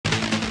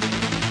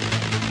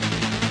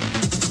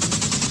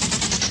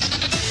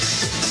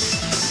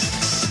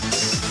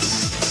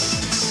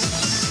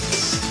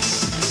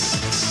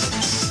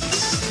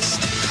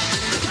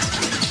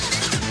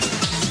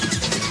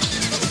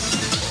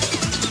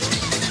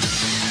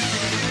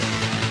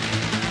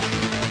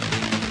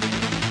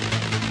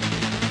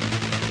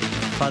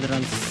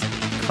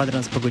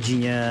Kwadrans po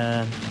godzinie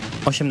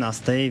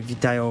 18.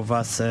 Witają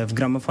Was w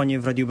gramofonie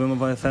w Radiu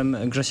Bemowo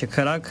FM Grzesiek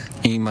Helak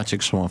i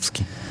Maciek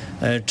Szumowski.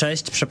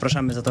 Cześć,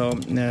 przepraszamy za to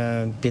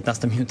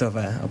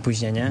 15-minutowe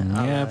opóźnienie. Nie,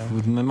 ale...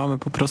 my mamy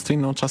po prostu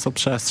inną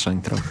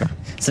czasoprzestrzeń trochę.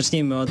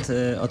 Zacznijmy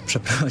od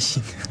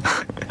przeprosin.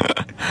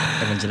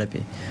 To będzie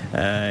lepiej.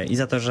 I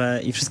za to,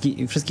 że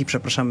wszystkich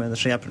przepraszamy,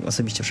 znaczy ja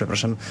osobiście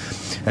przepraszam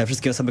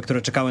wszystkie osoby,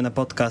 które czekały na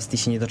podcast i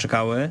się nie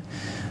doczekały.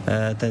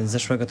 Ten z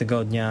zeszłego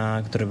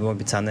tygodnia, który był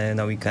obiecany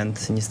na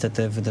weekend,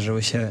 niestety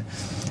wydarzyły się...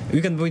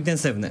 Weekend był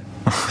intensywny.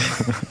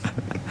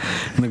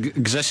 No,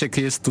 Grzesiek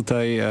jest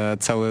tutaj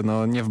cały,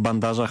 no nie w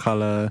bandażach,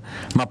 ale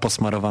ma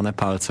posmarowane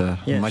palce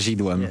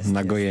mazidłem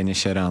na gojenie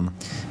się ran.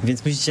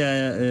 Więc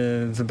musicie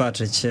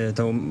wybaczyć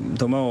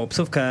tą małą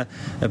obsówkę.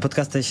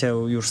 Podcasty się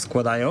już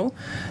składają.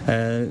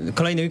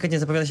 Kolejny weekend nie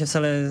zapowiada się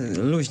wcale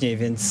luźniej,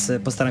 więc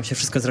postaram się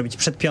wszystko zrobić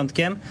przed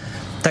piątkiem,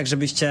 tak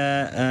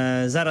żebyście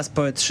zaraz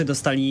po E3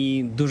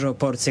 dostali dużą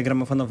porcję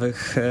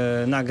gramofonowych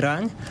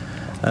nagrań.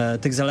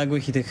 Tych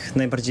zaległych i tych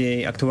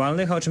najbardziej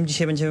aktualnych. A o czym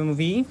dzisiaj będziemy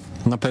mówili?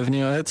 No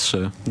pewnie o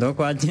E3.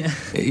 Dokładnie.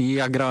 I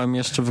ja grałem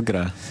jeszcze w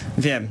grę.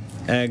 Wiem.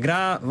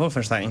 Gra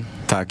Wolfenstein.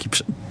 Tak, i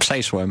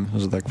przeszłem,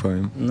 że tak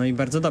powiem. No i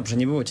bardzo dobrze,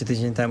 nie było cię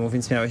tydzień temu,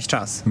 więc miałeś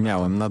czas.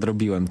 Miałem,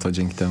 nadrobiłem to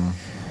dzięki temu.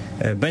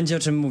 Będzie o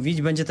czym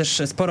mówić, będzie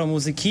też sporo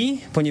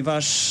muzyki,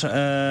 ponieważ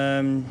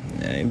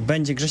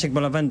będzie Grzesiek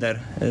Bolawender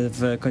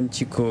w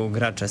kąciku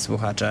gracze,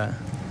 słuchacze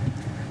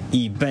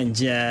i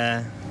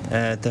będzie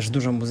też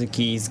dużo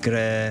muzyki z gry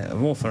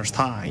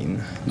Wolfenstein.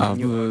 A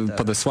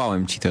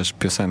podesłałem ci też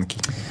piosenki.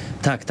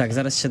 Tak,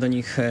 zaraz się do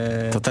nich...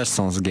 To też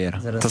są z gier.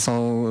 Zaraz.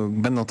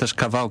 Będą też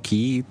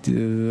kawałki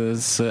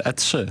z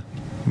E3,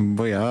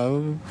 bo ja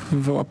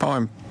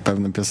wyłapałem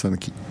pewne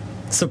piosenki.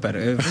 Super,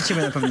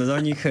 wrócimy na pewno do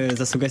nich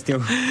za sugestią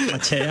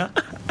Macieja.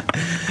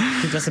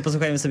 Tymczasem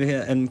posłuchajmy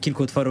sobie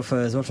kilku utworów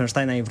z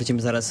Wolfensteina i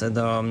wrócimy zaraz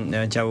do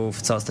działu,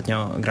 w co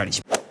ostatnio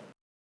graliśmy.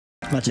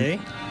 Maciej?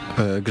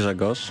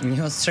 Grzegorz?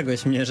 Nie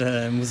ostrzegłeś mnie,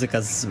 że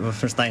muzyka z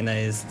Wolfensteina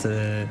jest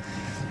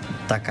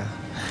taka.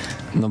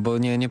 No bo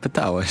nie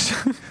pytałeś.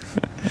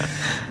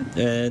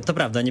 To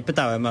prawda, nie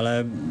pytałem,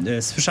 ale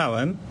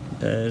słyszałem,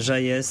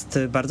 że jest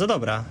bardzo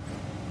dobra.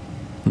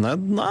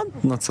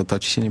 No co, to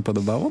ci się nie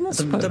podobało?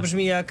 No to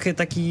brzmi jak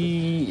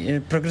taki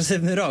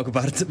progresywny rock,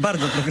 bardzo,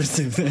 bardzo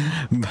progresywny.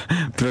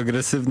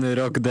 Progresywny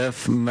rock,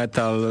 death,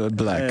 metal,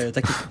 black.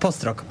 Taki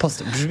post-rock,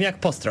 brzmi jak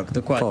post-rock,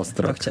 dokładnie.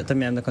 Post-rock. To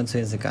miałem na końcu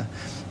języka.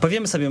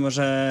 Powiemy sobie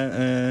może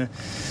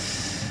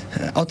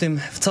o tym,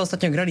 w co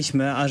ostatnio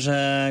graliśmy, a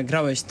że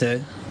grałeś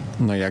ty.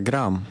 No ja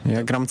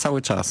gram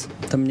cały czas.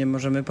 To mnie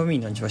możemy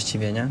pominąć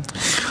właściwie, nie?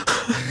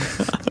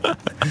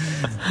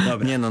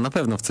 Dobra. Nie no, na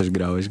pewno w coś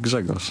grałeś,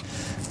 Grzegorz.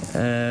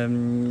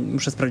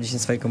 Muszę sprawdzić na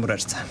swojej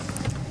komóreczce.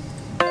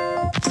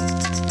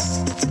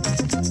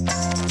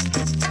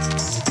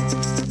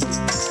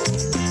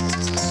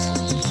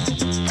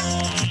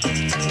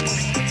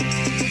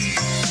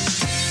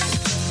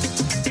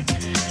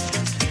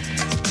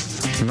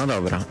 No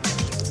dobra.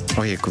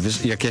 Ojejku,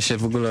 wiesz, jak ja się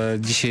w ogóle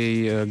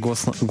dzisiaj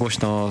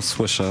głośno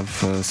słyszę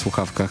w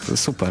słuchawkach.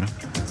 Super.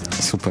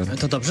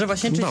 To dobrze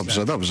właśnie,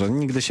 czy Dobrze.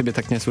 Nigdy siebie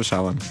tak nie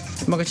słyszałem.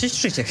 Mogę cię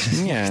szczyć, jak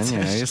Nie,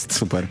 jest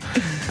super.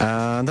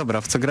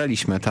 Dobra, w co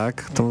graliśmy,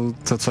 tak?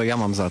 To co ja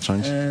mam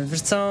zacząć?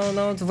 Wiesz co,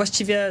 no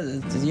właściwie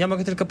ja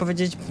mogę tylko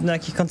powiedzieć, na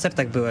jakich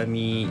koncertach byłem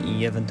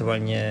i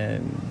ewentualnie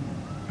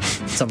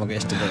co mogę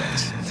jeszcze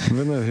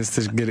dodać. No,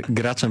 jesteś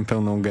graczem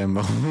pełną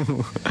gębą.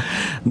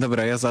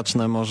 Dobra, ja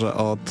zacznę może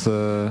od...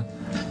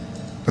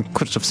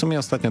 Kurczę, w sumie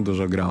ostatnio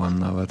dużo grałem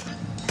nawet.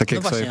 Tak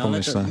jak sobie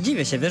pomyślę.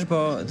 Dziwię się, wiesz,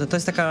 bo to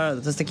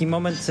jest taki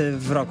moment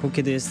w roku,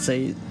 kiedy jest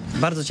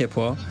bardzo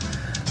ciepło,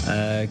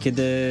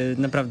 kiedy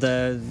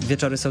naprawdę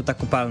wieczory są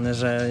tak upalne,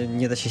 że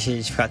nie da się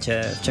siedzieć w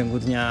chacie w ciągu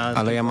dnia.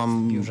 Ale ja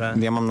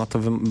mam na to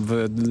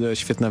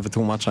świetne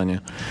wytłumaczenie,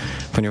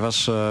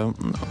 ponieważ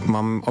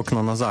mam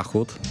okno na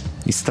zachód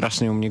i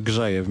strasznie u mnie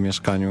grzeje w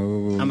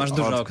mieszkaniu. A masz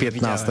dużo od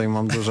 15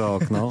 mam duże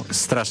okno,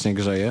 strasznie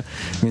grzeje,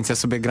 więc ja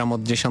sobie gram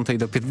od 10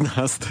 do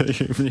 15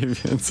 mniej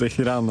więcej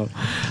rano,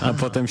 a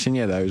potem się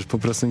nie da, już po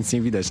prostu nic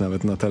nie widać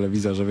nawet na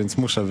telewizorze, więc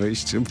muszę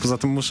wyjść. Poza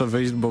tym muszę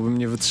wyjść, bo bym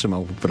nie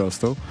wytrzymał po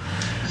prostu.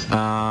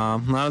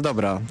 No ale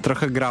dobra,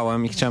 trochę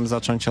grałem i chciałem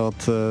zacząć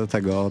od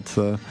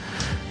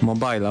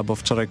Mobile'a, bo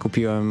wczoraj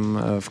kupiłem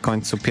w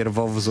końcu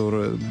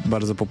pierwowzór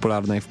bardzo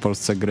popularnej w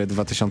Polsce gry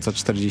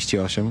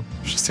 2048.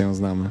 Wszyscy ją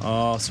znamy.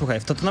 O, słuchaj,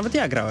 w to nawet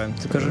ja grałem,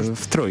 tylko że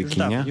w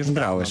trójki, nie? Już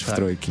grałeś dawno, w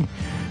trójki.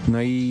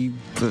 No i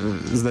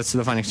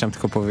zdecydowanie chciałem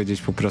tylko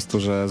powiedzieć po prostu,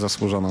 że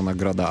zasłużona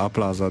nagroda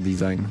Apple'a za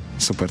design.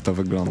 Super to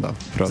wygląda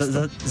po prostu.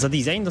 Za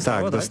design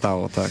dostało, tak?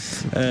 Dostało, tak.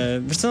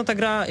 Wiesz co, no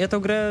ja tą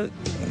grę,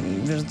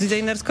 wiesz,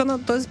 designersko, no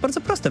to jest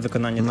bardzo proste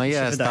wykonanie. No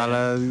jest,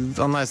 ale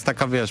ona jest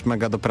taka, wiesz,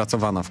 mega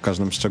dopracowana w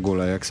każdym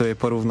szczególe. Jak sobie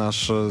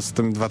porównasz z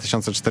tym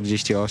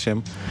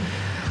 2048,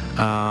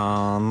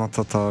 no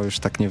to już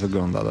tak nie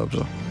wygląda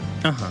dobrze.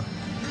 Aha.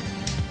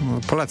 No,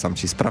 polecam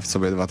ci, sprawdź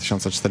sobie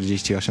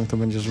 2048, to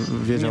będziesz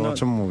wiedział, o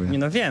czym mówię. Nie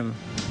no, wiem.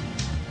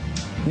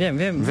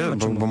 Wiem,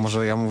 bo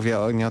może ja mówię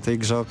nie o tej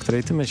grze, o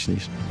której ty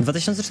myślisz.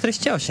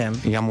 2048.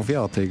 Ja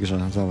mówię o tej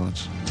grze,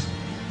 zobacz.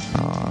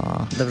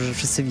 Dobrze, że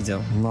wszyscy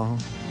widzą. No.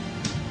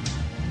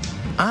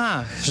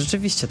 Ach,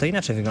 rzeczywiście, to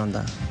inaczej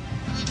wygląda.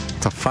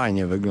 To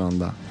fajnie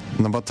wygląda.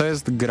 No bo to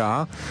jest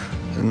gra,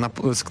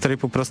 z której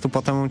po prostu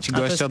potem ci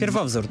goście... to jest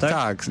pierwowzór, tak?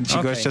 Tak, ci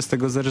goście z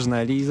tego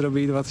zerżnęli i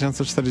zrobili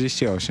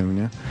 2048,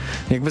 nie?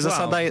 Jakby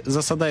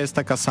zasada jest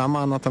taka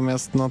sama,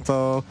 natomiast no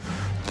to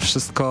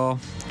wszystko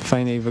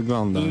fajniej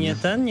wygląda. I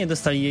nie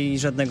dostali jej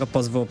żadnego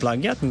pozwu o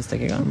plagiat, nic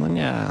takiego? No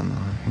nie.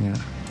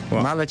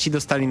 Wow. No ale ci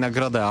dostali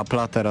nagrodę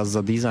Apple'a teraz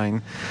za design.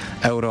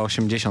 Euro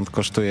 80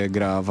 kosztuje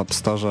gra w App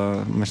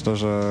Store. Myślę,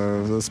 że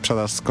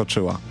sprzedaż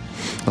skoczyła.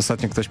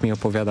 Ostatnio ktoś mi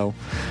opowiadał,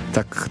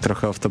 tak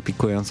trochę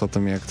off-topikując o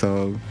tym, jak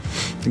to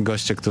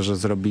goście, którzy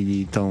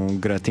zrobili tą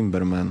grę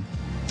Timberman,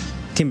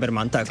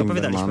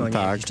 opowiadaliśmy o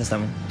niej jakiś czas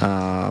temu.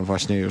 A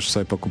właśnie już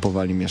sobie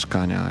pokupowali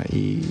mieszkania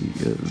i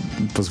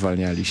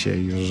pozwalniali się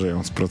i już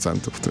żyją z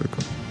procentów tylko.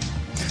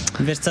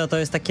 Wiesz co, to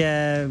jest takie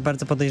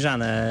bardzo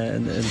podejrzane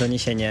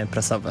doniesienie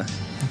prasowe.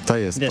 To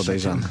jest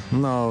podejrzane.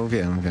 No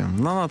wiem.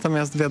 No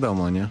natomiast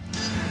wiadomo, nie?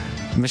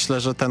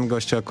 Myślę, że ten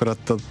gościu akurat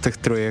tych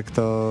trójek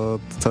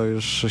to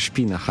już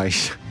śpi na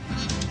hajsie.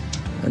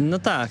 No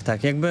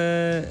tak, jakby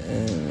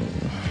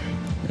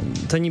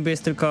to niby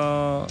jest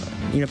tylko,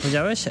 ile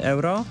powiedziałeś?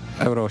 Euro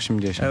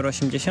 80. Euro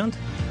 80,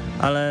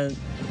 ale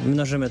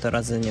mnożymy to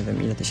razy nie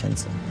wiem ile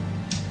tysięcy.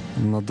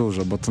 No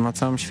dużo, bo to na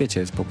całym świecie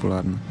jest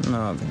popularne.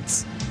 No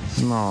więc...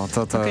 No,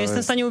 to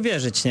jestem w stanie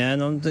uwierzyć, nie?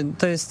 No,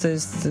 to jest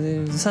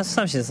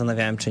sam się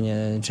zastanawiałem,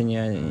 czy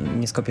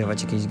nie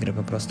skopiować jakiejś gry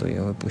po prostu i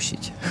ją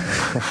wypuścić.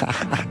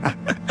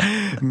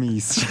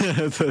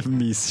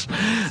 Mistrz.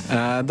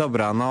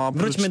 Dobra, no...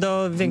 Wróćmy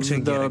do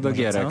większych gierek. Do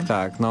gierek, co?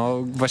 Tak.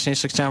 No właśnie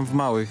jeszcze chciałem w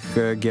małych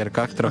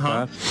gierkach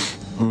trochę.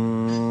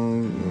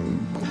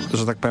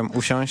 Że tak powiem,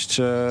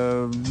 usiąść.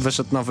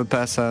 Wyszedł nowy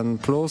PSN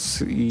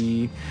Plus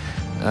i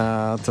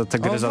te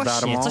gry za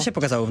darmo. Co się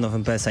pokazało w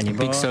nowym PSN-ie?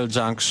 Pixel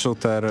Junk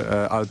Shooter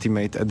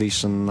Ultimate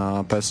Edition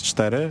na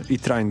PS4 i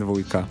Train 2.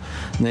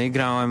 No i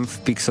grałem w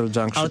Pixel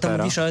Junk Shootera. Ale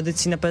to mówisz o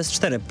edycji na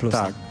PS4 Plus.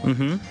 Tak.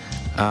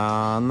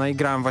 No i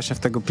grałem właśnie w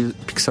tego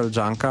Pixel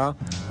Junka.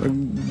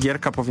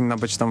 Gierka powinna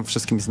być tam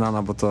wszystkim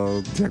znana, bo to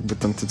jakby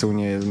ten tytuł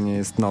nie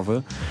jest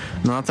nowy.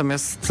 No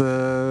natomiast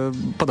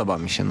podoba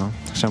mi się, no.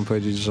 Chciałem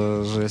powiedzieć,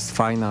 że jest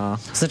fajna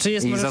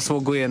i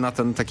zasługuje na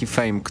ten taki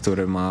fame,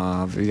 który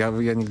ma.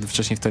 Ja nigdy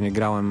wcześniej w to nie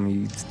grałem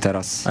i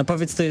teraz... A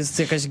powiedz, to jest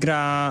jakaś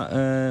gra...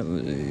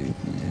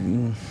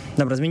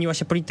 Dobra, zmieniła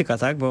się polityka,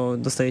 tak? Bo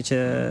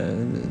dostajecie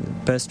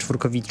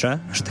PS4-kowicze,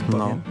 że tak powiem.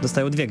 No.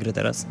 Dostają 2 gry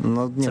teraz.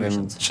 No nie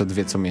wiem, czy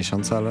 2 co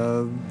miesiąc,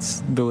 ale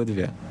były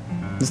 2.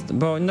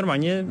 Bo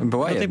normalnie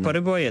do tej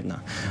pory była 1.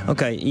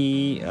 Okej,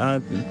 i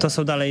to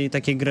są dalej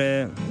takie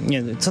gry...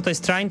 Nie, co to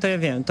jest Train, to ja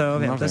wiem.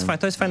 No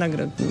to jest fajna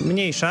gra.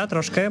 Mniejsza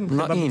troszkę.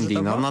 No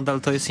indie,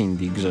 nadal to jest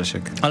indie,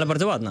 Grzesiek. Ale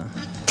bardzo ładna.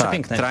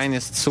 Przepiękna. Tak, Train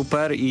jest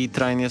super i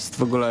Train jest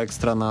w ogóle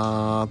ekstra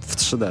w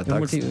 3D,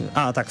 tak?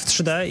 Tak, w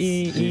 3D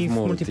i w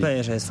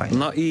multiplayerze jest fajny.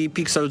 No i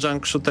Pixel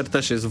Junk Shooter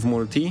też jest w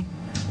multi.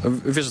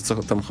 Wiesz, o co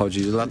tam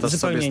chodzi? Latasz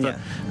zupełnie sobie... nie.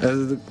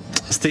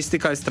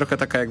 Stylistyka jest trochę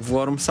taka jak w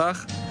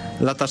Wormsach.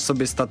 Latasz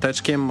sobie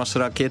stateczkiem, masz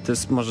rakiety,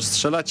 możesz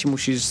strzelać i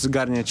musisz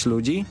zgarniać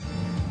ludzi.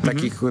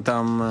 Takich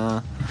tam...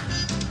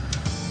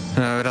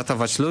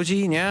 ratować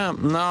ludzi, nie?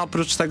 No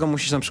oprócz tego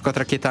musisz na przykład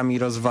rakietami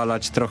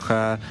rozwalać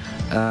trochę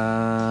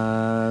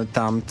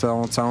tam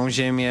tą całą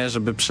ziemię,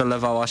 żeby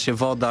przelewała się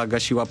woda,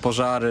 gasiła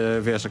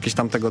pożary, wiesz, jakieś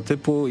tam tego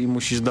typu i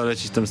musisz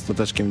dolecieć tym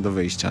stateczkiem do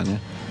wyjścia, nie?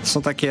 To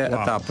są takie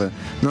etapy.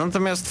 No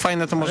natomiast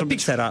fajne to może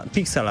być...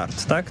 Pixel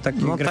art, tak?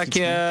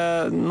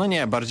 No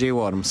nie, bardziej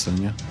Wormsy,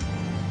 nie?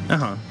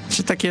 Aha.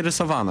 Czy takie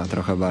rysowane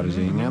trochę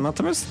bardziej, nie?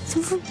 Natomiast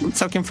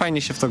całkiem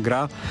fajnie się w to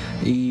gra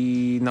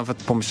i nawet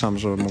pomyślałem,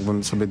 że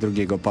mógłbym sobie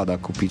drugiego pada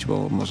kupić,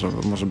 bo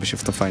może by się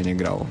w to fajnie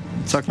grało.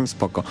 Całkiem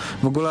spoko.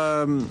 W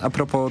ogóle a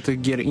propos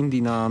tych gier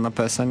indie na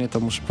PSN-ie, to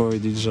muszę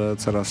powiedzieć, że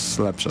coraz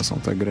lepsze są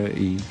te gry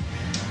i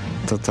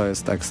to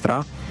jest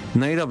ekstra.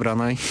 No i dobra,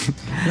 ale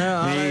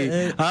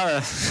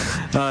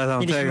tam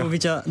mieliśmy tego.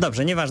 mówić o...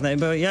 Dobrze, nieważne,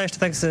 bo ja jeszcze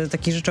tak z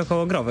takich rzeczy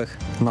okołogrowych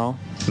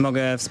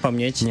mogę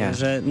wspomnieć,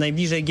 że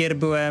najbliżej gier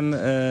byłem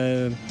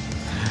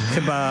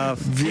chyba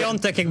w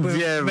piątek, jak byłem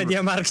w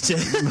Mediamarkcie.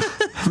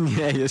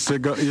 Nie,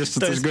 jeszcze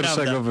coś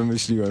gorszego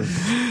wymyśliłem.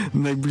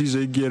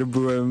 Najbliżej gier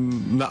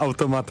byłem na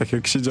automatach,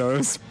 jak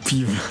siedziałem z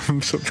piwem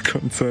przed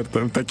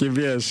koncertem. Takie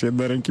wiesz,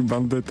 jednoręki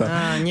bandyta.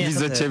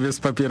 Widzę ciebie z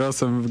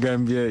papierosem w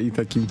gębie i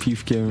takim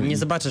piwkiem. Nie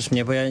zobaczysz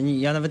mnie, bo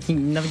ja nawet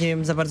nie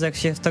wiem za bardzo, jak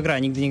się w to gra.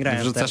 Nigdy nie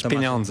grałem. Wrzucasz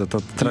pieniądze,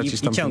 to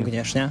tracisz tam... I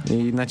ciągniesz, nie?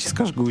 I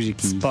naciskasz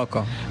guziki.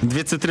 Spoko.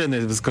 2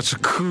 cytryny wyskoczy.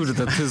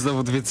 Kurde, to jest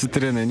znowu 2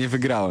 cytryny. Nie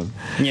wygrałem.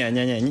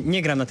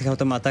 Nie gram na tych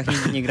automatach.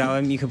 Nigdy nie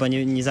grałem i chyba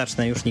nie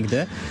zacznę już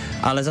nigdy.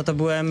 Ale za to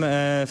byłem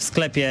w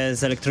sklepie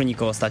z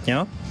elektroniką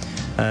ostatnio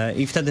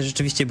i wtedy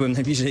rzeczywiście byłem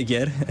najbliżej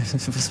gier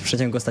w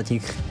przeciągu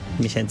ostatnich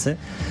miesięcy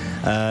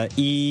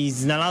i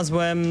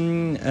znalazłem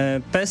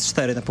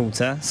PS4 na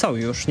półce. Są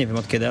już, nie wiem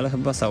od kiedy, ale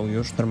chyba są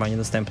już normalnie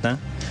dostępne.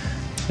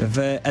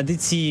 W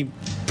edycji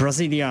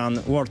Brazilian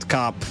World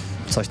Cup,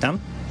 coś tam.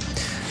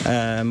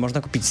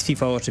 Można kupić z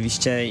FIFA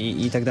oczywiście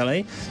i tak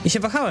dalej. I się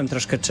wahałem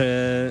troszkę, czy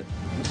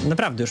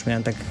naprawdę już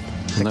miałem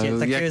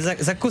takie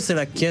zakusy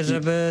lekkie,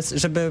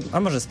 żeby a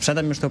może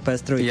sprzedam już tą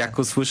PS3. Jak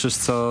usłyszysz,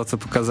 co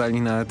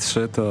pokazali na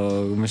E3, to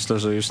myślę,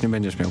 że już nie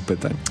będziesz miał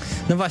pytań.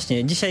 No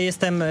właśnie, dzisiaj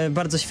jestem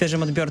bardzo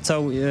świeżym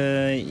odbiorcą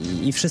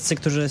i wszyscy,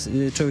 którzy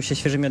czują się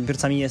świeżymi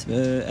odbiorcami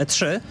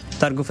E3,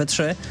 targów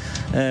E3,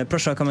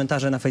 proszę o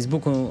komentarze na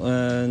Facebooku,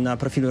 na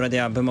profilu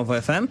Radia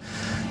Bemowo FM.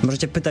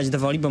 Możecie pytać do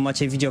woli, bo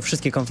Maciej widział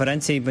wszystkie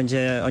konferencje i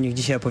będzie o nich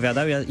dzisiaj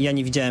opowiadał. Ja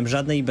nie widziałem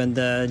żadnej i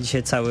będę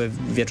dzisiaj cały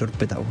wieczór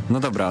pytał. No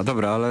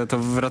dobra, ale to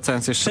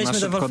wracając jeszcze przejdźmy na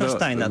szybko do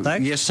Wolfensteina,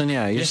 tak? Jeszcze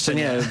nie.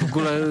 W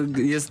ogóle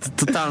jest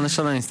totalne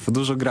szaleństwo,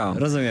 dużo gram.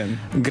 Rozumiem.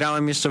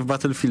 Grałem jeszcze w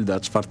Battlefielda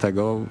 4,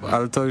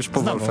 ale to już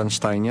po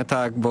Wolfensteinie,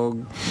 tak, bo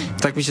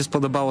tak mi się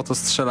spodobało to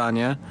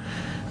strzelanie,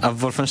 a w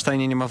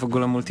Wolfensteinie nie ma w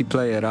ogóle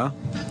multiplayera,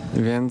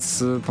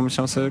 więc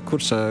pomyślałem sobie,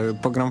 kurczę,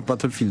 pogram w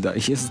Battlefielda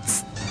i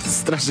jest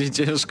strasznie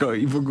ciężko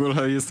i w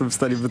ogóle jestem w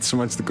stanie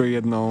wytrzymać tylko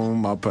jedną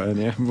mapę,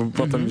 nie? Bo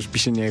potem już mi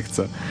się nie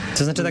chce.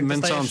 To znaczy tak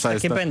męcząca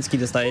jest takie pędzki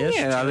dostajesz?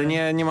 Nie, ale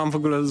nie mam w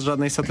ogóle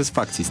żadnej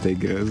satysfakcji z tej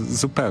gry.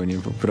 Zupełnie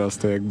po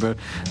prostu jakby.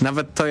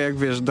 Nawet to jak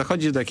wiesz,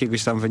 dochodzisz do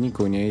jakiegoś tam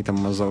wyniku, nie? I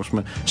tam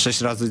załóżmy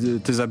 6 razy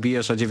ty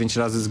zabijesz, a 9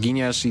 razy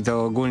zginiesz i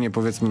to ogólnie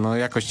powiedzmy, no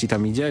jakoś ci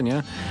tam idzie,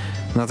 nie?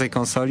 Na tej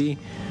konsoli.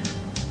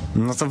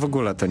 No to w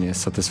ogóle to nie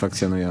jest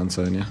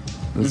satysfakcjonujące, nie?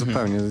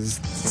 Zupełnie. To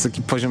jest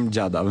taki poziom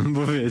dziada, bym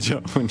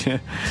powiedział, nie?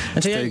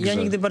 Znaczy ja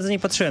nigdy bardzo nie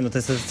patrzyłem, no to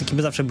jest taki,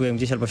 bo zawsze byłem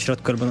gdzieś albo w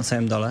środku, albo na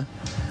samym dole.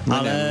 No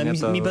ale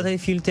mi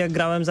Battlefield jak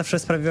grałem zawsze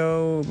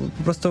sprawiał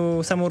po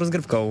prostu samą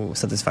rozgrywką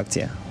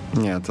satysfakcję.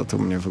 Nie, to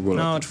mnie w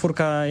ogóle... No 4,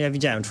 ja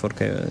widziałem 4,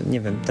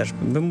 nie wiem, też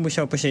bym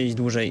musiał posiedzieć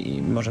dłużej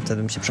i może wtedy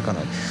bym się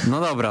przekonał.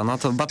 No dobra, no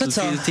to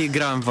Battlefield i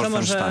grałem w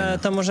Wolfensteina.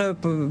 To może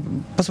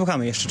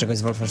posłuchamy jeszcze czegoś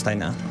z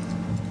Wolfensteina.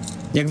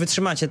 Jak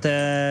wytrzymacie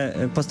te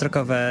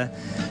postrokowe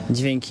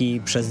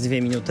dźwięki przez 2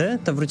 minuty,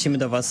 to wrócimy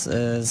do was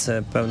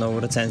z pełną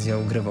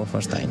recenzją gry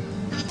Wolfenstein.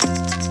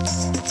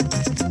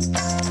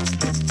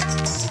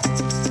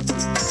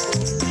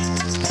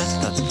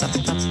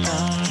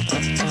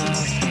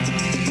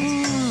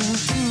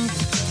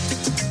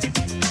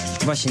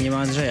 Właśnie, nie ma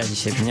Andrzeja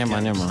dzisiaj. Nie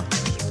ma.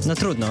 No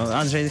trudno,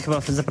 Andrzej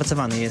chyba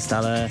zapracowany jest,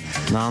 ale...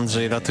 No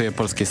Andrzej ratuje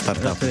polskie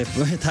startupy.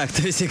 Tak,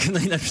 to jest jego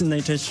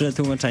najczęstsze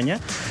tłumaczenie,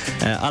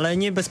 ale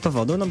nie bez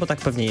powodu, no bo tak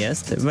pewnie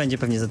jest. Będzie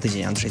pewnie za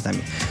tydzień Andrzej z nami.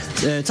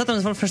 Co tam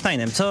z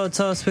Wolfensteinem?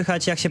 Co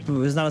słychać, jak się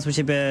znalazł u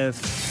ciebie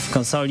w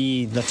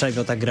konsoli?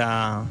 Dlaczego ta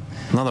gra...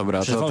 No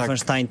dobra, to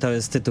Wolfenstein to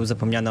jest tytuł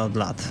zapomniany od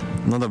lat.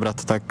 No dobra,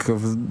 to tak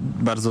w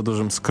bardzo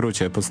dużym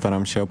skrócie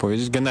postaram się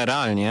opowiedzieć.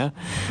 Generalnie...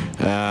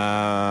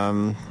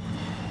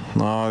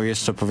 No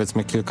jeszcze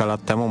powiedzmy kilka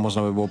lat temu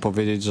można by było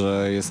powiedzieć,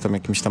 że jestem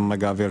jakimś tam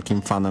mega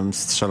wielkim fanem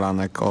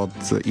strzelanek od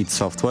id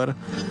Software,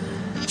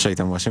 czyli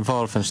tam właśnie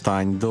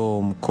Wolfenstein,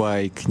 Doom,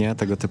 Quake, nie?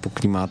 Tego typu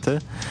klimaty.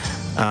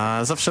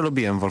 Zawsze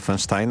lubiłem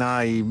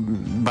Wolfensteina i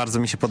bardzo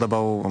mi się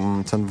podobał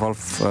ten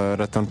Wolf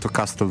Return to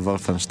Castle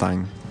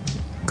Wolfenstein.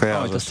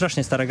 Kojarzysz? Oj, to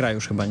strasznie stara gra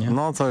już chyba, nie?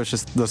 No to już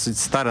jest dosyć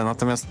stare,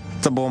 natomiast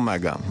to było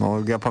mega. No,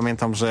 ja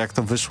pamiętam, że jak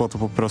to wyszło, to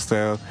po prostu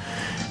ja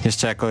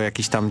jeszcze jako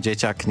jakiś tam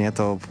dzieciak, nie,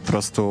 to po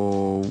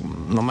prostu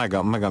no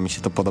mega mi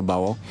się to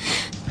podobało.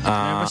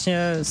 Ja właśnie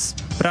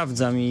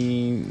sprawdzam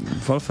i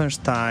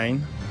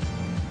Wolfenstein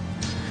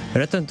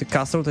Return to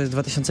Castle to jest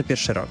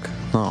 2001 rok.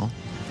 No,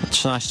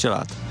 13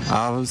 lat.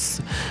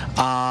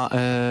 A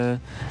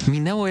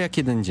minęło jak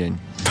jeden dzień.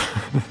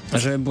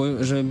 Żeby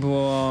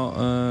było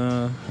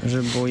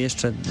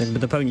jeszcze jakby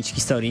dopełnić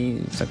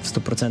historii tak w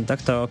 100%,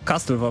 to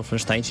Castle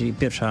Wolfenstein, czyli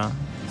pierwsza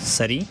z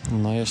serii.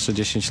 No jeszcze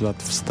 10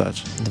 lat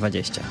wstecz.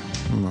 20.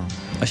 No.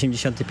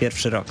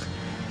 81 rok.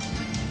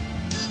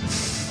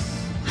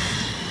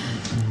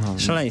 No.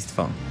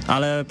 Szaleństwo,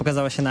 ale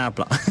pokazała się na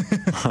Apple'a.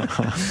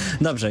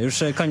 Dobrze,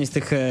 już koniec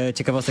tych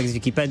ciekawostek z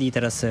Wikipedii,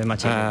 teraz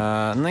macie...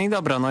 No i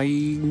dobra, no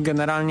i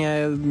generalnie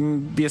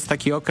jest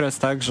taki okres,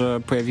 tak, że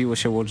pojawiły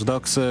się Watch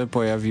Dogsy,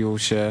 pojawił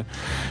się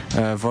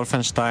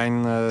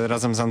Wolfenstein,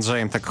 razem z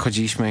Andrzejem tak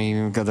chodziliśmy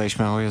i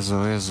gadaliśmy, o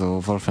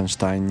Jezu,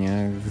 Wolfenstein,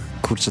 nie?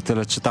 Kurczę,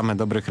 tyle czytamy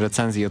dobrych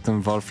recenzji o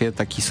tym Wolfie,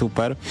 taki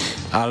super,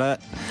 ale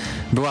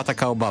była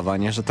taka obawa,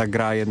 nie, że ta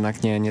gra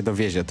jednak nie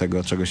dowiezie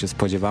tego, czego się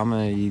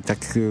spodziewamy i tak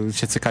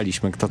się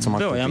cykaliśmy, kto co ma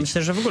kupić. Ja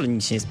myślę, że w ogóle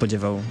nikt się nie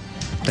spodziewał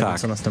tego,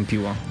 co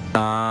nastąpiło.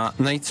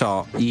 No i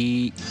co?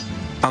 I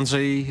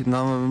Andrzej,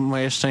 no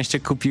moje szczęście,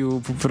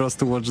 kupił po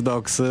prostu Watch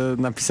Dogs.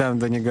 Napisałem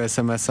do niego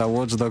SMS-a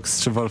Watch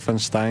Dogs czy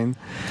Wolfenstein.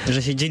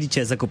 Że się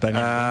dzielicie zakupem.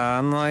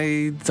 No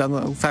i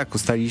tak,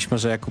 ustaliliśmy,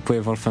 że ja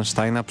kupuję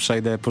Wolfensteina,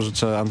 przejdę,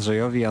 pożyczę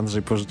Andrzejowi,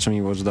 Andrzej pożyczy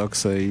mi Watch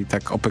Dogsy i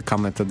tak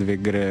opykamy te dwie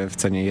gry w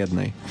cenie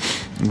jednej.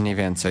 Mniej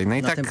więcej. No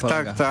i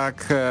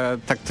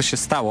tak to się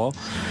stało.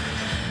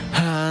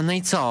 No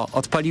i co?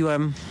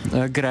 Odpaliłem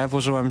grę,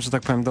 włożyłem, że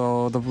tak powiem,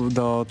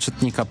 do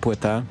czytnika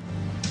płytę.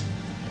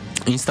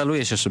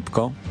 Instaluje się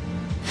szybko.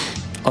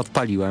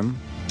 Odpaliłem.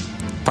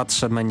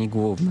 Patrzę menu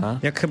główne.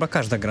 Jak chyba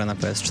każda gra na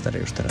PS4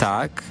 już teraz.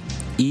 Tak.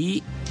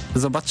 I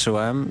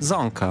zobaczyłem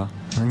zonka.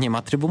 Nie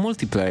ma trybu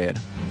multiplayer.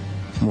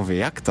 Mówię,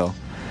 jak to?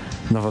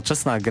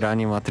 Nowoczesna gra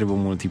nie ma trybu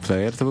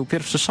multiplayer, to był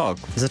pierwszy szok.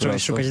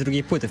 Zacząłeś szukać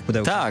drugiej płyty w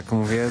pudełku. Tak,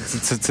 mówię,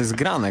 co jest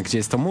grane, gdzie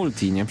jest to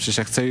multi, nie?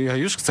 Przecież ja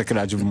już chcę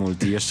grać w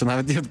multi, jeszcze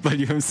nawet nie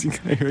odpaliłem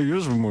singla,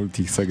 już w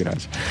multi chcę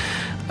grać.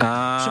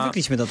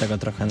 Przywykliśmy do tego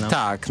trochę, no.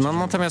 Tak, no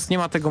natomiast nie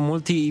ma tego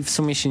multi i w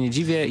sumie się nie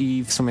dziwię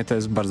i w sumie to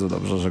jest bardzo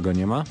dobrze, że go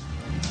nie ma.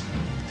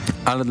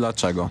 Ale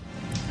dlaczego?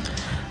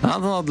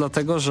 No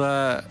dlatego,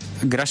 że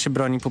gra się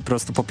broni po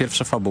prostu po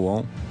pierwsze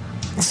fabułą.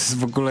 To jest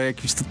w ogóle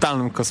jakimś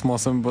totalnym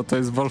kosmosem, bo to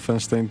jest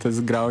Wolfenstein, to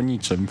jest gra o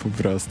niczym po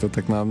prostu,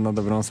 tak na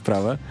dobrą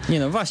sprawę. Nie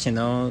no właśnie,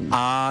 no.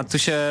 A tu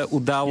się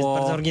udało... Jest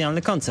bardzo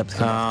oryginalny koncept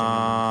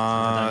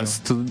chyba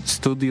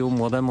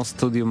młodemu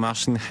studiu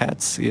Machine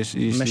Heads.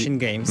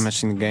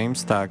 Machine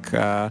Games, tak.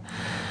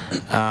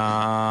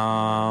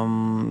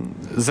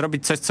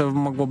 Zrobić coś, co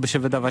mogłoby się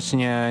wydawać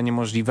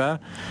niemożliwe.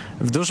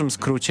 W dużym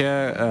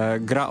skrócie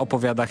gra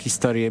opowiada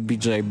historię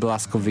BJ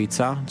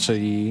Blazkowicza,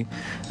 czyli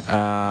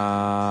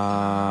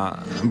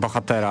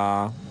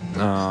bohatera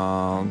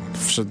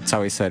w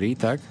całej serii,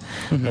 tak?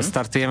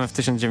 Startujemy w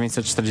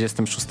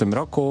 1946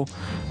 roku.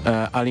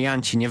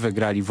 Alianci nie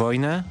wygrali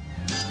wojny.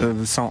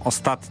 Są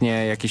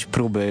ostatnie jakieś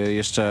próby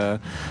jeszcze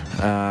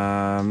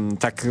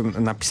tak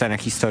napisania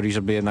historii,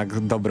 żeby jednak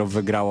dobro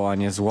wygrało, a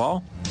nie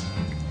zło.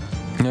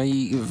 No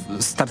i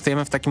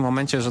startujemy w takim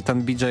momencie, że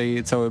ten BJ,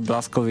 cały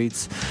Blazkowicz,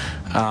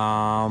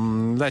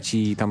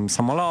 leci tam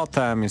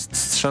samolotem, jest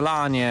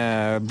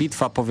strzelanie,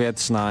 bitwa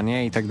powietrzna,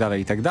 nie? I tak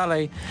dalej, i tak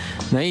dalej.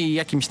 No i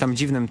jakimś tam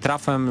dziwnym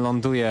trafem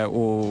ląduje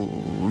u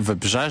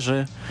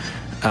wybrzeży.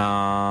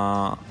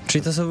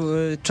 Czyli to są,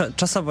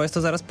 czasowo jest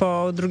to zaraz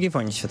po II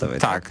wojnie światowej.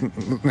 Tak,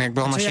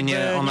 jakby ona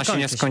się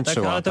nie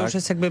skończyła. Tak? Ale to tak? już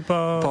jest jakby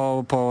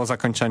po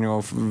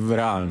zakończeniu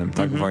realnym,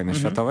 tak, wojny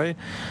światowej.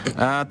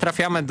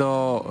 Trafiamy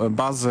do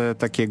bazy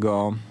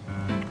takiego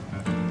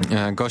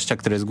gościa,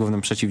 który jest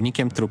głównym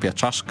przeciwnikiem, trupia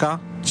czaszka,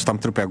 czy tam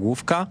trupia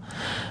główka.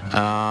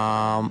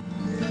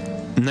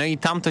 No i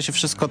tam to się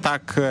wszystko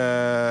tak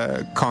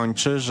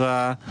kończy,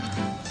 że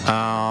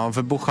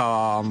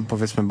wybucha,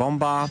 powiedzmy,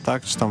 bomba,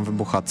 tak, czy tam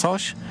wybucha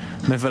coś.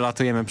 My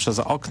wylatujemy przez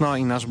okno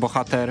i nasz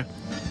bohater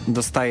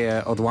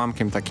dostaje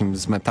odłamkiem takim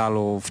z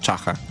metalu w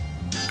czachę.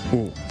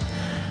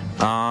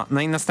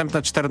 No i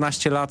następne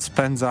 14 lat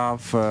spędza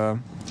w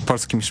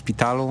polskim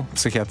szpitalu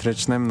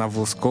psychiatrycznym na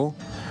wózku.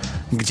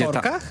 W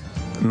tworkach?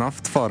 No,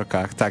 w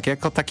tworkach, tak,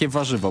 jako takie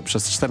warzywo.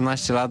 Przez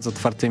 14 lat z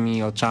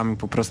otwartymi oczami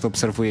po prostu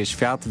obserwuje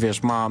świat,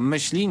 wiesz, ma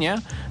myśli, nie?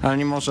 Ale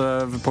nie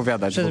może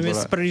wypowiadać w ogóle.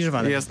 Jest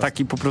sparaliżowany. Jest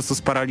taki po prostu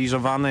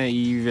sparaliżowany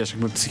i wiesz,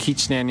 jakby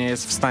psychicznie nie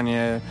jest w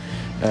stanie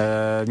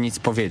nic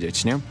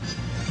powiedzieć, nie?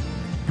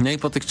 No i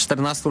po tych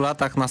 14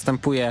 latach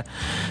następuje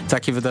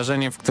takie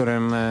wydarzenie, w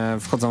którym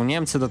wchodzą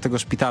Niemcy do tego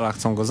szpitala,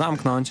 chcą go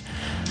zamknąć,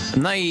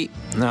 no i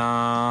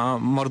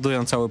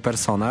mordują cały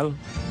personel.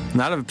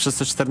 No ale przez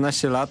te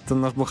 14 lat to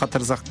nasz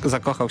bohater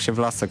zakochał się w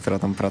lasce, która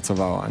tam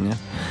pracowała, nie?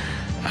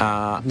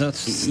 No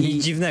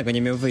nic dziwnego,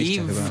 nie miał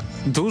wyjścia chyba.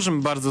 W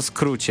dużym bardzo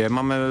skrócie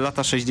mamy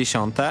lata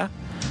 60.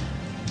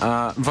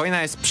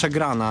 Wojna jest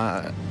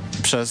przegrana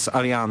przez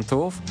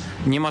aliantów,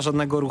 nie ma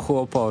żadnego ruchu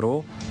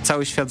oporu,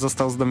 cały świat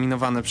został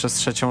zdominowany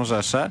przez III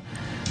Rzeszę.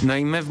 No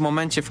i my w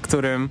momencie, w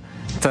którym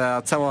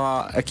ta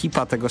cała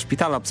ekipa tego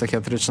szpitala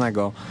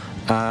psychiatrycznego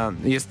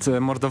jest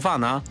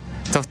mordowana,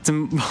 to w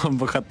tym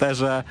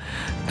bohaterze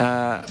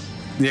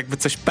jakby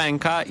coś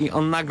pęka i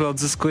on nagle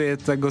odzyskuje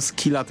tego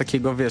skilla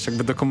takiego, wiesz,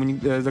 jakby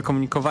do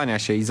komunikowania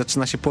się i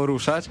zaczyna się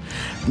poruszać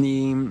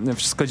i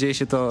wszystko dzieje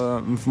się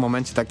to w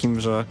momencie takim,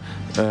 że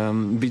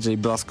BJ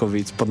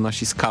Blazkowicz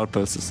podnosi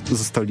skalpel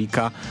ze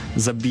stolika,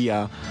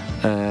 zabija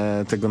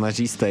tego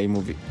nazistę i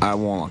mówi I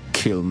wanna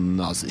kill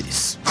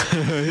Nazis.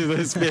 To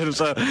jest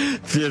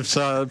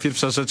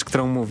pierwsza rzecz,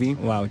 którą mówi.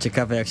 Wow,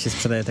 ciekawe jak się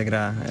sprzedaje ta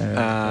gra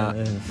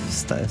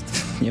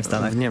nie w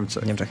Stanach. W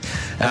Niemczech.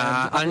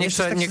 Ale nie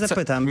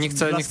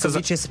chcę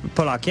Blazkowicz jest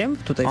Polakiem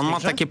tutaj. On ma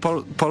takie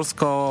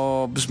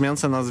polsko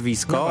brzmiące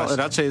nazwisko, no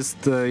raczej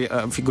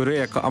figuruje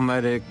jako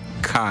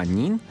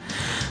Amerykanin,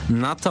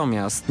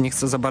 natomiast nie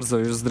chcę za bardzo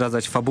już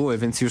zdradzać fabuły,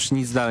 więc już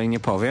nic dalej nie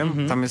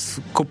powiem. Tam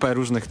jest kupę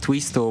różnych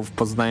twistów,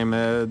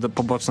 poznajemy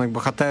pobocznych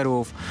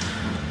bohaterów,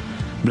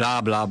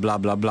 bla, bla, bla,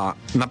 bla, bla.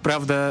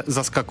 Naprawdę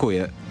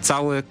zaskakuje.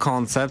 Cały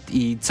koncept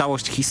i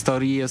całość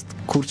historii jest,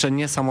 kurczę,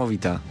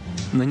 niesamowita.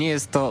 No nie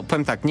jest to,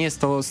 powiem tak, nie jest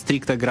to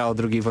stricte gra o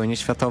II wojnie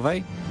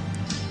światowej.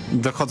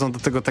 Dochodzą do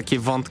tego takie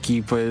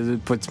wątki,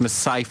 powiedzmy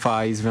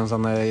sci-fi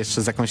związane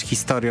jeszcze z jakąś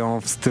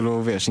historią w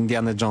stylu, wiesz,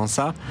 Indiana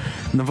Jonesa.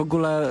 No w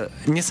ogóle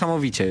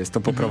niesamowicie jest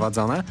to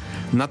poprowadzone.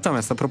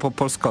 Natomiast a propos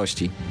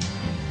polskości.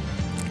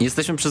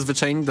 Jesteśmy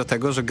przyzwyczajeni do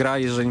tego, że gra,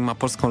 jeżeli ma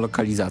polską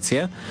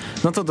lokalizację,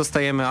 no to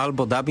dostajemy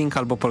albo dubbing,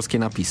 albo polskie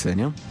napisy,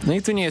 nie? No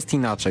i tu nie jest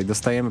inaczej,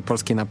 dostajemy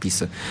polskie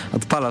napisy.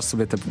 Odpalasz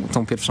sobie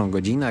tą pierwszą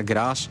godzinę,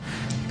 grasz.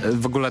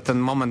 W ogóle ten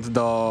moment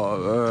do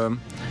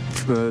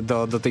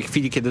tej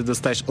chwili, kiedy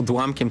dostajesz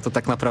odłamkiem, to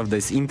tak naprawdę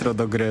jest intro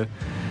do gry.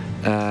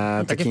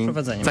 Takie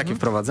wprowadzenie. Takie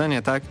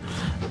wprowadzenie, tak.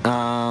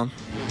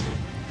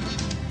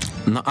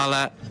 No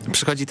ale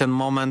przychodzi ten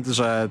moment,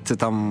 że ty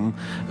tam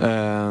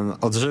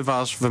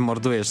odżywasz,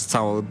 wymordujesz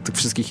tych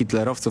wszystkich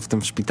hitlerowców w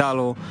tym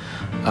szpitalu,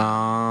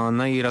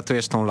 no i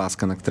ratujesz tą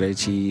laskę, na której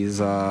ci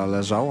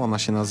zależało. Ona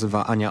się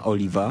nazywa Ania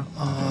Oliwa.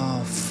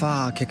 O,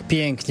 fuck, jak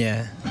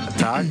pięknie.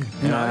 Tak?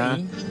 No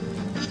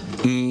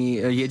I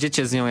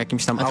jedziecie z nią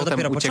jakimś tam autem,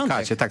 uciekacie.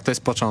 Początek. Tak, to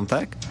jest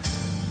początek.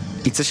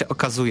 I co się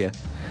okazuje?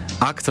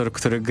 Aktor,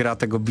 który gra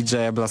tego BJ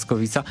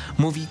Blaskowica,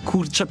 mówi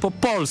kurczę po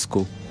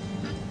polsku.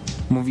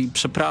 Mówi,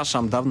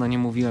 przepraszam, dawno nie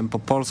mówiłem po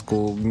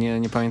polsku,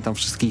 nie pamiętam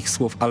wszystkich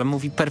słów, ale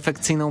mówi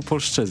perfekcyjną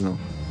polszczyzną.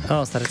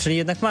 O, stary, czyli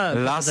jednak ma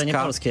pochodzenie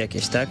polskie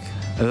jakieś, tak?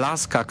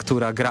 Laska,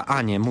 która gra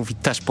Anię, mówi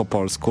też po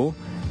polsku.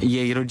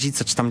 Jej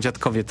rodzice czy tam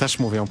dziadkowie też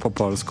mówią po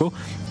polsku,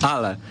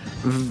 ale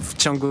w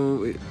ciągu,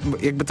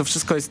 jakby to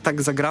wszystko jest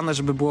tak zagrane,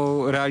 żeby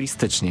było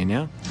realistycznie,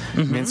 nie?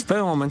 Więc w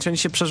pewnym momencie oni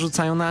się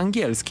przerzucają na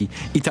angielski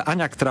i ta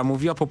Ania, która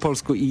mówiła po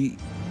polsku i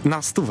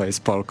na stówę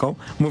jest Polką,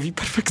 mówi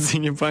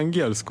perfekcyjnie po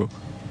angielsku.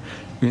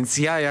 Więc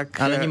ja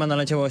jak... Ale nie ma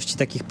naleciałości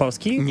takich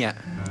polskich? Nie.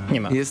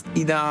 Nie ma. Jest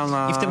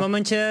idealna... I w tym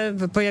momencie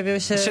pojawiają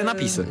się...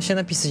 napisy.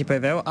 Napisy się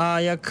pojawiają,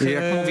 a jak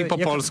mówi po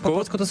polsku... Po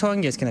polsku to są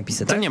angielskie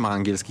napisy, tak? To nie ma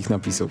angielskich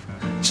napisów.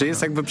 Czy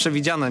jest jakby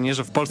przewidziane, nie,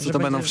 że w Polsce że to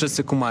będą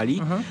wszyscy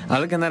kumali,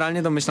 ale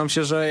generalnie domyślam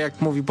się, że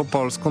jak mówi po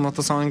polsku, no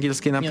to są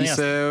angielskie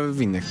napisy w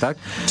innych, tak?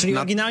 Czyli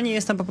oryginalnie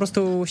jest tam po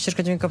prostu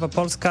ścieżka dźwiękowa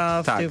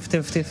polska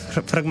w tych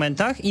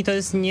fragmentach i to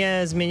jest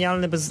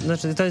niezmienialne,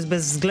 znaczy to jest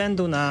bez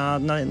względu na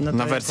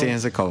wersję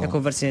językową.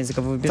 Jaką wersję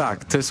językową wybieram.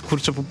 Tak, to jest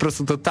kurczę po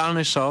prostu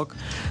totalny szok.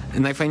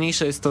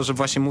 Najfajniejsze jest to, że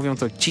właśnie mówią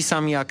to ci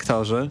sami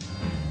aktorzy.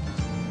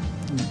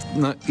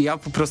 No ja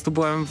po prostu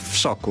byłem w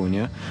szoku,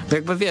 nie? Bo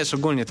jakby wiesz,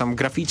 ogólnie tam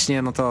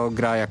graficznie, no to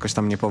gra jakoś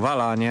tam nie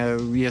powala, nie?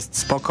 Jest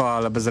spoko,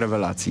 ale bez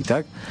rewelacji,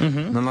 tak?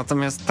 No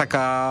natomiast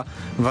taka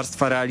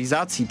warstwa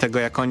realizacji tego,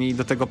 jak oni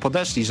do tego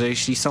podeszli, że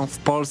jeśli są w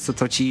Polsce,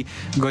 to ci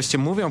goście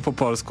mówią po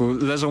polsku,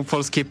 leżą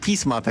polskie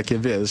pisma takie,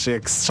 wiesz,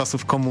 jak z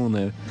czasów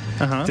komuny.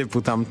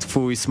 Typu tam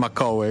twój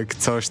smakołyk,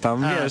 coś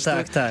tam, wiesz.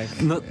 Tak, tak.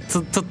 No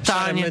to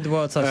totalnie...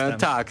 Mydło, coś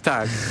tam.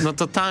 Tak. No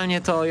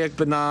totalnie to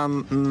jakby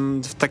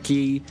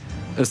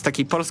z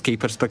takiej polskiej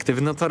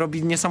perspektywy, no to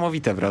robi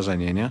niesamowite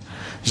wrażenie, nie?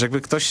 Że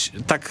jakby ktoś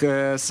tak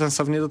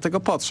sensownie do tego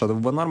podszedł,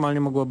 bo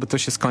normalnie mogłoby to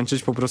się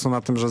skończyć po prostu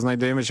na tym, że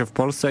znajdujemy się w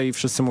Polsce i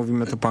wszyscy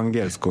mówimy to po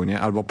angielsku,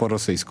 nie? Albo po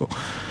rosyjsku.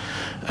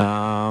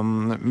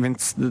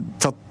 Więc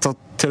to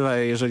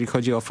tyle, jeżeli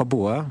chodzi o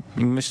fabułę.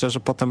 I myślę, że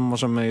potem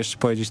możemy jeszcze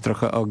powiedzieć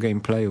trochę o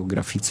gameplayu,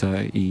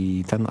 grafice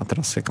a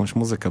teraz jakąś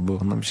muzykę,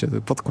 bo nam się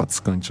podkład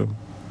skończył,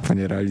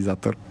 panie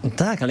realizator.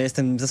 Tak, ale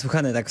jestem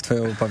zasłuchany tak w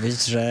twoją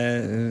opowieść,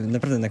 że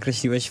naprawdę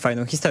nakreśliłeś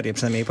fajną historię,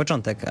 przynajmniej jej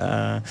początek.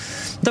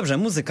 Dobrze,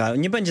 muzyka.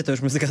 Nie będzie to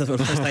już muzyka z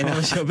Wolfensteina,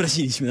 bo się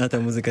obraziliśmy na tę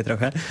muzykę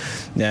trochę.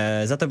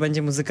 Za to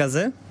będzie muzyka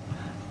z?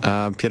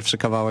 Pierwszy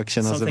kawałek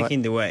się nazywa... Something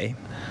in the Way.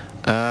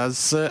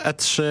 Z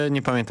E3,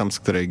 nie pamiętam z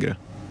której gry.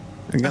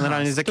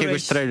 Generalnie z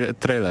jakiegoś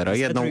trailera.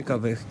 Gier.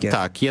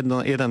 Tak,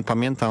 jeden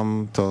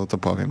pamiętam, to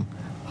powiem,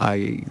 a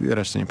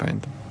resztę nie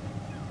pamiętam.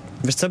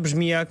 Wiesz co,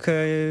 brzmi jak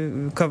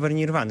cover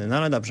Nirwany, no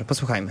ale dobrze,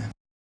 posłuchajmy.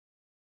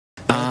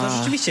 To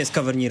rzeczywiście jest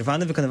cover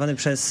Nirwany, wykonywany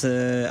przez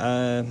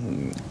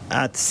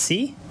At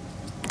Sea.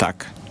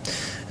 Tak.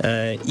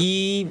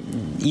 I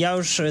ja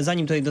już,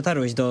 zanim tutaj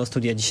dotarłeś do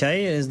studia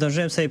dzisiaj,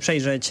 zdążyłem sobie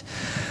przejrzeć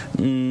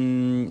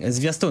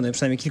zwiastuny,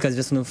 przynajmniej kilka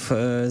zwiastunów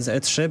z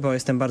E3, bo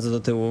jestem bardzo do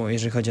tyłu,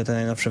 jeżeli chodzi o te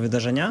najnowsze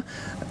wydarzenia.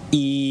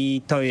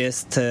 I to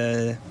jest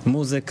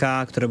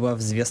muzyka, która była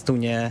w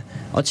zwiastunie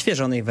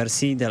odświeżonej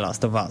wersji The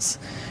Last of Us.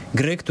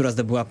 Gry, która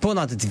zdobyła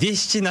ponad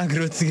 200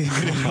 nagród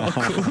gry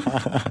roku.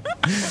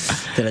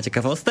 Tyle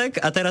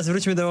ciekawostek. A teraz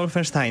wróćmy do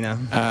Wolfensteina.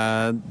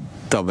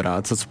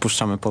 Dobra, co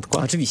puszczamy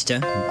podkład?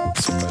 Oczywiście.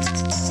 Super.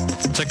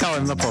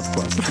 Czekałem na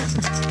podkład.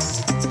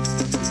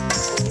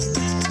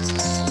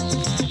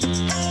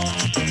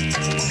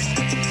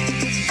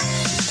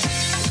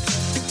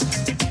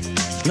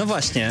 No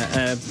właśnie,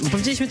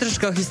 powiedzieliśmy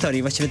troszeczkę o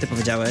historii, właściwie ty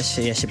powiedziałeś,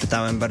 ja się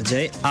pytałem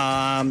bardziej,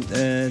 a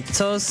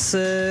co z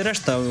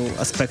resztą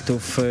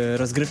aspektów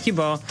rozgrywki,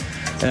 bo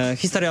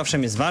historia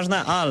owszem jest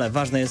ważna, ale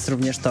ważne jest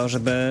również to,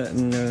 żeby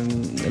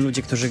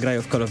ludzie, którzy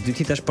grają w Call of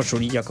Duty też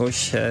poczuli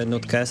jakąś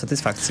nutkę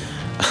satysfakcji.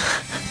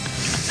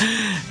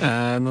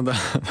 No dobra.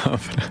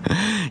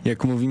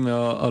 Jak mówimy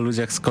o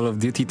ludziach z Call of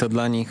Duty, to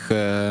dla nich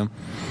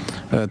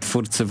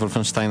twórcy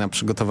Wolfensteina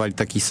przygotowali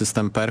taki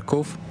system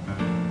perków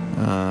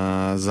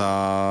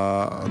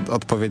za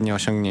odpowiednie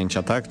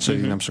osiągnięcia, tak?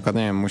 Czyli na przykład,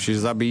 nie wiem, musisz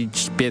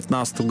zabić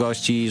 15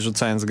 gości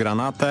rzucając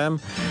granatem,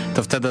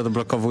 to wtedy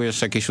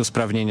odblokowujesz jakieś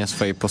usprawnienia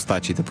swojej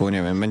postaci, typu,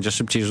 nie wiem, będzie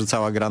szybciej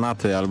rzucała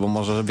granaty, albo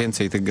może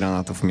więcej tych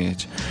granatów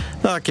mieć.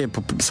 No, takie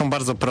są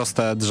bardzo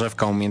proste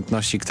drzewka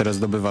umiejętności, które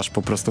zdobywasz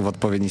po prostu w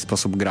odpowiedni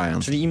sposób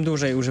grając. Czyli im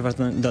dłużej używasz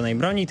danej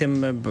broni,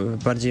 tym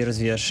bardziej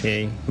rozwijasz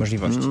jej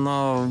możliwości.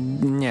 No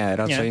nie,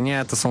 raczej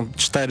nie. To są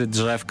 4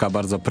 drzewka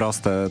bardzo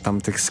proste,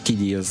 tam tych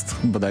skilli jest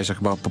bodajże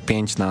bodajże chyba po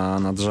 5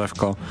 na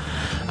drzewko.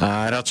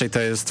 Raczej to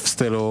jest w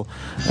stylu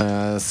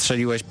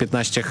strzeliłeś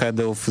 15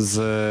 headów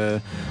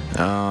z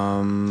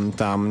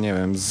tam, nie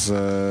wiem, z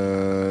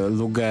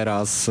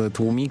Lugera z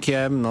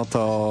tłumikiem, no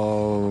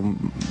to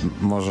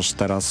możesz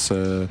teraz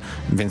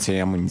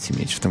więcej amunicji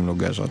mieć w tym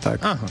Lugerze, tak?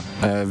 Aha.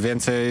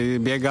 Więcej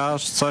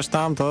biegasz, coś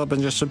tam, to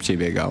będziesz szybciej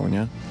biegał,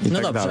 nie? I No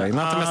tak dobrze, dalej.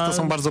 Natomiast to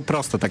są bardzo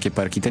proste takie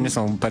perki. To nie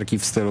są perki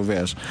w stylu,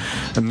 wiesz,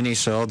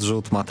 mniejszy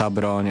odrzut, ma ta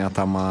broń, a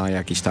ta ma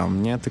jakiś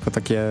tam, nie? Tylko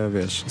takie,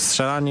 wiesz,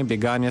 strzelanie,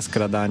 bieganie,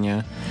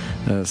 skradanie,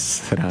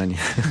 sranie.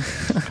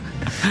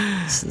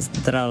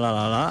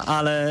 Tralalala,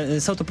 ale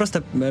są to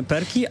proste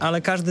perki,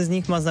 ale każdy z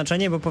nich ma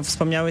znaczenie, bo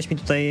wspomniałeś mi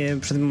tutaj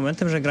przed tym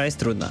momentem, że gra jest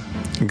trudna.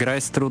 Gra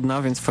jest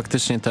trudna, więc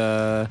faktycznie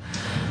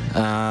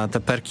te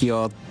perki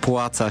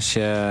opłaca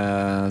się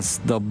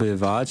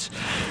zdobywać.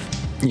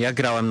 Ja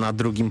grałem na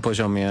drugim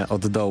poziomie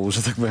od dołu,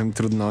 że tak powiem,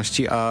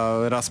 trudności, a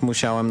raz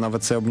musiałem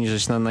nawet sobie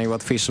obniżyć na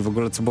najłatwiejszy, w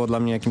ogóle co było dla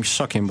mnie jakimś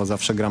szokiem, bo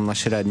zawsze gram na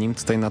średnim,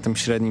 tutaj na tym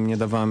średnim nie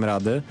dawałem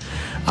rady,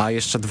 a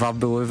jeszcze 2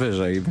 były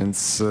wyżej,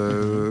 więc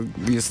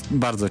jest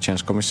bardzo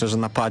ciężko. Myślę, że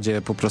na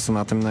padzie po prostu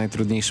na tym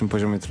najtrudniejszym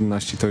poziomie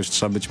trudności to już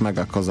trzeba być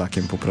mega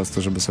kozakiem po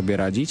prostu, żeby sobie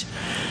radzić.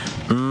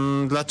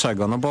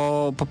 Dlaczego? No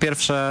bo po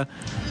pierwsze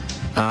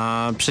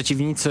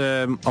przeciwnicy,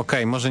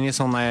 może nie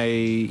są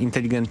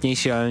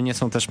najinteligentniejsi, ale nie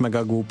są też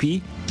mega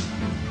głupi.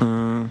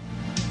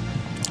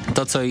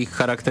 To, co ich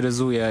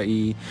charakteryzuje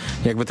i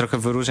jakby trochę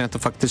wyróżnia, to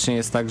faktycznie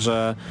jest tak,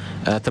 że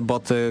te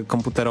boty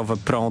komputerowe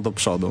prą do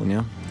przodu,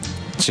 nie?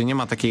 Czyli nie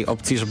ma takiej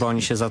opcji, żeby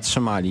oni się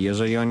zatrzymali.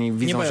 Jeżeli oni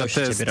widzą,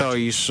 że ty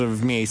stoisz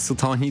w miejscu,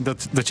 to oni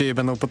do ciebie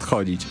będą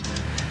podchodzić.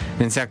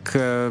 Więc jak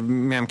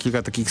miałem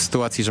kilka takich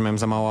sytuacji, że miałem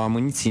za mało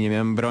amunicji, nie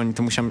miałem broni,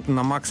 to musiałem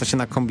na maksa się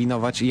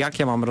nakombinować, jak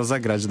ja mam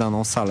rozegrać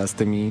daną salę z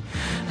tymi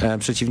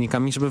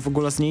przeciwnikami, żeby w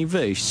ogóle z niej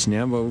wyjść,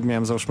 nie? Bo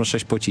miałem załóżmy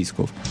 6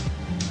 pocisków.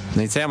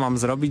 No i co ja mam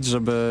zrobić,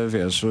 żeby,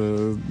 wiesz,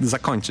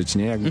 zakończyć,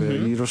 nie?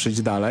 Jakby i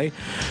ruszyć dalej.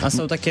 A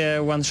są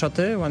takie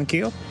one-shoty, one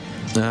kill?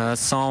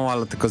 Są,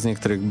 ale tylko z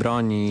niektórych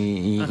broni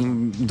i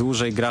im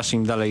dłużej grasz,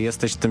 im dalej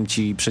jesteś, tym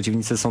ci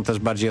przeciwnicy są też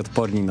bardziej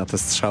odporni na te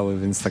strzały,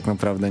 więc tak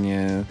naprawdę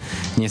nie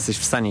jesteś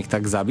w stanie ich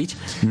tak zabić.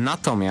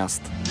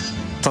 Natomiast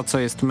to, co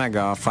jest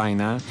mega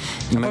fajne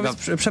i mega...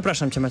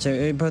 Przepraszam cię,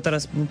 Maciej, bo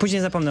teraz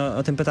później zapomnę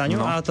o tym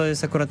pytaniu, a to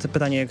jest akurat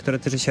pytanie, które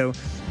tyczy się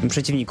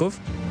przeciwników.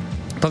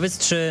 Powiedz,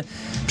 czy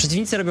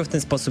przeciwnicy robią w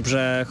ten sposób,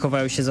 że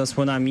chowają się za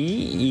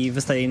osłonami i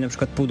wystaje im na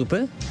przykład pół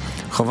dupy?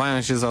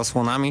 Chowają się za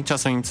osłonami,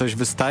 czasem im coś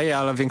wystaje,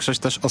 ale większość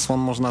też osłon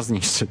można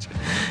zniszczyć.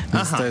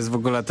 Więc to jest w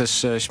ogóle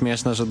też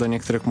śmieszne, że do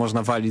niektórych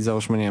można walić,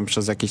 załóżmy, nie wiem,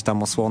 przez jakieś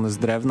tam osłony z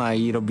drewna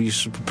i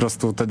robisz, po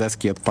prostu te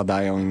deski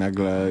odpadają i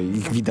nagle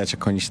ich widać,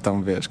 jak oni się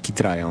tam, wiesz,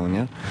 kitrają,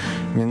 nie?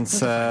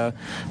 Więc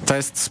to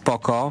jest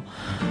spoko.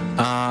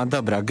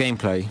 Dobra,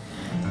 gameplay.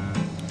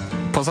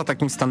 Poza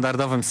takim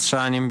standardowym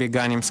strzelaniem,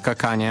 bieganiem,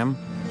 skakaniem,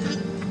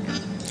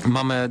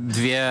 mamy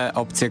 2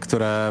 opcje,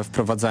 które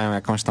wprowadzają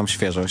jakąś tam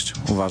świeżość,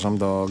 uważam,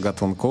 do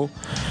gatunku.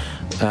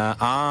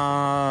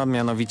 A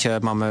mianowicie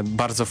mamy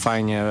bardzo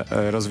fajnie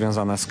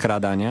rozwiązane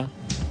skradanie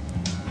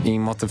i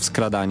motyw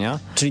skradania.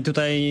 Czyli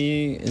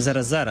tutaj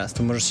zaraz,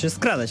 tu możesz się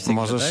skradać.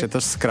 Możesz się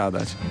też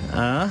skradać.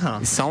 Aha.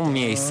 Są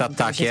miejsca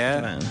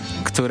takie,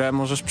 które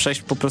możesz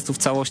przejść po prostu w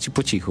całości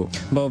po cichu.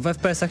 Bo w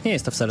FPS-ach nie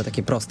jest to wcale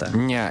takie proste.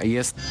 Nie,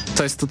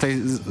 to jest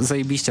tutaj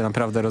zajebiście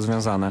naprawdę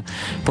rozwiązane.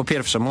 Po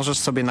pierwsze, możesz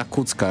sobie na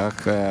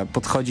kuckach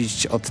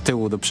podchodzić od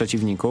tyłu do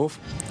przeciwników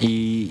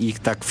i ich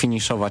tak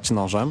finiszować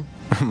nożem.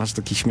 Masz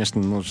taki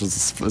śmieszny nóż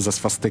ze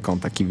swastyką,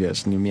 taki,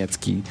 wiesz,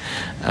 niemiecki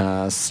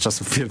z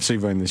czasów I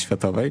wojny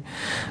światowej.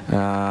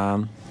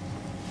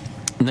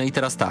 No i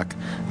teraz tak,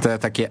 te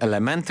takie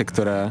elementy,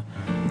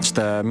 czy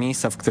te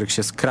miejsca, w których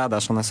się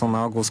skradasz, one są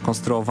na ogół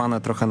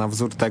skonstruowane trochę na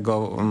wzór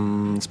tego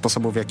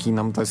sposobu, w jaki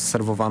nam to jest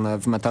serwowane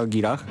w Metal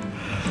Gearach.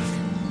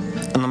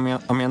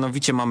 A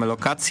mianowicie mamy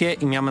lokacje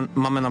i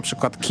mamy na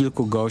przykład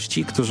kilku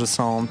gości, którzy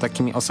są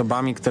takimi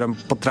osobami, które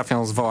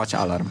potrafią zwołać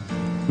alarm.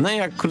 No i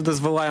jak kurde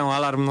zwołają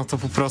alarm, no to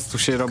po prostu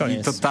się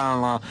robi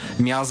totalna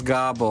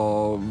miazga,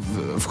 bo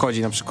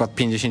wchodzi na przykład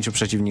 50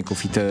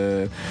 przeciwników i ty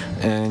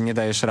nie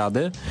dajesz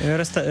rady.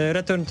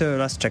 Return to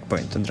last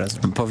checkpoint od razu.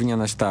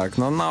 Powinieneś tak,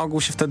 no na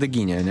ogół się wtedy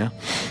ginie, nie?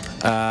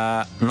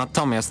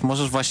 Natomiast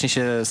możesz właśnie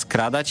się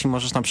skradać i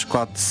możesz na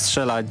przykład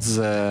strzelać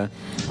z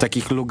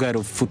takich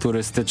lugerów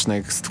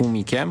futurystycznych z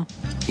tłumikiem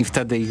i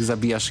wtedy ich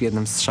zabijasz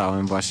jednym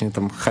strzałem, właśnie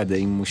tam heady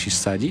im musisz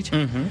sadzić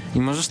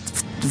i możesz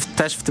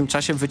też w tym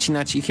czasie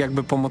wycinać ich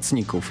jakby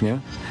pomocników, nie?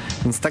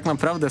 Więc tak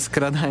naprawdę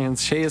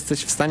skradając się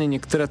jesteś w stanie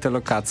niektóre te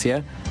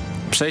lokacje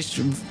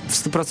przejść w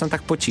 100%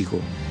 po cichu.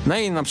 No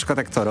i na przykład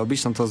jak to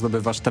robisz, no to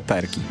zdobywasz te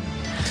perki.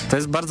 To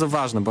jest bardzo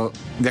ważne, bo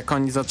jak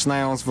oni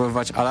zaczynają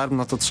zwoływać alarm,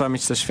 no to trzeba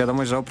mieć też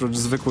świadomość, że oprócz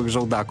zwykłych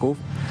żołdaków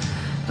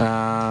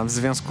w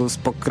związku z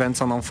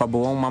pokręconą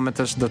fabułą mamy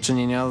też do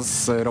czynienia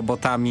z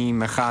robotami,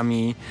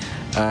 mechami,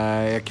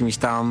 jakimiś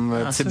tam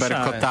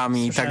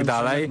cyberkotami i tak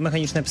dalej.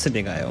 Mechaniczne psy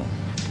biegają.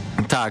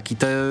 Tak, i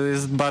to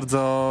jest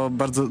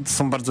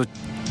są bardzo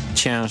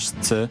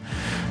ciężcy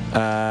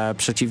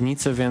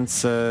przeciwnicy,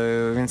 więc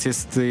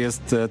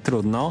jest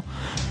trudno.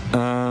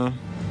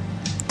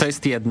 To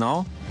jest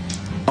jedno.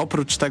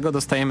 Oprócz tego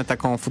dostajemy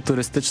taką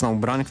futurystyczną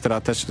broń,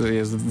 która też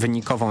jest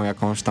wynikową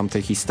jakąś tam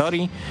tej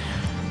historii,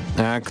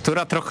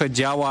 która trochę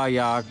działa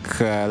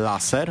jak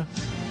laser,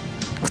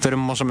 którym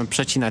możemy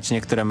przecinać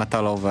niektóre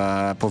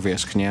metalowe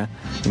powierzchnie.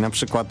 I na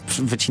przykład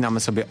wycinamy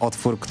sobie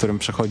otwór, którym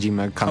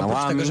przechodzimy kanałami.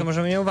 Oprócz tego, że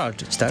możemy nią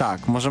walczyć, tak?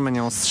 Tak, możemy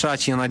nią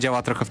strzelać i ona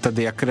działa trochę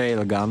wtedy jak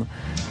railgun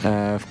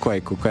w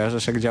Quake'u.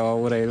 Kojarzysz, jak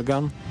działał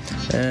railgun?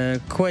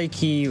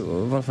 Quake'i,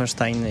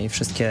 Wolfenstein i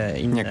wszystkie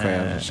inne Nie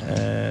kojarzysz.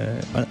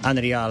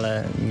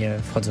 Unreale nie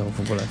wchodzą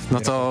w ogóle w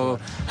No to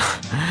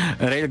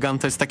railgun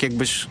to jest tak,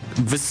 jakbyś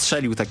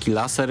wystrzelił taki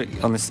laser,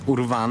 on jest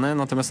urwany,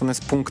 natomiast on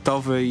jest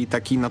punktowy i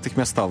taki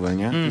natychmiastowy,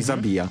 nie? I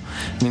zabija.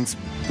 Więc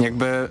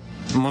jakby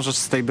możesz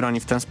z tej broni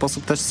w ten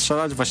sposób też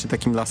strzelać, właśnie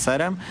takim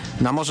laserem,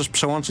 no możesz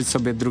przełączyć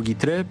sobie drugi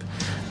tryb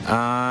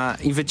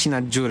i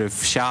wycinać dziury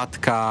w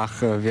siatkach,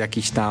 w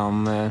jakichś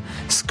tam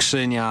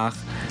skrzyniach.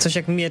 Coś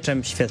jak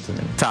mieczem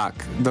świetlnym. Tak,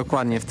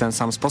 dokładnie w ten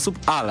sam sposób,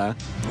 ale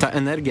ta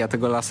energia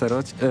tego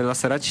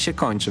lasera ci się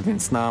kończy,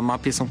 więc na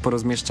mapie są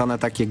porozmieszczane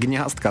takie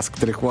gniazdka, z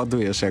których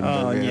ładujesz jakby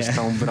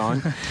tą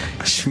broń.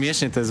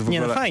 Śmiesznie to jest w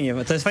ogóle... Nie, no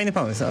fajnie, to jest fajny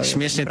pomysł.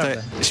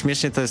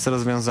 Śmiesznie to jest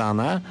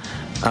rozwiązane.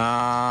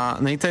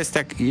 No i to jest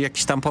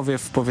jakiś tam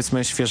powiew,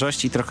 powiedzmy,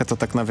 świeżości, trochę to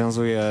tak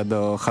nawiązuje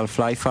do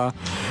Half-Life'a.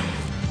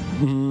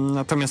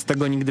 Natomiast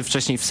tego nigdy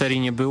wcześniej w serii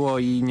nie było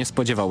i nie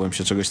spodziewałbym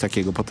się czegoś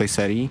takiego po tej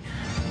serii.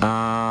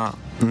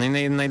 No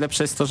i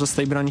najlepsze jest to, że z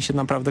tej broni się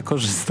naprawdę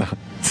korzysta.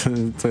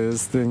 To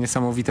jest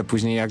niesamowite.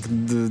 Później jak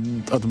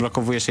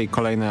odblokowujesz jej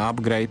kolejny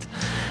upgrade,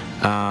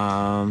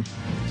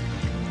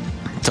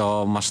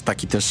 to masz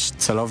taki też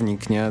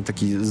celownik, nie?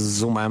 Taki z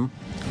zoomem,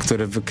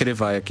 który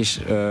wykrywa jakieś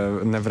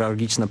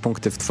newralgiczne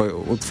punkty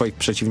u twoich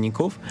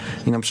przeciwników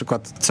i na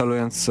przykład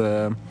celując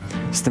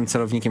z tym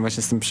celownikiem,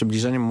 właśnie z tym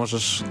przybliżeniem,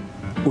 możesz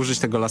użyć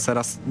tego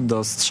lasera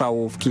do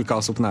strzału w kilka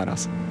osób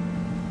naraz.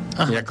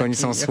 Aha, jak oni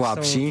są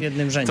słabsi, są w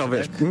jednym rzędzie, to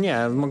wiesz, tak?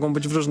 nie, mogą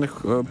być w różnych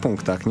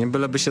punktach, nie,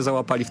 byleby się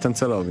załapali w ten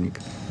celownik.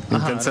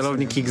 I ten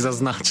celownik ich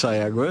zaznacza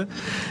jakby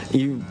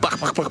i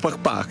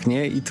pach,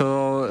 nie, i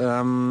to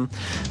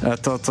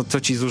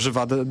ci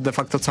zużywa de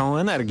facto całą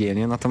energię,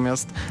 nie,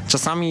 natomiast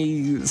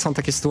czasami są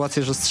takie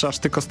sytuacje, że strzelasz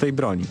tylko z tej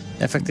broni.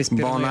 Efekt jest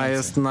bo ona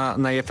jest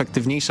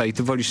najefektywniejsza i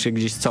ty wolisz się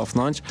gdzieś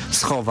cofnąć,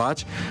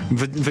 schować,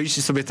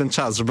 wyjść sobie ten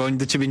czas, żeby oni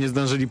do ciebie nie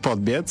zdążyli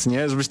podbiec,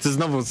 nie, żebyś ty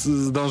znowu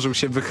zdążył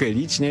się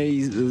wychylić, nie,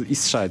 i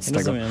strzelać z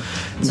tego.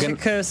 Coś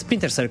jak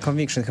Splinter Cell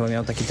Conviction chyba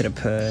miał taki tryb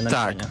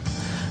naliczenia. Tak.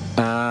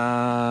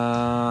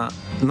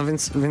 No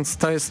więc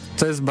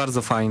to jest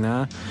bardzo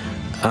fajne.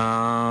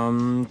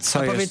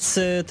 Powiedz,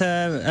 te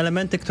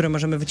elementy, które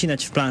możemy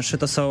wycinać w planszy,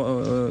 to są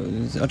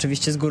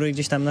oczywiście z góry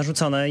gdzieś tam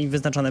narzucone i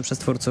wyznaczone przez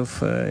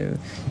twórców.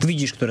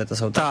 Widzisz, które to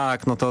są, tak?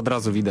 Tak, no to od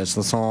razu widać.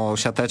 To są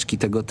siateczki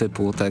tego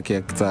typu, tak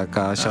jak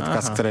taka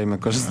siatka, z której my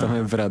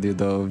korzystamy w radiu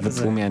do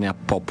wytłumiania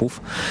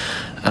popów.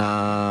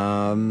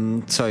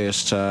 Co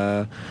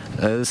jeszcze?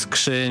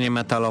 Skrzynie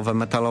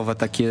metalowe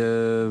takie,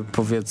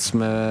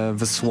 powiedzmy,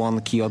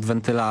 wysłonki od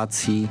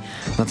wentylacji.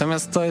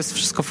 Natomiast to jest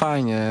wszystko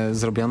fajnie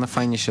zrobione,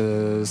 fajnie się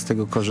z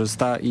tego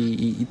korzysta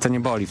i to nie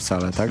boli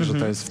wcale, tak? Że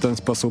to jest w ten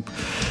sposób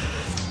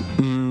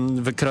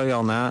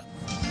wykrojone.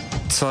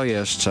 Co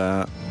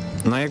jeszcze?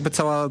 No jakby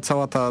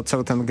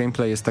cały ten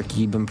gameplay jest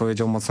taki, bym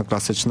powiedział, mocno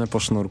klasyczny, po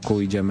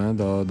sznurku idziemy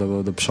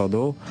do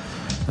przodu.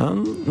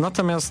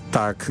 Natomiast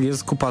tak,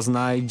 jest kupa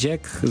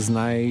znajdziek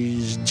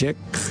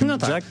no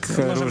tak,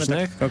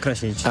 różnych. Tak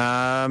określić.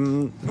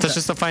 Też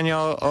jest to fajnie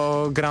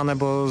ograne,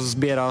 bo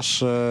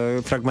zbierasz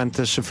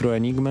fragmenty szyfru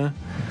Enigmy.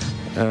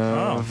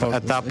 W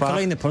etapach.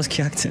 Kolejny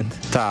polski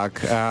akcent.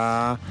 Tak.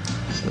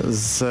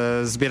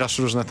 Zbierasz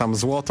różne tam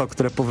złoto,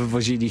 które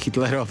powywozili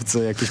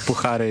hitlerowcy, jakieś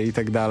puchary i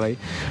tak dalej.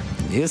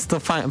 Jest to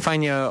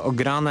fajnie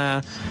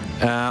ograne.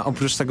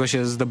 Oprócz tego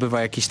się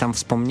zdobywa jakieś tam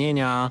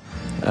wspomnienia,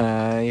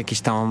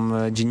 jakieś tam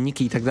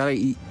dzienniki i tak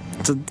dalej. I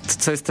to,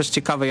 co jest też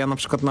ciekawe, ja na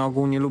przykład na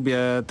ogół nie lubię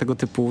tego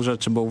typu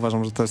rzeczy, bo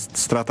uważam, że to jest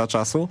strata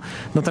czasu.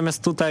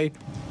 Natomiast tutaj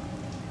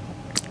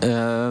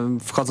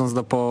wchodząc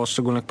do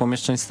poszczególnych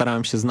pomieszczeń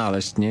starałem się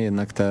znaleźć, nie?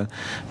 Jednak te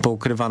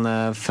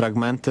poukrywane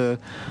fragmenty,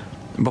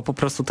 bo po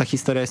prostu ta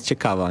historia jest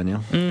ciekawa, nie?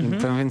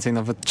 Powiem więcej,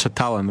 nawet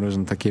czytałem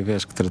różne takie,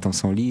 wiesz, które tam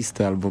są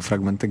listy albo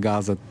fragmenty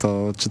gazet,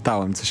 to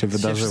czytałem, co się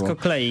wydarzyło. Wszystko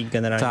klei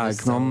generalnie.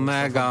 Tak, no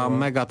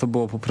mega to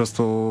było po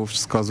prostu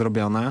wszystko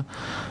zrobione.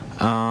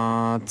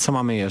 Co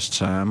mamy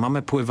jeszcze?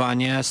 Mamy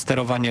pływanie,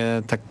 sterowanie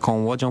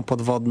taką łodzią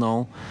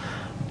podwodną.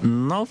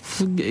 No,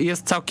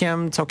 jest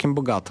całkiem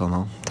bogato,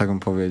 no, tak bym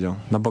powiedział,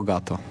 na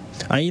bogato.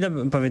 A ile,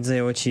 powiedz,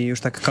 zajęło ci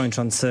już tak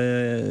kończąc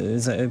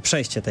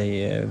przejście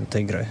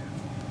tej gry?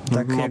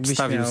 Tak,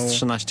 obstawił z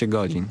 13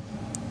 godzin.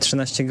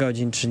 13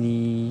 godzin,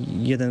 czyli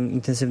jeden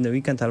intensywny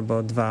weekend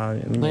albo dwa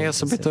mniej. No ja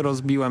sobie to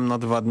rozbiłem na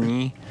 2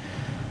 dni.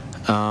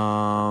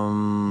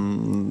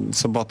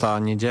 Sobota,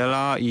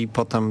 niedziela i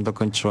potem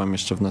dokończyłem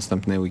jeszcze w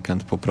następny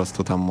weekend. Po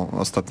prostu tam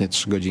ostatnie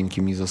 3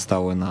 godzinki mi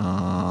zostały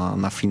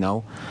na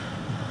finał.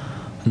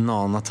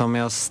 No,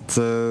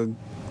 natomiast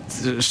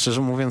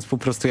szczerze mówiąc, po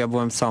prostu ja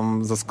byłem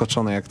sam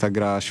zaskoczony, jak ta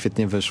gra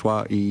świetnie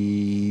wyszła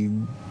i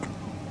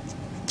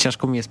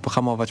ciężko mi jest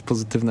pohamować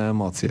pozytywne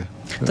emocje.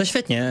 To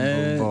świetnie.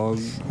 Bo...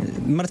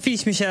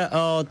 Martwiliśmy się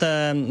o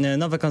te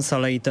nowe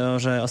konsole i to,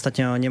 że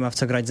ostatnio nie ma w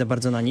co grać za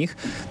bardzo na nich,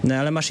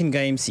 ale Machine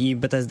Games i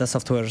Bethesda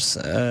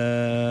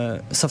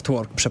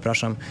Softwork,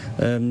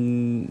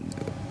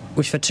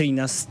 uświadczyli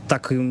nas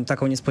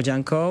taką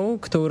niespodzianką,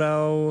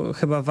 którą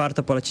chyba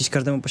warto polecić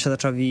każdemu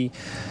posiadaczowi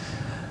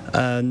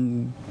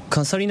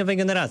konsoli nowej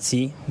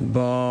generacji,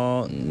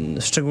 bo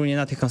szczególnie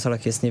na tych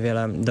konsolach jest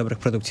niewiele dobrych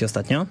produkcji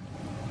ostatnio.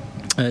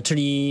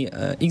 Czyli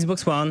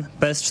Xbox One,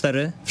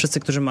 PS4, wszyscy,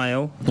 którzy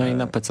mają. No i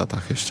na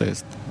PC-tach jeszcze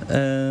jest.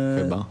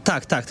 Chyba.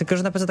 Tak, tylko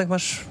że na PC-tach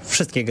masz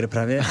wszystkie gry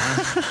prawie.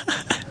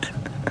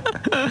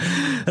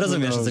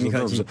 Rozumiesz, o co mi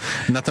chodzi.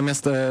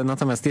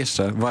 Natomiast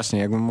jeszcze, właśnie,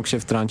 jakbym mógł się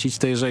wtrącić,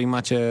 to jeżeli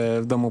macie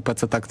w domu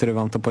PC-ta, który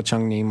wam to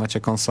pociągnie i macie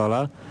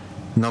konsolę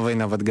nowej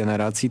nawet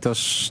generacji, to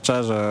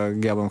szczerze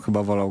ja bym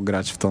chyba wolał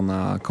grać w to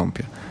na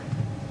kompie.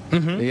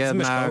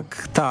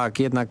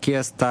 Jednak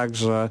jest tak,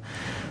 że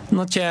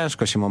no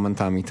ciężko się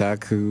momentami,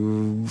 tak?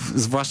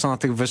 Zwłaszcza na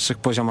tych wyższych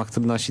poziomach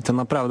trudności, to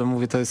naprawdę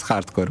mówię, to jest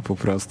hardcore po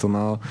prostu.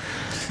 No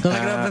ta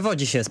gra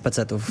wywodzi się z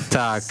PC-ów.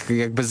 Tak,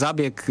 jakby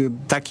zabieg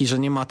taki, że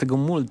nie ma tego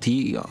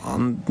multi,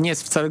 on nie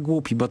jest wcale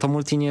głupi, bo to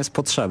multi nie jest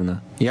potrzebne.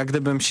 Jak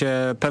gdybym się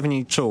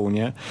pewniej czuł,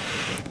 nie?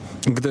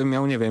 Gdybym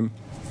miał, nie wiem,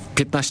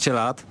 15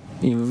 lat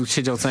i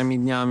siedział całymi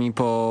dniami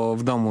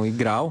w domu i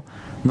grał,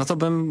 no to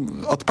bym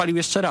odpalił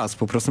jeszcze raz.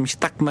 Po prostu mi się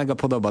tak mega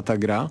podoba ta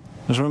gra,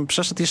 żebym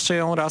przeszedł jeszcze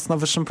ją raz na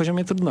wyższym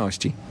poziomie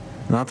trudności.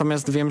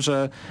 Natomiast wiem,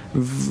 że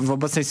w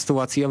obecnej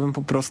sytuacji ja bym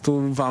po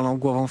prostu walnął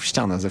głową w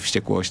ścianę ze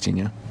wściekłości,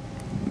 nie?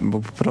 Bo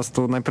po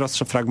prostu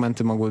najprostsze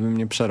fragmenty mogłyby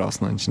mnie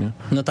przerosnąć, nie?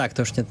 No tak,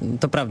 to już nie,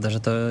 to prawda, że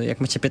to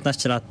jak macie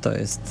 15 lat,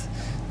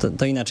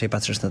 to inaczej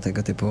patrzysz na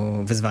tego typu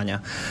wyzwania.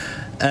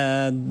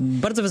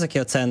 Bardzo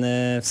wysokie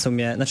oceny w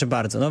sumie, znaczy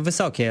bardzo, no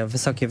wysokie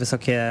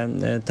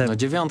te... No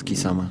 9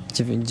 same.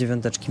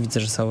 9 widzę,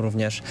 że są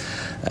również.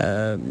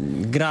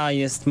 Gra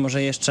jest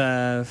może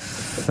jeszcze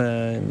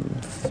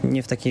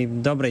nie w takiej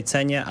dobrej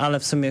cenie, ale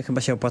w sumie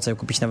chyba się opłaca ją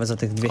kupić nawet za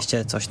tych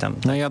 200 coś tam.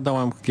 No ja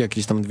dałem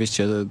jakieś tam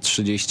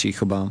 230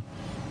 chyba.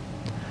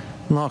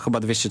 No chyba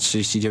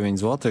 239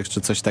 zł,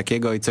 czy coś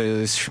takiego i co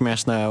jest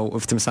śmieszne,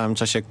 w tym samym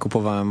czasie jak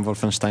kupowałem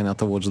Wolfensteina,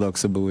 to Watch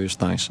Dogsy były już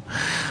tańsze.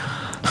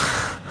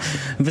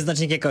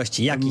 Wyznacznik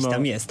jakości, jakiś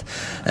tam jest.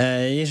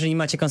 Jeżeli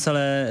macie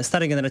konsolę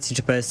starej generacji,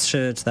 czy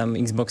PS3, czy tam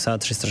Xboxa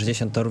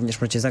 360, to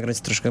również możecie zagrać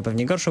z troszkę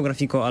pewnie gorszą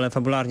grafiką, ale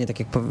fabularnie, tak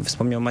jak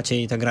wspomniał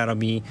Maciej, ta gra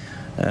robi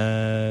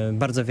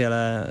bardzo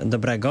wiele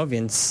dobrego,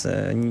 więc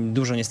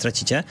dużo nie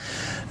stracicie.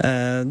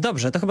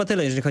 Dobrze, to chyba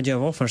tyle, jeżeli chodzi o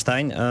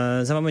Wolfenstein.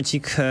 Za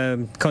momencik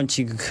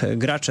kącik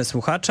gracze,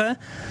 słuchacze,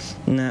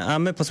 a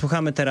my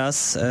posłuchamy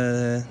teraz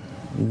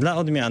dla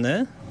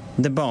odmiany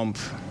The Bomb.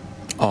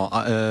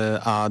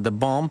 A The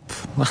Bomb,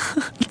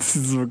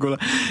 w ogóle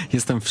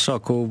jestem w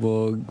szoku,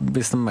 bo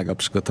jestem mega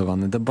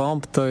przygotowany. The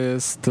Bomb to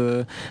jest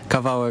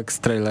kawałek z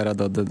trailera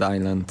do Dead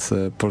Island,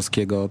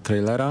 polskiego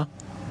trailera,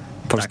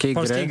 polskiej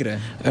gry,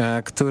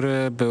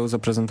 który był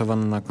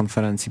zaprezentowany na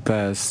konferencji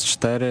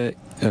PS4,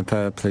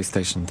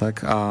 PlayStation,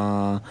 tak?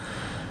 A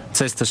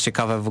co jest też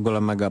ciekawe, w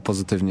ogóle mega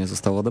pozytywnie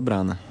zostało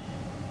odebrane.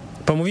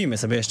 Pomówimy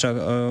sobie jeszcze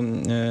o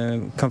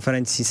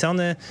konferencji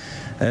Sony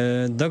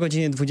do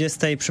godziny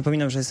 20.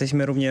 Przypominam, że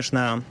jesteśmy również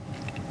na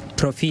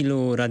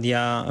profilu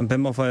Radia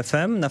Bemowo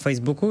FM na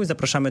Facebooku.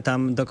 Zapraszamy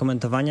tam do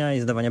komentowania i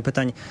zadawania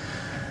pytań.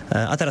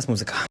 A teraz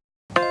muzyka.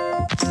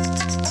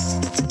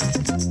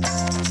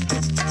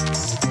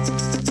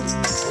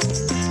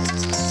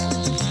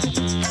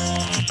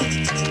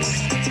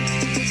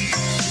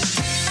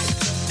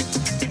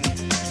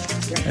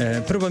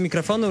 Próba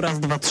mikrofonu, raz,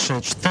 dwa, trzy,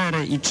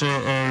 cztery i czy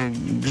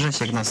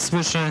Grzesiek nas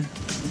słyszy?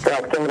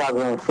 Tak, tym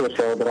razem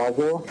słyszę od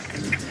razu.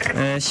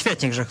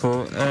 Świetnie, Grzechu.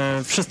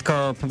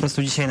 Wszystko po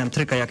prostu dzisiaj nam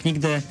tryka jak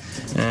nigdy.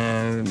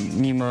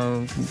 Mimo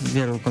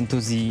wielu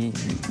kontuzji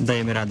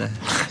dajemy radę.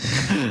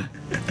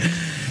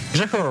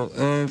 Grzechu,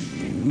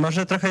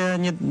 może trochę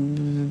nie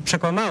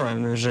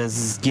przekłamałem, że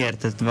z gier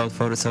te dwa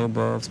utwory są,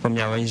 bo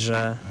wspomniałeś,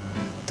 że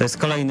to jest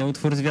kolejny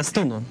utwór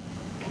zwiastunu.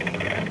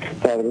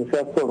 Tak,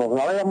 zwiastunów.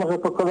 No ale ja może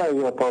po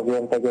kolei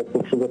opowiem, tak jak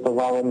tu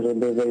przygotowałem,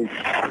 żeby wyjść...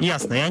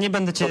 Jasne, ja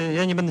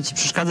nie będę ci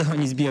przeszkadzał,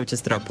 ani zbijał cię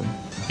z tropu.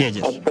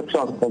 Jedziesz. Od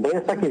początku, bo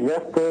jest taki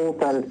zespół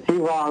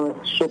Percival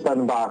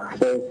Schuppenbach.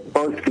 To jest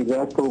polski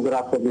zespół,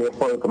 gra sobie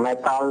folk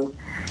metal.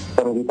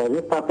 Tam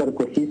gitarzysta,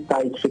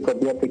 perkusista i 3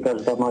 kobiety,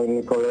 każda ma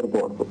inny kolor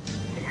głosu.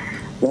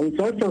 No i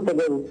częścią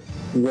tego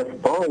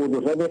zespołu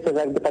dużego jest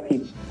jakby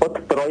taki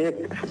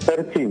podprojekt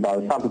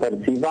Percival, sam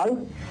Percival.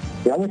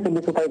 I oni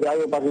sobie tutaj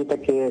grają bardziej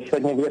takie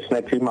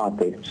średniowieczne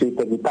klimaty, czyli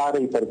te gitary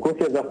i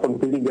perkusje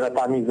zastąpili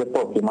gratami z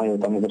epoki. Mają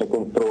tam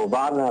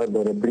zrekonstruowane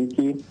albo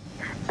repliki.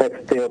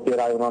 Teksty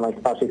opierają na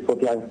najstarszych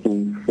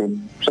słowiańskich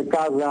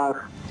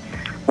przekazach.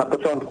 Na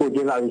początku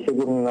udzielali się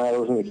głównie na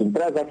różnych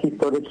imprezach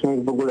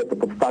historycznych. W ogóle to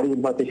powstali w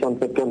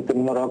 2005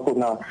 roku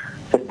na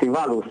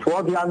festiwalu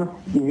Słowian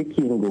i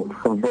Wikingów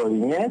w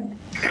Wolinie.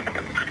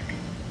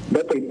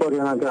 Do tej pory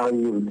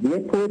nagrali już 2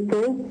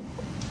 płyty.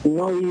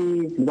 No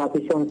i w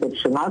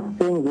 2013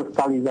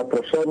 zostali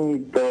zaproszeni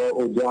do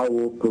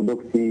udziału w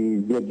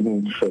produkcji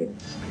Wiedźmin 3.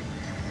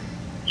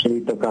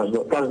 Czyli to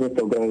każdy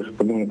to grę już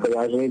powinien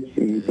kojarzyć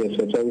i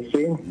pierwsze części.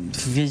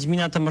 W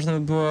Wiedźmina to można by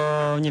było,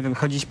 nie wiem,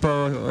 chodzić po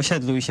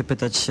osiedlu i się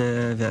pytać,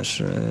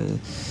 wiesz,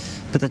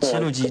 pytać się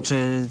ludzi, czy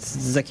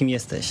za kim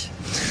jesteś.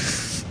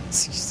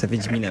 Za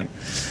Wiedźminem.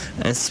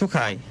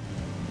 Słuchaj,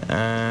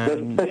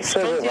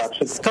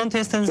 skąd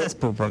jest ten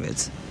zespół,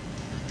 powiedz?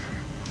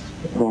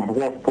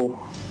 Zespół.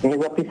 Nie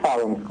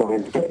zapisałem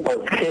skąd.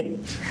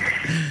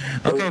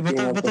 Okej,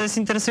 bo to jest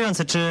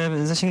interesujące. Czy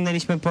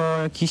zasięgnęliśmy po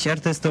jakichś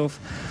artystów?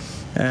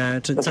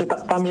 Czy co?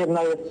 Tam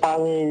jedna jest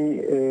pani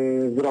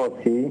z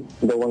Rosji,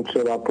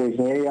 dołączyła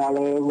później, ale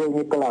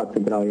głównie Polacy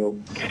grają.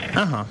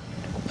 Aha,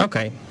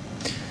 okej.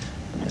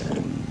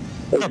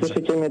 Dobrze.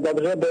 Słyszycie mnie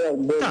dobrze?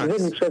 Bo Tak.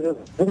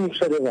 Wy mi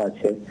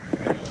przerywacie.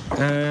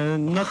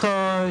 No to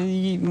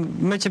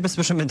my Ciebie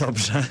słyszymy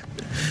dobrze.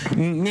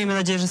 Miejmy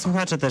nadzieję, że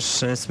słuchacze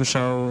też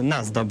słyszą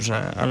nas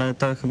dobrze, ale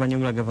to chyba nie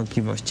ulega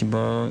wątpliwości,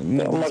 bo...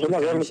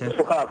 Może mi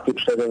słuchawki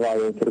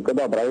przerywają, tylko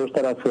dobra, już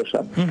teraz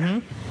słyszę.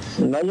 Mhm.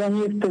 No i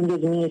oni w tym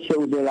Wiedźminie się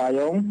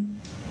udzielają,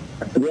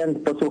 więc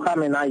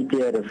posłuchamy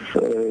najpierw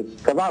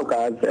kawałka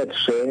z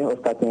E3,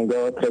 ostatniego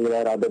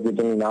trailera do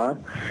Wiedźmina,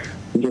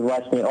 gdzie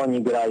właśnie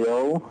oni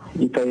grają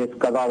i to jest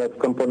kawałek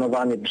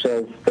skomponowany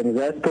przez ten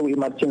zespół i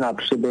Marcina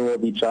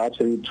Przybyłowicza,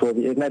 czyli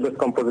jednego z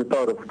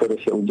kompozytorów,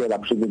 który się udziela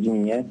przy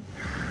Wiedźminie.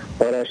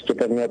 O reszcie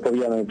pewnie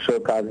opowiemy przy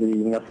okazji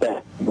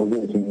następnego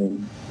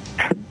Wiedźmin.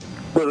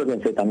 Dużo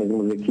więcej tam jest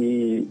muzyki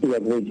i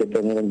jak wyjdzie,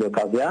 to nie będzie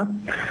okazja.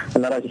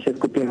 Na razie się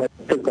skupimy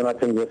tylko na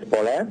tym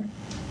zespole.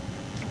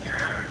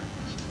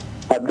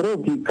 A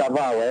drugi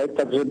kawałek,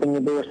 tak żeby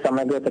nie było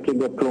samego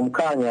takiego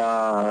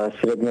plumkania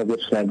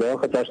średniowiecznego,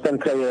 chociaż ten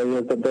trailer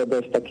jest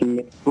dość taki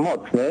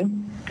mocny,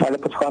 ale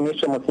posłucham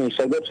jeszcze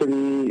mocniejszego,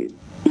 czyli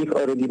ich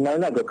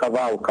oryginalnego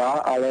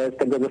kawałka, ale z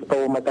tego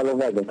zespołu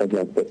metalowego tak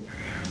jakby.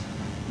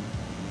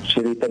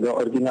 Czyli tego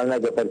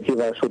oryginalnego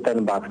Percival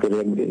Schuttenbach, który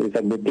jest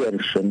jakby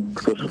pierwszym,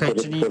 który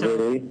stworzyli.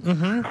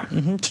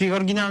 Czyli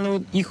oryginalny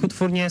ich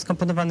utwór nie jest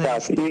komponowany.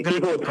 Tak,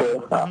 ich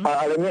utwór,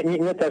 ale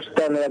nie też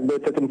ten jakby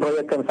tym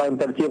projektem samym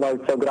Percival,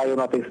 co grają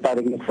na tych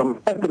starych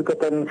instrumentach, tylko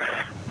ten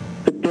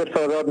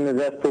pierwszorodny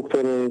zespół,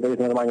 który to jest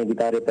normalnie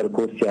gitary,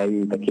 perkusja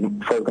i taki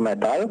folk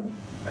metal.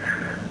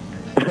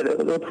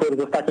 Utwór z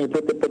ostatniej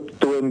płyty pod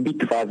tytułem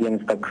Bitwa,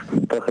 więc tak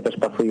trochę też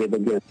pasuje do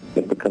gier,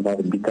 jakby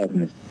kawałek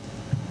bitewny.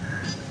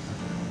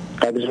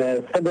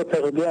 Także z tego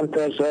co robiłem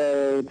też, że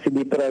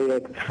CD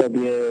Projekt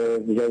sobie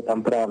wziął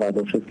tam prawa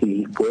do wszystkich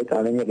ich płyt,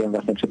 ale nie wiem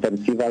właśnie czy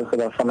Percival,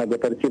 chyba samego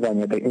Percival,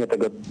 nie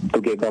tego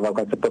drugiego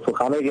kawałka co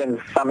posłuchamy, więc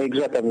w samej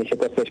grze pewnie się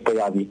też coś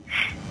pojawi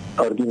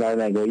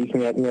oryginalnego. Ich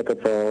nie to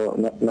co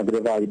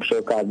nagrywali przy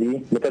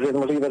okazji, bo też jest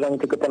możliwe, że oni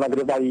tylko to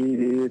nagrywali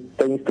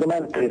te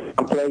instrumenty,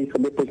 sample i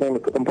sobie później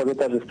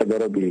kompozytorzy z tego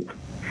robili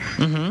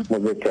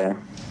muzykę.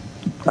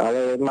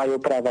 Ale mają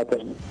prawa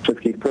też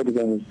wszystkich płyt,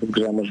 więc w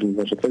grze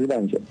możliwe, że coś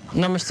będzie.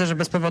 No myślę, że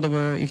bez powodu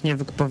by ich nie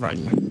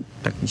wykupowali.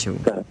 Tak mi się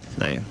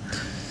wydaje.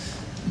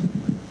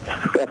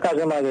 W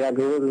każdym razie, jak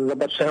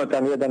zobaczyłem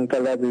tam jeden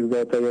teledysk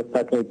do tej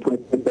ostatniej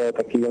płyty,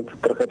 to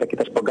trochę takie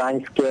też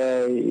pogańskie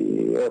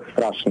i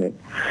straszny.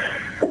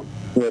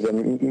 Nie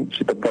wiem,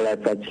 czy to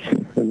polecać,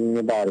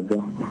 nie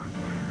bardzo.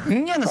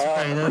 Nie no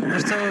słuchaj,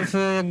 wiesz co,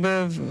 jakby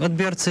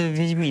odbiorcy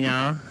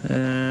Wiedźmina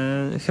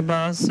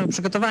chyba są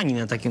przygotowani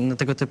na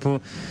tego typu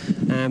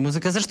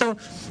muzykę. Zresztą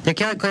jak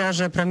ja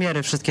kojarzę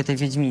premiery wszystkie te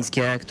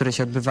wiedźmińskie, które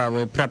się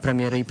odbywały,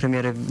 prapremiery i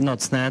premiery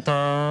nocne, to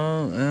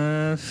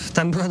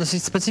tam była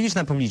dosyć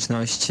specyficzna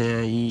publiczność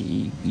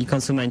i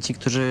konsumenci,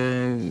 którzy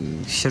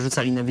się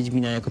rzucali na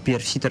Wiedźmina jako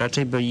pierwsi, to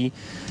raczej byli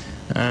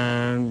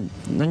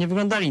no nie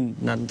wyglądali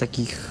na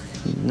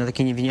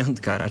takie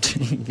niewiniątka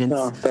raczej, więc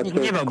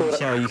nie bałbym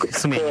się o ich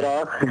sumienie.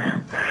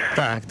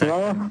 Tak.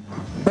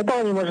 No to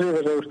oni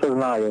możliwe, że już to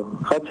znają,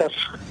 chociaż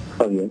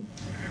wie.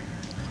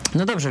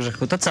 No dobrze,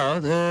 Grzechu, to co?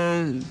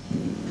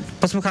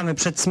 Posłuchamy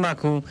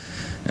przedsmaku,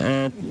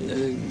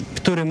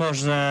 który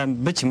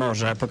być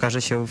może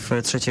pokaże się w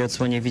trzeciej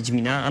odsłonie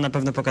Wiedźmina, a na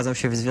pewno pokazał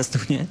się w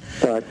zwiastunie.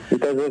 Tak, i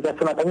to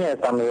zwiastuna to nie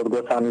jest tam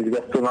odgłosami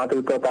zwiastuna,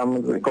 tylko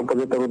tam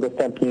kompozytor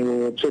udostępnił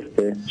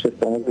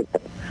czystą muzykę.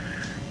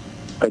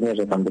 To nie,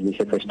 że tam będzie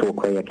się coś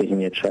tłukło, jakieś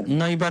miecze.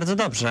 No i bardzo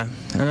dobrze.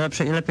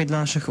 Lepiej dla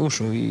naszych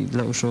uszu i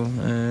dla uszu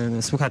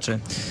słuchaczy.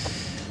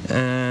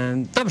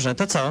 Dobrze,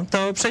 to co?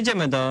 To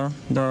przejdziemy do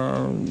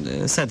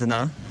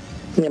sedna.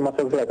 Nie ma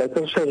co zlecać.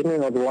 To 6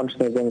 minut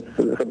łącznie, więc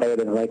chyba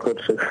jeden z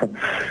najkrótszych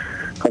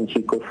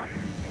kącików.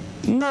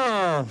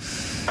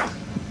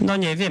 No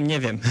nie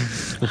wiem.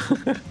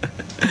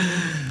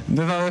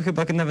 Bywały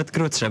chyba nawet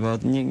krótsze, bo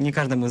nie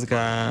każda muzyka...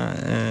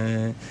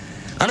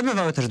 ale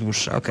bywały też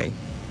dłuższe, okej.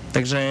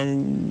 Także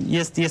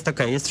jest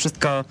okej, jest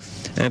wszystko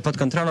pod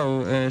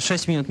kontrolą.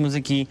 6 minut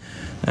muzyki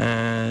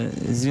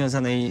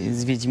związanej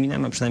z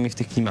Wiedźminem, a przynajmniej w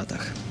tych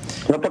klimatach.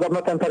 No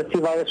podobno ten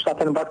Percival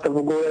Schattenbach to w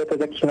ogóle to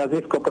jest jakieś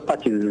nazwisko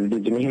postaci z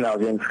Wiedźmina,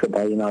 więc chyba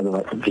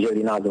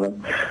wzięli nazwę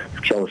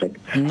z książek.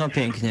 No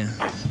pięknie.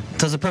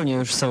 To zupełnie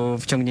już są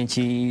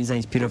wciągnięci i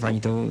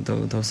zainspirowani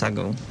tą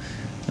sagą.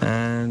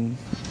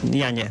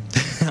 Ja nie,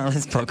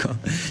 ale spoko.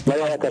 No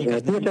ja też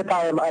nie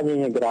czytałem ani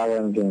nie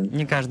grałem, więc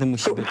Nie każdy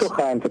musi być.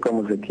 słuchałem tylko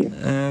muzyki.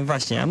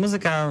 Właśnie, a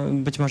muzyka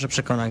być może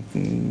przekona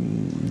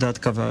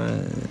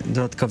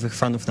dodatkowych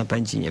fanów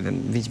napędzi, nie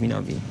wiem,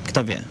 Wiedźminowi.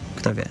 Kto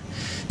wie.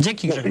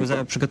 Dzięki Grzechu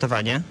za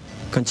przygotowanie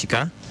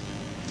kącika.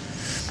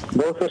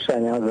 Do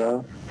usłyszenia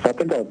za 2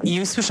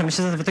 tygodnie. I słyszymy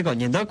się za 2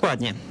 tygodnie.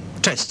 Dokładnie.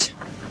 Cześć.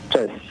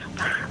 Cześć.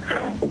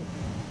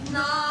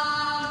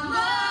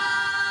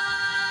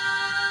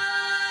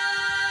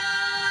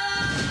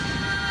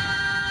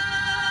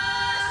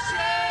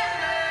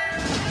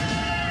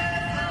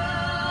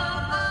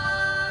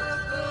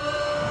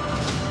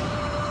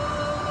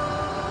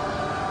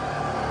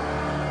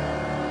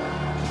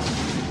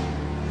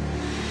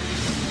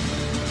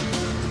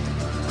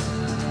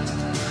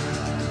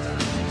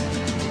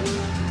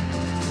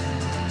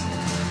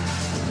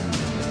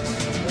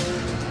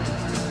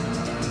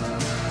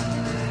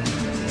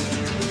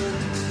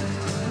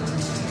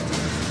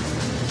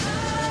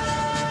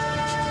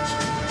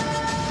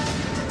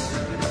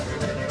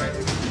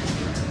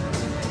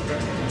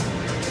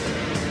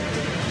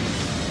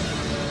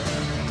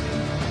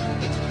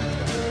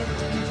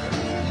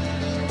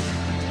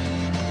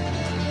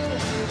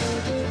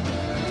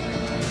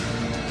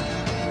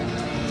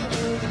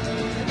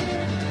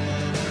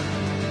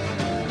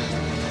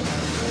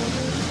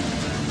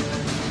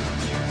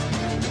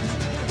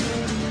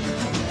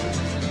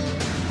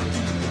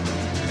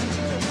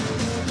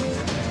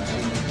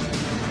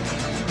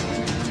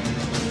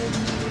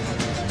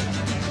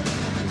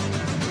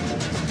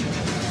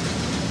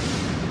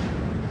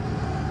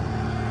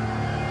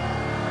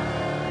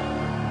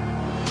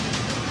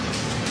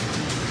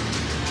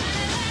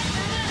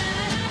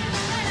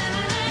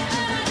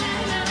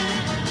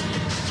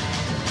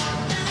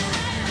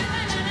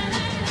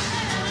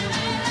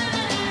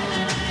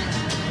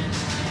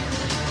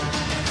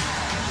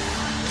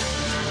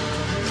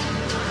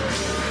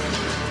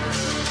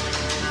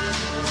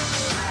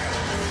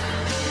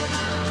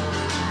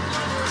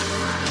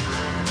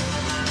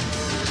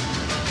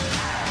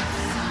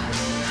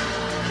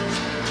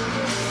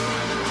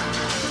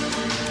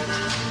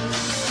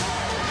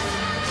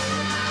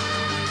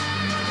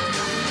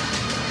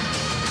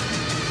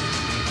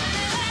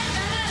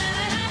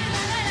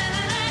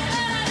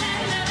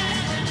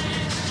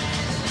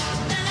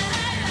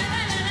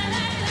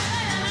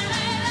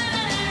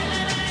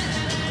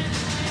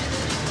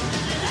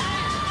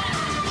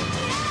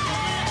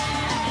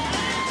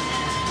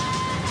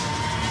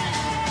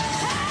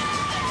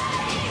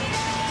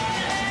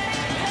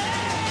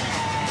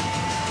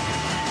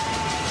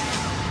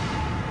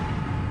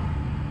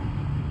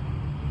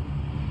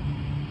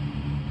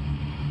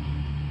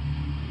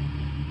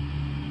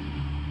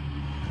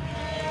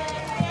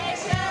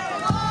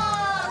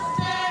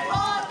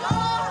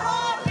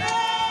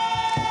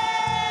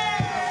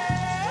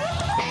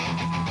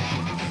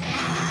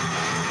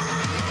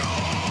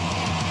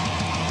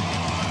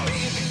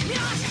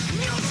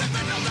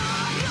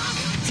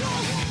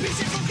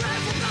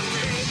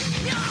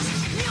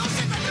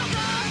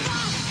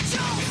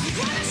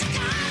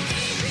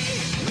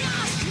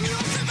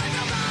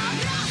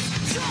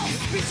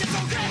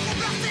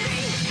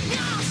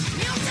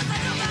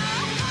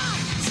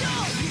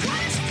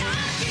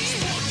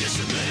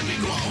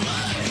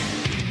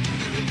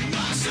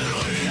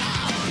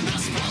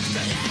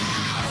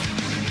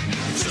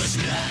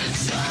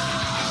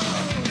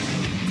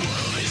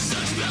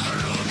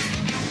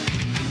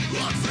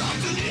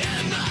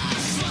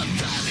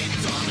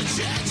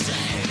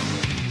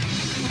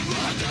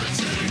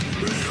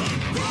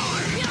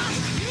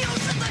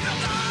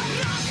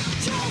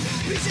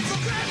 Bicie po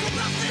krewu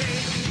prawdy,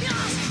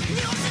 miast,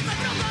 miosę tak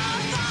roba,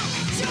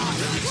 wciąż,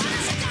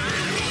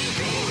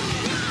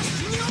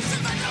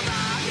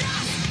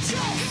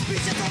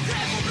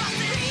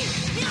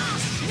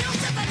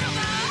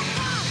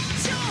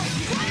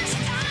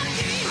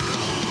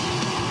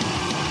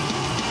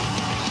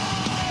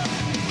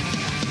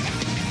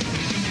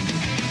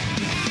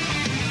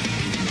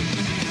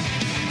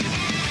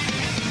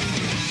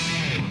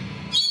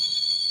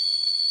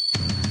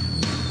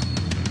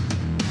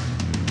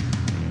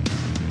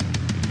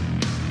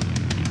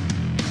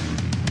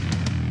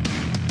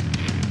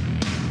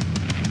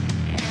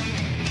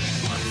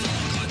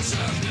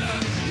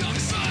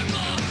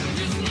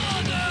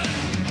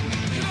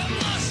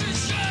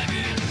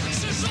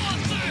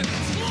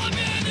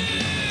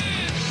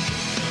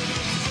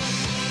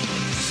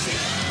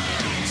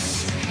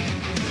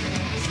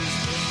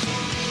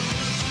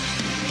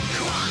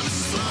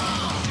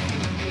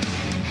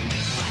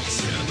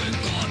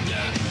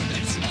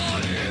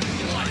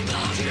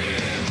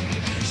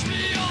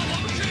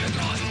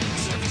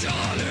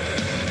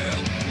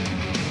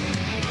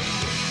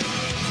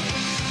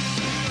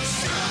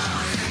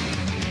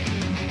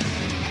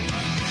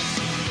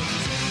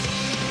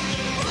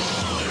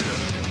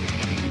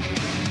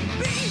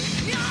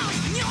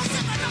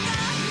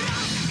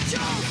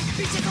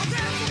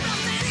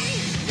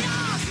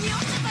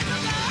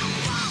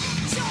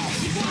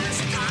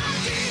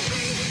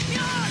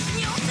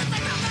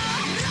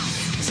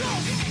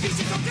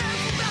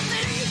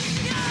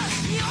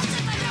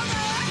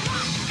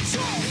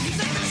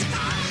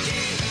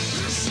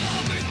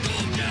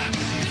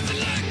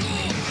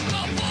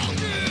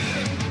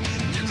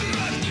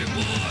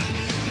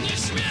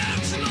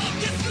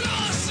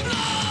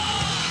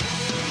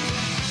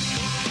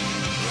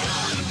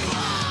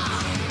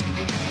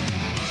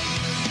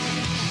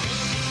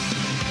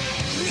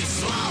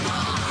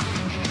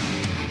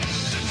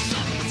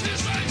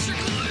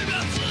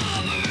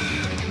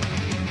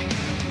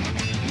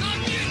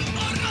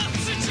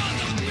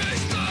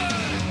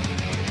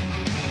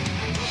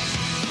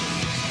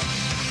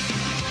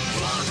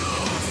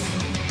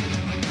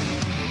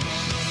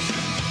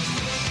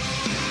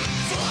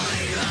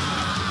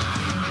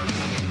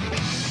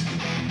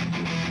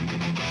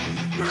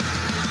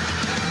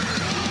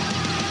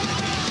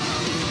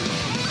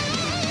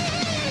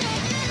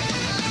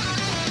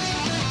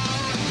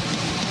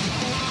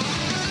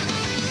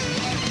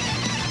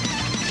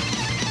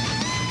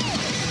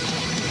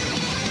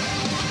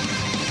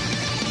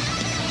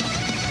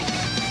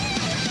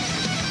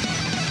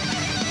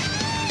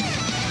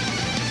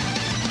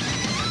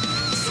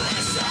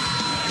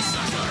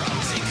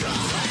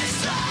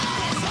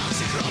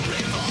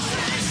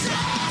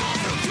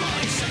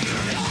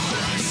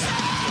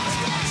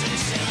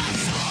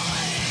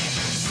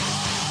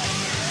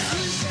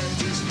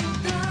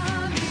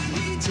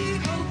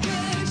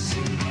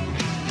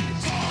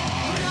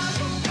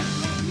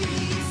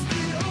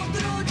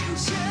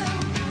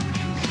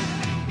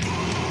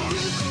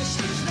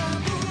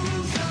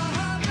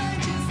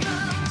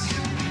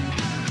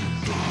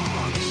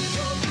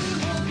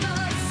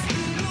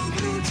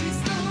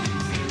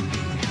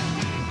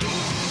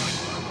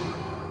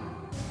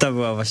 To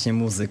była właśnie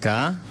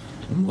muzyka.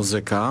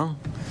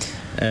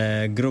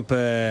 Grupy,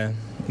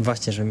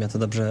 właśnie, żebym ja to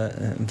dobrze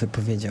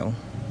wypowiedział.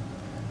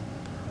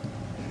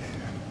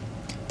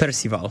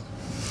 Percival.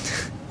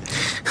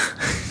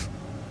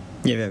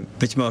 Nie wiem,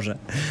 być może.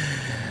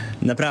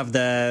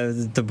 Naprawdę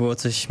to było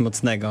coś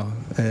mocnego.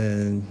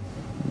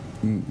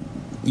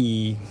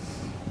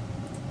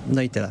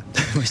 No i tyle.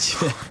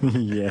 Właściwie.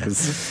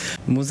 Jezu.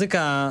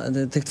 Muzyka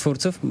tych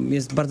twórców,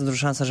 jest bardzo duża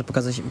szansa, że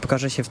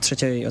pokaże się w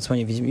trzeciej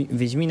odsłonie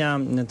Wiedźmina.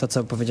 To,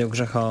 co powiedział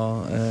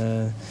Grzecho,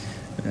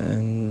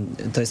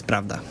 to jest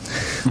prawda.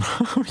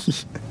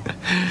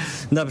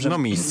 Dobrze,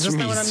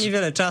 zostało nam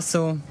niewiele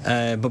czasu,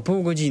 bo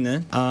pół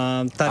godziny,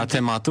 a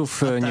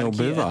tematów nie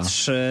ubywa.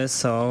 E3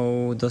 są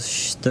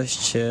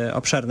dość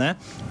obszerne.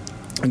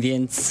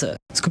 Więc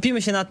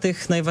skupimy się na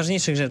tych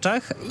najważniejszych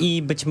rzeczach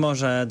i być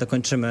może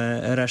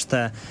dokończymy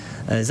resztę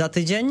za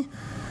tydzień.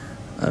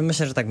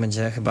 Myślę, że tak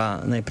będzie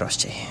chyba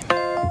najprościej.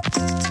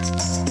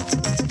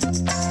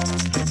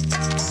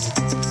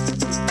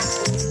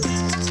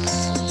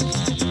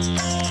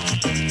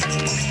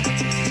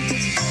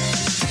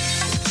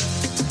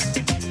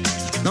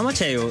 No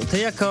Macieju, ty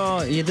jako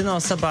jedyna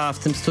osoba w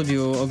tym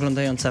studiu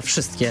oglądająca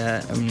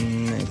wszystkie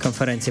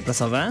konferencje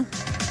prasowe,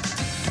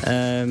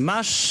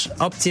 masz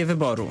opcję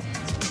wyboru.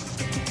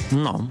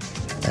 No.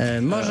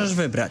 Możesz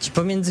wybrać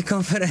pomiędzy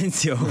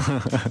konferencją.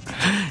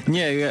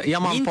 Nie, ja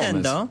mam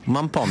Nintendo.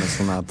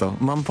 pomysł.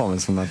 Mam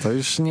pomysł na to.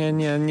 Już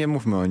nie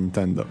mówmy o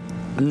Nintendo.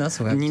 No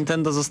słuchaj.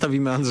 Nintendo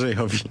zostawimy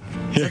Andrzejowi,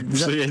 jak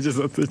przyjedzie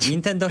za tydzień.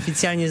 Nintendo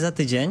oficjalnie za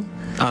tydzień.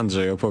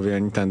 Andrzej opowie o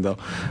Nintendo.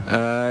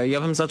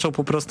 Ja bym zaczął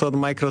po prostu od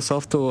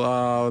Microsoftu,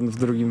 a w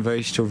drugim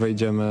wejściu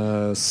wejdziemy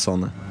z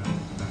Sony.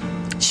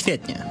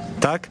 Świetnie.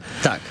 Tak?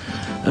 Tak.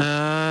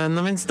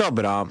 No więc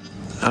dobra.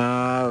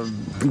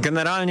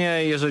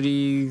 Generalnie,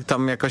 jeżeli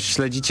tam jakoś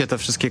śledzicie te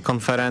wszystkie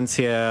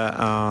konferencje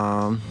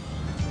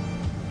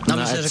no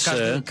myślę,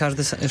 że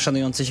każdy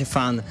szanujący się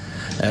fan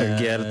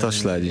gier to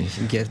śledzi.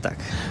 Gier, tak.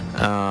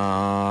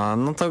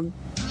 No to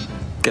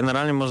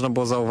generalnie można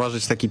było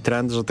zauważyć taki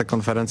trend, że te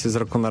konferencje z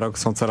roku na rok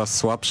są coraz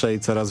słabsze i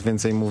coraz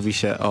więcej mówi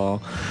się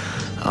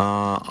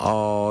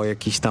o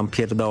jakichś tam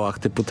pierdołach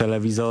typu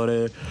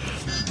telewizory,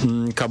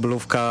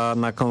 kablówka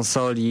na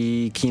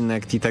konsoli,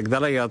 Kinect i tak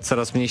dalej, a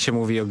coraz mniej się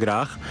mówi o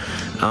grach.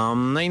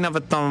 No i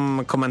nawet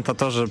tam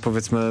komentatorzy,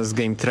 powiedzmy z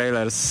Game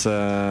Trailers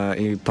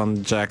i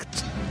pan Jack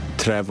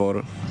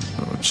Trevor,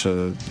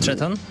 czy...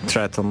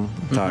 Tretton,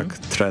 tak,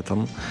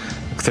 Tretton,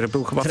 który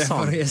był chyba w Sony.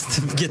 Trevor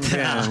jest w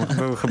GTA. Nie,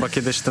 był chyba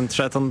kiedyś ten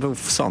Tretton był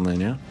w Sony,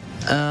 nie?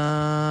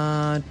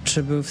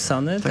 Czy był w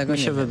Sony? Tak Tego mi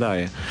się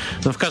wydaje.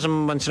 No w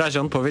każdym bądź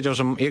razie on powiedział,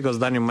 że jego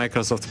zdaniem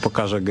Microsoft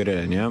pokaże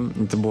gry, nie?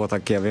 I to było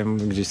tak, ja wiem,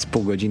 gdzieś z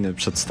pół godziny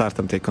przed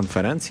startem tej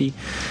konferencji.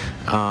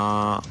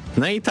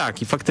 No i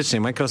tak, i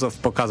faktycznie Microsoft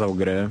pokazał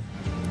gry.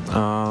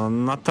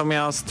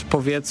 Natomiast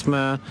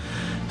powiedzmy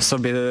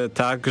sobie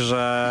tak,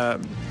 że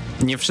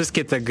nie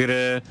wszystkie te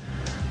gry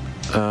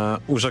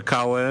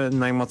urzekały.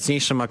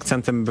 Najmocniejszym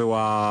akcentem był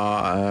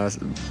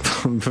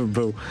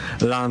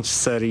launch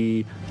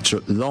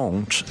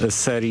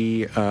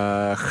serii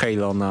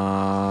Halo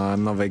na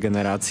nowej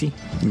generacji.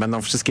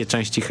 Będą wszystkie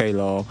części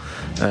Halo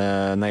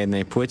na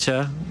jednej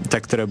płycie,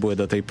 te, które były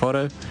do tej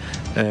pory.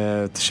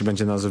 To się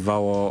będzie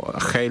nazywało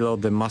Halo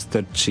The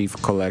Master Chief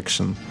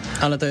Collection.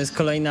 Ale to jest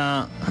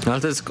kolejna...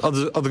 Ale to jest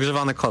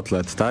odgrzewany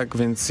kotlet, tak?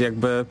 Więc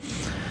jakby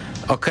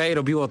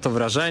robiło to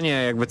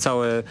wrażenie, jakby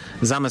cały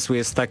zamysł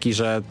jest taki,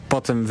 że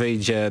potem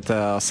wyjdzie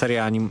ta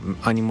seria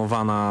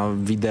animowana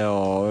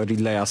wideo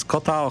Ridleya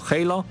Scotta o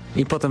Halo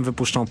i potem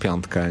wypuszczą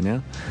 5,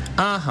 nie?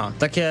 Aha,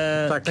 taki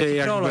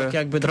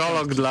jakby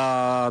prolog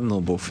dla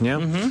noobów, nie?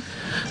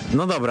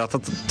 No dobra,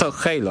 to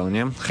Halo,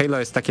 nie? Halo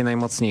jest takie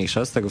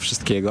najmocniejsze z tego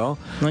wszystkiego.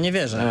 No nie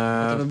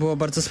wierzę, to by było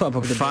bardzo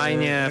słabo, gdyby...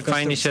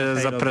 Fajnie się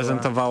Halo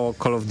zaprezentowało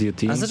Call of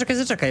Duty. A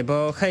zaczekaj,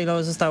 bo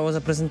Halo zostało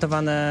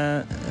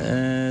zaprezentowane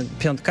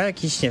 5,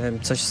 jakiś, nie wiem,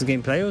 coś z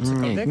gameplayu,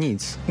 cokolwiek?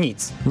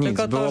 Nic.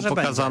 Tylko było to,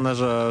 pokazane,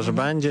 że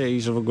będzie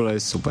i że w ogóle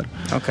jest super.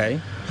 Okej.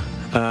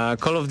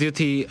 Call of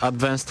Duty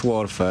Advanced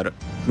Warfare.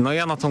 No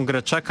ja na tą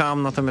grę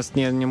czekam, natomiast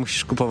nie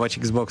musisz kupować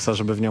Xboxa,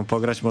 żeby w nią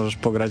pograć. Możesz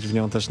pograć w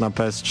nią też na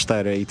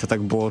PS4 i to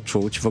tak było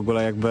czuć. W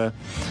ogóle jakby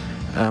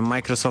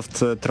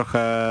Microsoft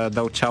trochę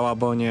dał ciała,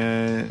 bo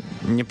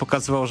nie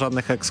pokazywał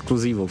żadnych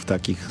ekskluzywów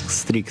takich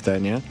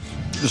stricte, nie?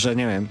 Że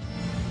nie wiem,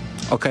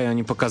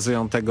 oni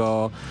pokazują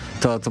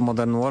to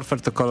Modern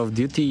Warfare, to Call of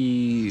Duty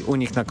i u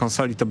nich na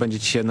konsoli to będzie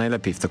ci się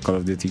najlepiej w to Call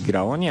of Duty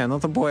grało. Nie, no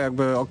to było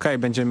jakby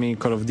będziemy mieli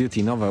Call of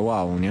Duty nowe,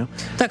 wow, nie?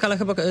 Tak, ale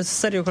chyba z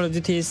serią Call of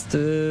Duty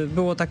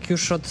było tak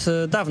już od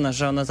dawna,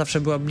 że ona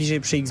zawsze była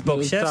bliżej przy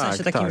Xboxie, w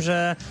sensie takim,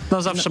 że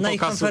zawsze na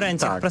ich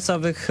konferencjach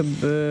prasowych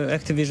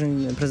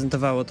Activision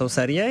prezentowało tą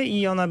serię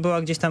i ona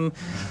była gdzieś tam,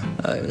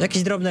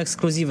 jakieś drobne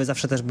ekskluzywy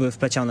zawsze też były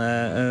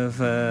wplecione,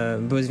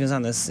 były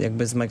związane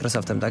z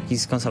Microsoftem, tak, i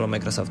z konsolą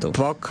Microsoftu.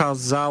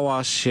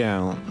 Pokazała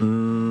się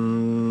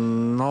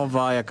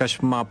nowa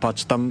jakaś mapa,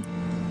 czy tam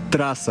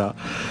trasa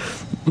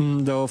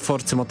do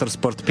Forcy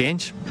Motorsport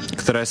 5,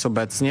 która jest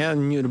obecnie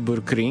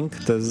Nürburgring,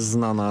 to jest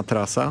znana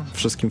trasa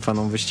wszystkim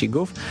fanom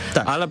wyścigów,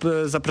 tak. Ale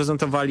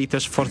zaprezentowali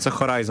też Forza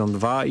Horizon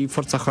 2 i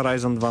Forza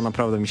Horizon 2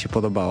 naprawdę mi się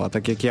podobała.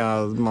 Tak jak ja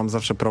mam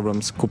zawsze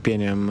problem z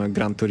kupieniem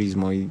Gran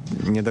Turismo i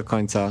nie do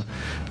końca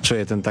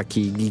czuję ten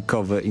taki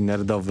geekowy i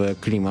nerdowy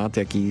klimat,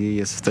 jaki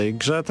jest w tej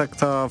grze, tak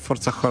ta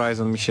Forza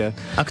Horizon mi się...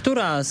 A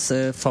która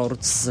z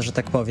Forz, że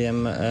tak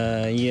powiem,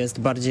 jest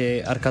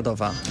bardziej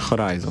arkadowa?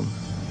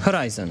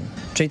 Horizon.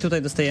 Czyli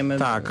tutaj dostajemy...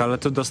 Tak, ale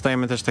tu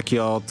dostajemy też taki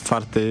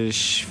otwarty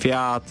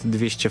świat,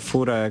 200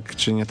 furek,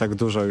 czy nie tak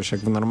dużo już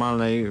jak w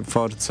normalnej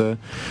Forcy.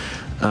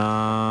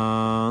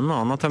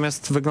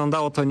 Natomiast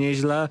wyglądało to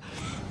nieźle.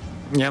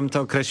 Ja bym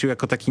to określił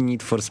jako taki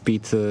Need for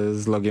Speed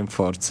z logiem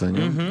Forcy,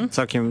 nie?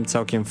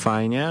 Całkiem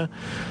fajnie.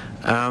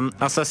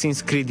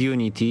 Assassin's Creed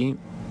Unity.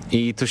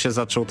 I tu się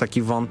zaczął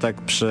taki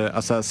wątek przy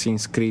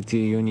Assassin's Creed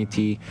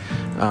Unity,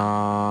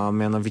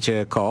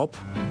 mianowicie co-op.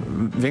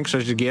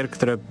 Większość gier,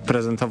 które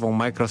prezentował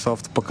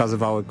Microsoft,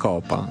 pokazywały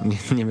co-opa.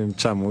 Nie wiem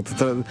czemu.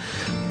 To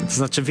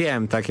znaczy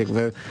wiem, tak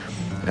jakby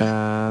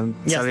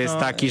cel jest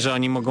taki, że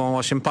oni mogą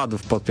 8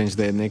 padów podpiąć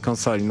do jednej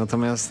konsoli,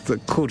 natomiast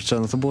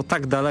kurczę, to było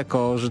tak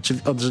daleko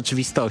od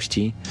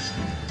rzeczywistości.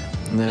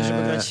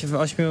 Żeby grać w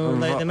 8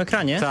 na jednym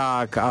ekranie?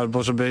 Tak,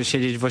 albo żeby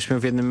siedzieć w 8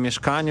 w jednym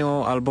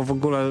mieszkaniu, albo w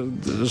ogóle,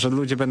 że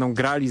ludzie będą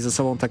grali ze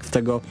sobą tak w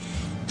tego...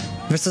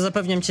 Wiesz co,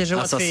 zapewniam cię, że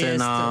łatwiej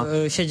jest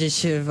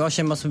siedzieć w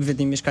 8 osób w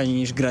jednym mieszkaniu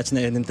niż grać na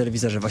jednym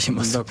telewizorze w 8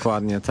 osób.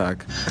 Dokładnie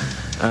tak.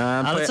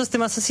 Ale co z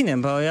tym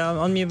Assassinem? Bo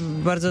on mnie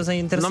bardzo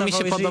zainteresował. No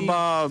mi się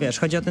podoba... Wiesz,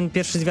 chodzi o ten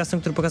pierwszy zwiastun,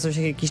 który pokazał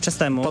się jakiś czas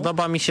temu.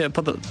 Podoba mi się...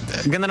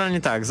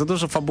 Generalnie tak, za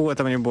dużo fabuły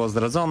tam nie było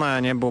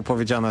zdradzone, nie było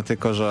powiedziane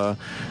tylko, że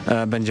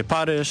będzie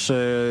Paryż,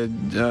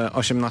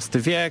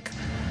 XVIII wiek.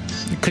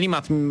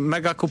 Klimat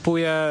mega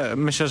kupuję,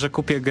 myślę, że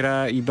kupię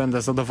grę i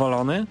będę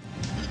zadowolony.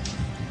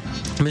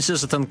 Myślę,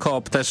 że ten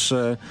co-op też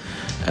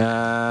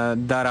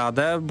da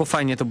radę, bo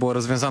fajnie to było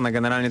rozwiązane.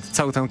 Generalnie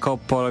cały ten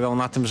co-op polegał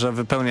na tym, że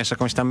wypełniasz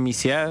jakąś tam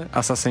misję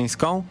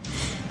asasyńską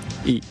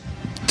i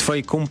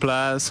twoi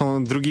kumple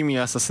są drugimi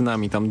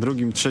asasynami, tam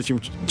drugim, trzecim,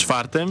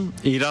 czwartym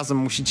i razem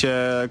musicie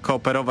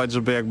kooperować,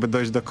 żeby jakby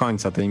dojść do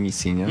końca tej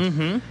misji, nie?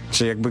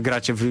 Czyli jakby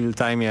gracie w real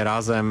time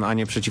razem, a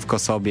nie przeciwko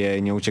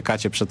sobie, nie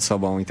uciekacie przed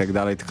sobą i tak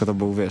dalej, tylko to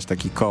był, wiesz,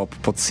 taki koop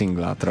pod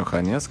singla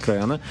trochę, nie?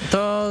 Skrojony.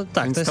 To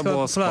tak, więc to jest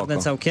było popularne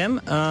spoko.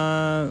 całkiem,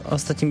 a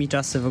ostatnimi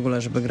czasy w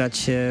ogóle, żeby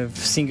grać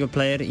w single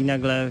player i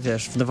nagle,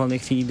 wiesz, w dowolnej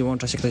chwili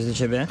dołącza się ktoś do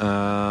ciebie.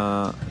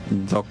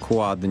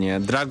 Dokładnie.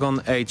 Dragon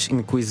Age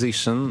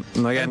Inquisition.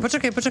 No ja...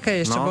 Poczekaj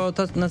jeszcze, bo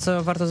to, na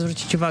co warto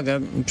zwrócić uwagę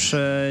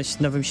przy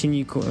nowym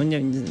silniku,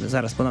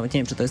 bo nawet nie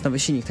wiem, czy to jest nowy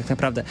silnik tak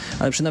naprawdę,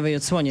 ale przy nowej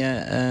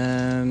odsłonie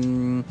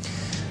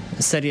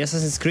serii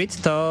Assassin's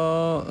Creed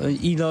to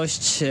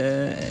ilość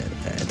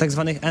tak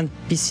zwanych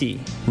NPC.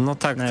 No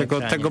tak,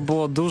 tego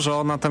było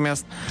dużo,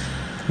 natomiast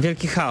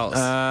wielki chaos.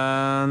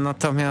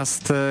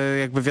 Natomiast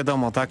jakby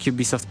wiadomo, tak,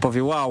 Ubisoft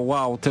powie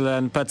wow, tyle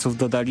NPC-ów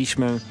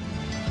dodaliśmy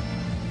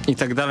i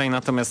tak dalej,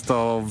 natomiast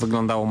to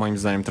wyglądało moim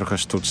zdaniem trochę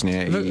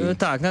sztucznie.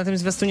 Tak, na tym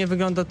zwiastunie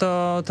wygląda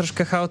to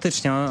troszkę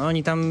chaotycznie.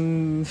 Oni tam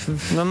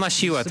na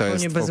siłę to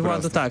jest bez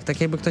ładu,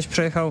 tak jakby ktoś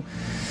przejechał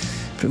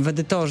w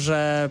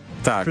edytorze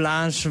Tak.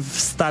 plansz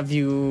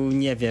wstawił,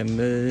 nie wiem,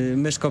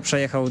 myszką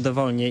przejechał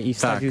dowolnie i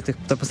wstawił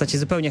te postaci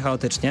zupełnie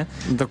chaotycznie.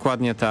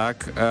 Dokładnie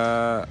tak.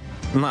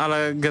 No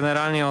ale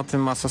generalnie o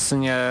tym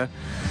Asasynie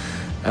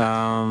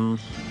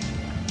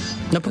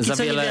No póki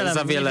co niewiele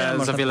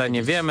za wiele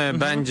nie wiemy.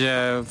 Będzie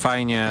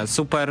fajnie,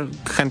 super,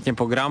 chętnie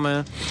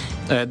pogramy.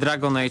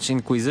 Dragon Age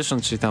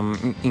Inquisition, czyli tam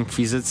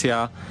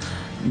Inkwizycja.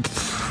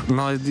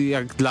 No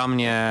jak dla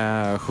mnie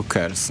who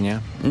cares, nie?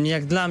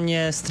 Jak dla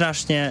mnie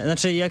strasznie,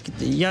 znaczy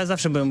ja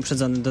zawsze byłem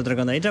uprzedzony do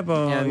Dragon Age'a,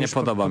 bo nie już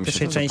podoba po mi się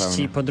pierwszej to części,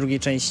 zupełnie. po drugiej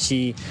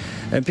części,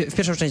 w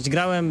pierwszą część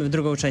grałem, w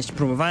drugą część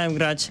próbowałem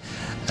grać,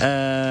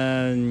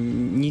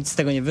 nic z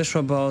tego nie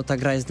wyszło, bo ta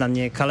gra jest dla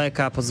mnie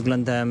kaleka pod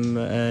względem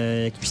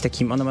jakimś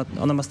takim,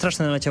 ona ma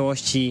straszne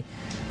naleciałości,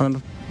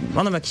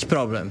 ona ma jakiś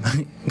problem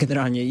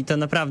generalnie i to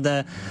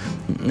naprawdę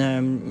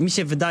mi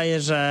się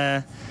wydaje,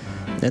 że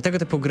tego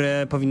typu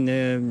gry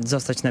powinny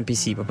zostać na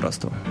PC po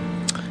prostu.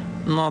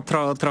 No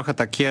trochę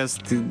tak jest.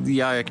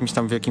 Ja jakimś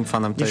tam wielkim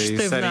fanem tej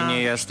Sztywna, serii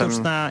nie jestem.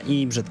 Sztuczna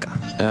i brzydka.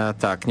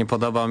 Tak, nie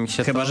podoba mi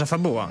się Chyba, to. że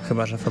fabuła.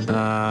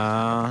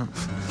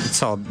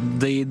 Co?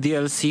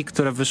 DLC,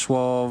 które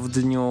wyszło w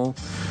dniu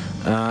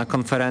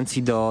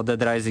konferencji do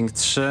Dead Rising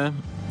 3.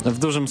 W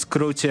dużym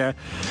skrócie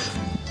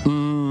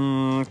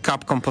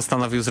Capcom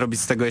postanowił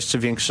zrobić z tego jeszcze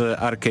większy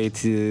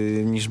arcade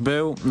niż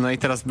był. No i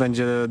teraz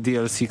będzie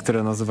DLC,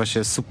 które nazywa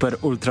się Super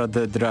Ultra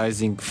Dead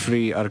Rising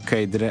Free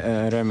Arcade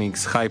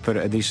Remix Hyper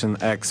Edition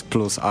X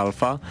plus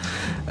Alpha.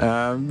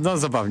 No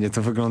zabawnie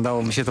to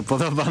wyglądało, mi się to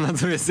podoba,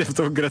 natomiast ja w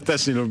tą grę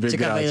też nie lubię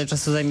Ciekawe, grać. ile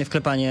czasu zajmie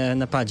wklepanie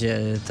na padzie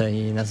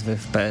tej nazwy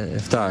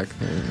Tak.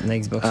 na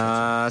Xboxie.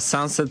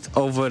 Sunset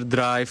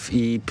Overdrive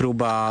i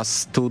próba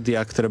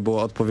studia, które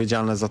było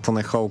odpowiedzialne za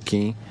Tony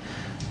Hawk'i.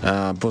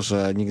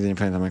 Boże, nigdy nie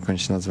pamiętam, jak oni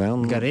się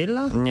nazywają.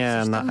 Guerrilla?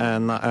 Nie,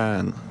 na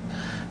N.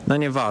 No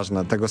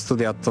nieważne, tego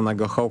studia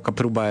Tonego Hawk'a,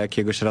 próba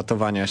jakiegoś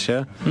ratowania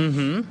się.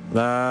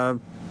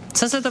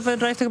 Sunset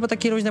Overdrive to chyba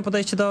takie luźne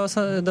podejście do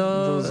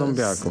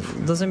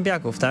zombiaków. Do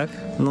zombiaków, tak?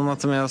 No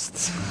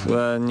natomiast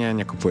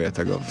nie kupuję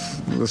tego.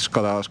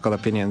 Szkoda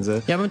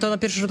pieniędzy. Ja bym to na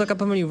pierwszy rzut oka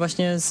pomylił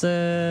właśnie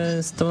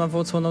z tą nową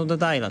odsłoną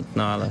Dead Island,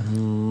 no ale...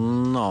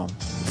 No.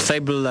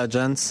 Fable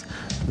Legends,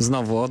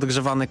 znowu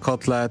odgrzewany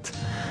kotlet.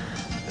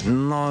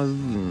 No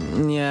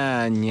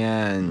nie.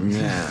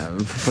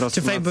 Po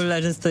prostu Czy Fable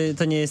Legends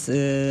to nie jest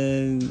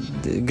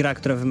gra,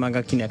 która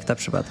wymaga Kinecta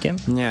przypadkiem?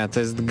 Nie, to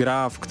jest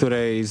gra, w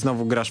której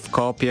znowu grasz w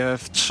koopie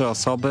w 3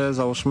 osoby,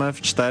 załóżmy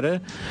w 4,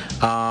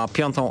 a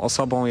 5.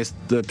 osobą jest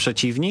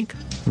przeciwnik,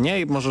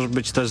 nie? I możesz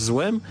być też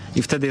złym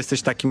i wtedy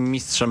jesteś takim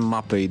mistrzem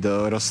mapy i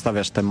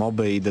rozstawiasz te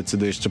moby i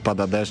decydujesz, czy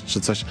pada deszcz,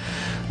 czy coś.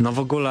 No w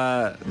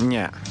ogóle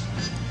nie.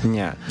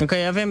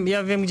 Okej,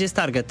 ja wiem, gdzie jest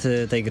target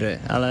tej gry,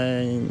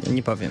 ale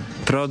nie powiem.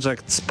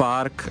 Project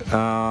Spark,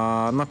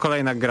 no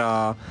kolejna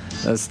gra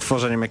z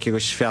tworzeniem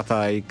jakiegoś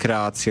świata i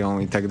kreacją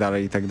i tak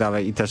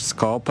dalej i też z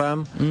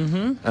koopem.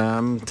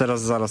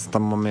 Teraz zaraz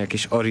tam mamy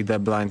jakieś Ori the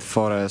Blind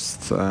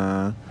Forest,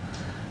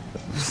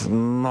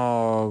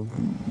 no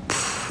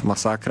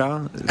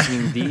masakra,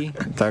 indie,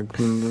 tak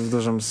w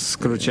dużym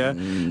skrócie.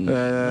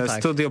 tak.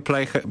 Studio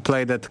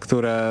Playdead,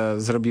 które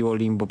zrobiło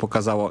Limbo,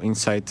 pokazało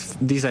Insight.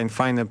 Design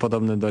fajny,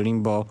 podobny do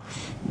Limbo.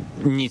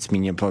 Nic mi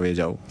nie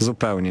powiedział.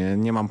 Zupełnie.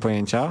 Nie mam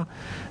pojęcia.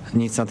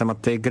 Nic na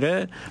temat tej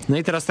gry. No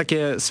i teraz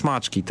takie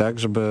smaczki, tak,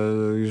 żeby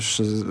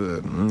już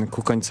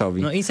ku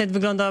końcowi. No Insight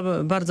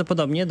wygląda bardzo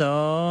podobnie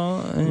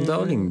do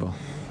Limbo.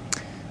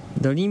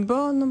 Do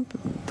Limbo? No,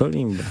 Do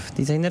Limbo.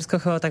 designersko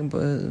chyba tak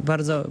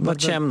bardzo... Bo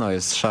ciemno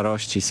jest,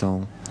 szarości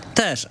są.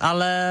 Też,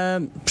 ale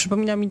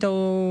przypomina mi tą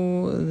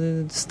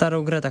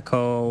starą grę taką,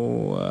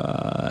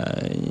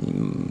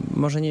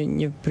 może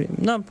nie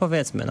no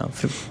powiedzmy,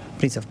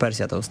 Prince of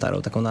Persia, tą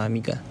starą, taką na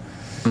Amigę.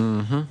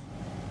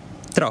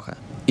 Trochę.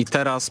 I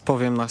teraz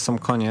powiem na sam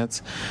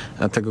koniec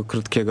tego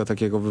krótkiego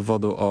takiego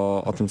wywodu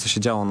o tym, co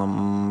się działo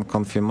na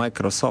konfie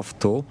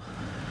Microsoftu.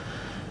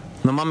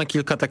 No mamy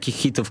kilka takich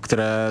hitów,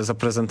 które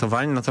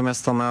zaprezentowali,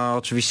 natomiast one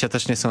oczywiście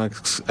też nie są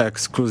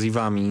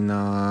ekskluzywami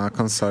na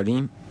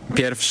konsoli.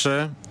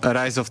 Pierwszy,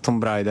 Rise of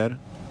Tomb Raider.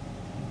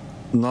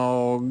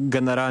 No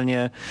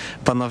generalnie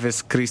panowie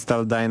z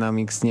Crystal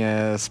Dynamics nie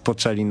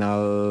spoczęli na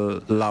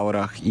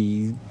laurach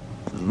i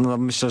no,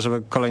 myślę,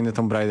 że kolejny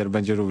Tomb Raider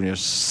będzie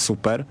również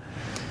super.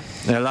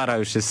 Lara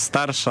już jest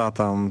starsza,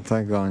 tam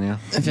tego, nie?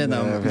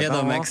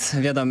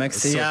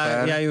 Wiadomex.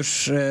 Ja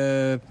już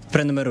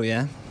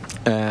prenumeruję.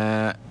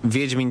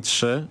 Wiedźmin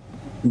 3,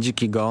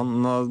 Dziki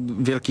Gon, no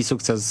wielki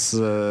sukces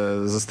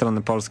ze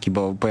strony Polski,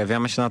 bo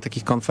pojawiamy się na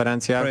takich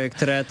konferencjach.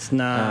 Projekt Red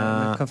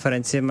na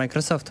konferencję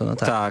Microsoftu, no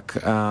tak. Tak,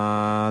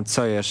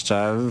 co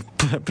jeszcze?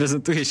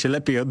 Prezentuje się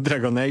lepiej od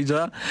Dragon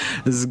Age'a,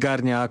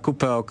 zgarnia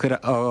kupę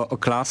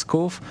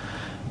oklasków.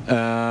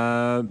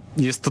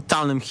 Jest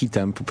totalnym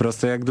hitem, po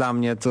prostu jak dla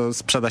mnie to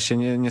sprzeda się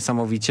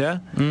niesamowicie.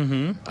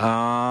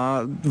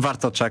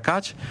 Warto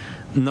czekać.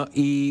 No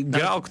i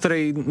gra, o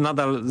której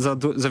nadal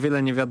za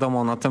wiele nie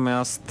wiadomo,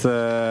 natomiast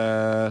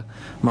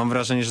mam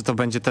wrażenie, że to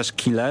będzie też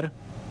killer.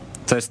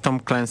 To jest Tom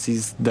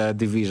Clancy's The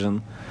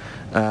Division.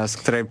 z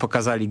której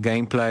pokazali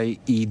gameplay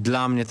i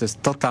dla mnie to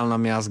jest totalna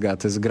miazga.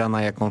 To jest gra,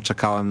 na jaką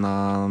czekałem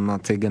na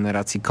tej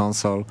generacji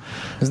konsol.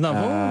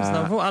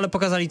 Znowu, ale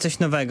pokazali coś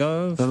nowego.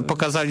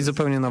 Pokazali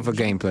zupełnie nowy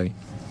gameplay.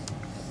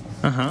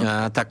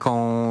 Aha.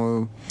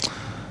 Taką...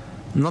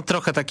 No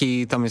trochę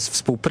takiej tam jest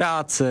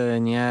współpracy,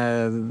 nie?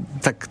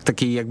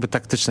 Takiej jakby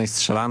taktycznej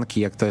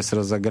strzelanki, jak to jest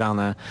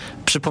rozegrane.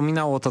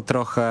 Przypominało to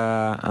trochę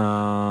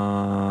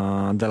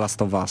The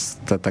Last of Us,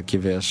 te takie,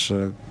 wiesz,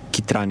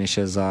 kitranie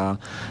się za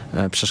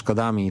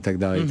przeszkodami i tak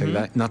dalej, i tak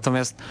dalej.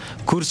 Natomiast,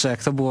 kurczę,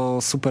 jak to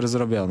było super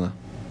zrobione.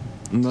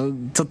 No,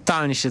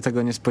 totalnie się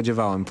tego nie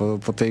spodziewałem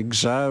po tej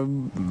grze.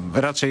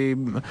 Raczej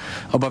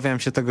obawiałem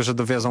się tego, że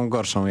dowiozą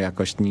gorszą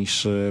jakość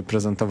niż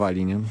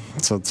prezentowali, nie?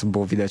 Co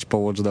było widać po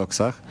Watch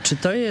Dogsach. Czy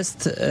to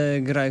jest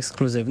gra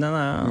ekskluzywna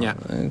na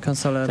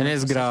konsolę?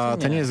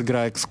 To nie jest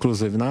gra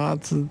ekskluzywna.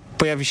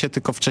 Pojawi się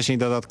tylko wcześniej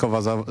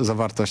dodatkowa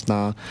zawartość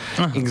na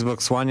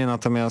Xbox One,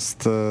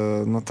 natomiast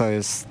no to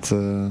jest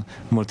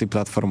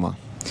multiplatforma.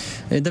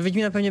 Do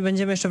Wiedźmina pewnie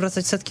będziemy jeszcze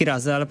wracać setki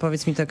razy, ale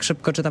powiedz mi tak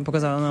szybko, czy tam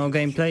pokazano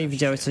gameplay?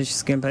 Widziałeś coś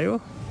z gameplayu?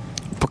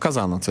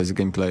 Pokazano coś z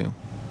gameplayu.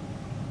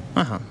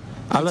 Aha.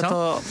 Ale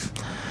to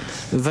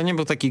nie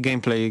był taki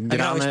gameplay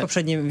grany. A grałeś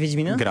poprzednie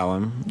Wiedźmina?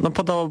 Grałem. No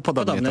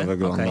podobnie to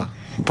wygląda. Okay.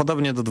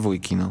 Podobnie do 2,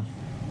 no.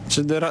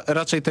 Czy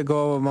raczej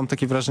tego, mam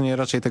takie wrażenie,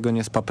 raczej tego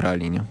nie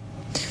spaprali, nie?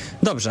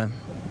 Dobrze.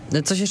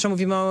 Coś jeszcze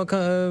mówimy o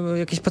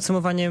jakieś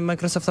podsumowanie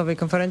Microsoftowej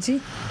konferencji?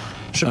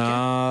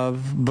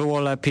 Było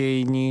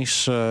lepiej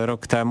niż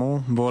rok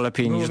temu, było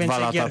lepiej niż 2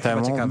 lata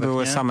temu.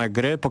 Były same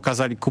gry,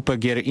 pokazali kupę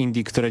gier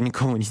indie, które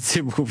nikomu nic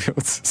nie mówią,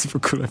 co jest w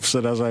ogóle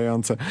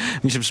przerażające.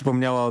 Mi się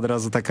przypomniała od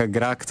razu taka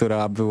gra,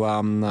 która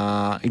była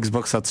na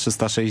Xboxa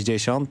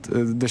 360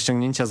 do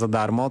ściągnięcia za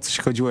darmo. Coś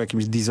chodziło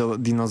jakimś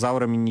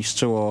dinozaurem i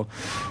niszczyło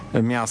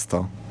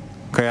miasto.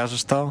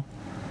 Kojarzysz to?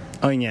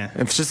 Oj nie.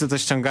 Wszyscy to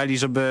ściągali,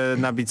 żeby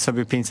nabić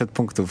sobie 500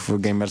 punktów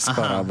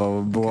Gamerscore'a,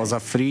 bo było za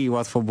free i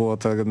łatwo było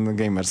ten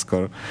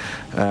Gamerscore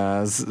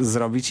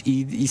zrobić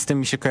i z tym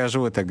mi się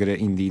kojarzyły te gry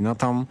indie. No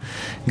tam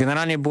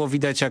generalnie było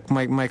widać, jak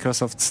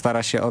Microsoft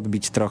stara się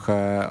odbić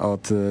trochę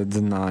od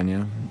dna,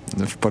 nie?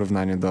 W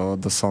porównaniu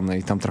do Sony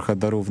i tam trochę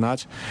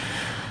dorównać.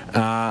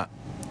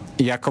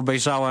 Jak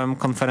obejrzałem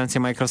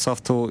konferencję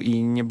Microsoftu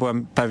i nie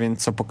byłem pewien,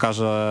 co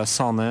pokaże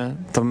Sony,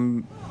 to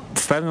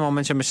w pewnym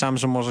momencie myślałem,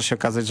 że może się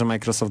okazać, że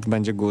Microsoft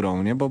będzie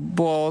górą, nie? Bo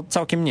było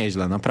całkiem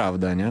nieźle,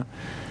 naprawdę, nie?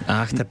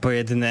 Ach, te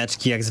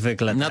pojedyneczki jak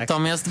zwykle, tak?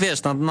 Natomiast wiesz,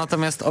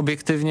 natomiast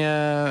obiektywnie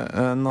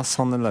no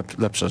Sony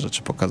lepsze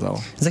rzeczy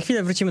pokazało. Za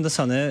chwilę wrócimy do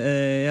Sony.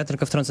 Ja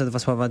tylko wtrącę 2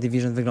 słowa.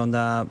 Division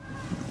wygląda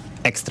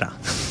ekstra.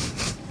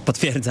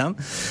 Potwierdzam.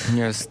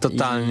 Jest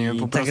totalnie,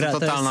 po prostu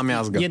totalna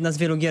miazga. Jedna z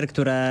wielu gier,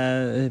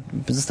 które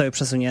zostały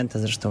przesunięte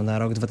zresztą na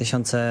rok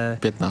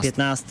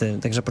 2015.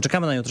 Także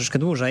poczekamy na nią troszkę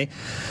dłużej.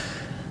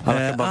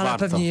 Ale warto.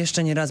 Pewnie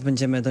jeszcze nie raz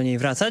będziemy do niej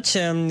wracać.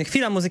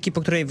 Chwila muzyki,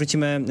 po której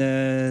wrócimy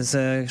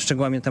ze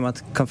szczegółami na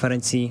temat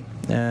konferencji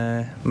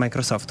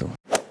Microsoftu.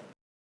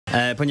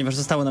 Ponieważ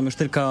zostało nam już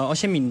tylko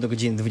 8 minut do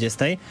godziny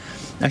 20,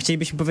 a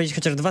chcielibyśmy powiedzieć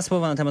chociaż 2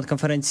 słowa na temat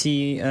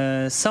konferencji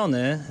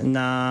Sony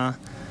na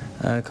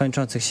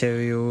kończących się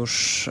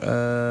już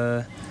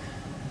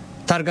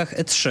targach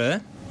E3.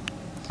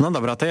 No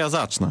dobra, to ja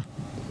zacznę.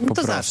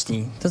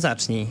 To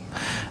zacznij.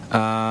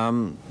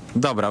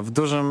 Dobra, w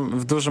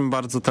dużym,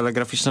 bardzo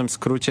telegraficznym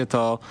skrócie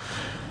to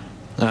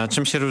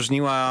czym się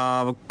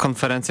różniła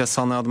konferencja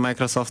Sony od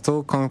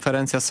Microsoftu?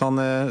 Konferencja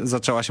Sony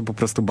zaczęła się po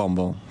prostu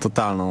bombą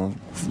totalną.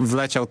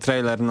 Wleciał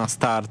trailer na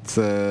start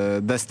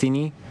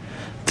Destiny.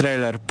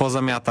 Trailer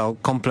pozamiatał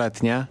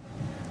kompletnie.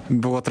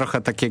 Było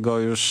trochę takiego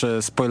już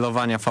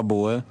spoilowania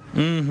fabuły.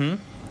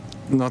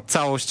 No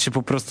całość się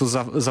po prostu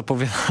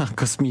zapowiada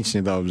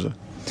kosmicznie dobrze.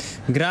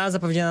 Gra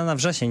zapowiedziana na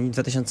wrzesień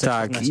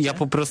 2014. Tak, ja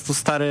po prostu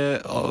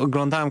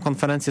oglądałem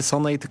konferencję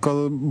Sony i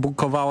tylko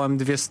bukowałem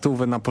 200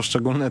 na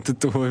poszczególne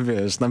tytuły,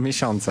 wiesz, na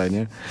miesiące,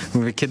 nie?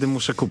 Mówię, kiedy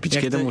muszę kupić,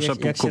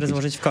 jak się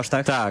rozłożyć w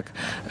kosztach. Tak.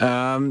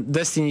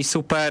 Destiny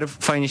super,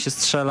 fajnie się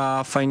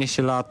strzela, fajnie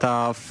się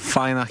lata,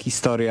 fajna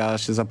historia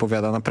się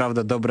zapowiada,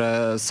 naprawdę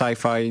dobre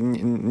sci-fi,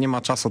 nie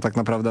ma czasu tak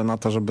naprawdę na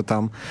to, żeby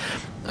tam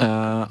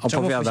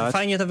opowiadać.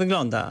 Fajnie to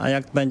wygląda, a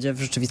jak będzie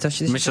w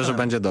rzeczywistości? Myślę, że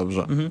będzie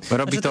dobrze.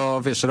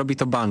 Robi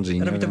to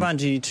Bungie. Robi to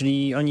Bungie,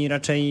 czyli oni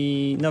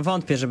raczej, no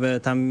wątpię, żeby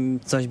tam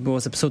coś było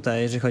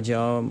zepsute, jeżeli chodzi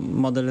o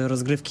model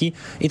rozgrywki.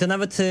 I to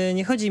nawet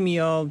nie chodzi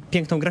mi o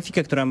piękną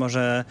grafikę, która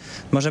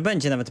może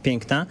będzie nawet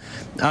piękna,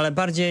 ale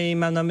bardziej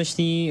mam na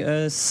myśli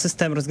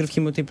system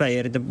rozgrywki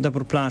multiplayer,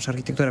 dobór plansz,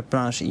 architekturę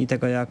plansz i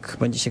tego, jak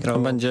będzie się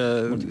grało.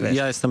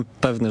 Ja jestem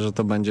pewny, że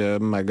to będzie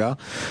mega.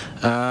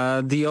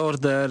 The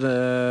Order,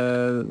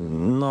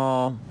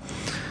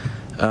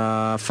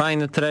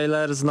 fajny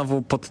trailer,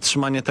 znowu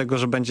podtrzymanie tego,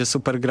 że będzie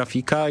super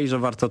grafika i że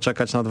warto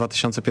czekać na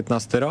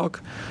 2015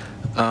 rok.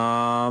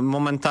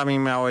 Momentami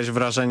miałeś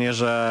wrażenie,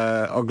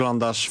 że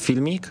oglądasz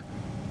filmik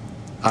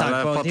Ale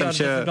tak, bo potem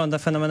wygląda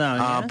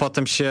fenomenalnie. A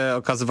potem się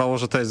okazywało,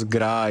 że to jest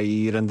gra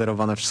i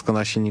renderowane wszystko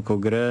na silniku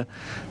gry.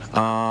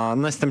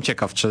 No jestem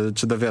ciekaw,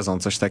 czy dowiozą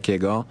coś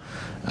takiego.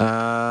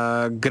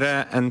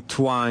 Grę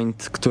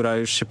Entwined, która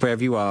już się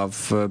pojawiła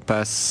w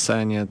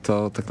PSN-ie,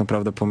 to tak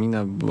naprawdę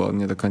pominę, bo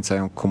nie do końca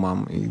ją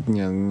kumam i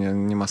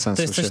nie ma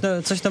sensu. To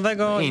jest coś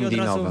nowego indie i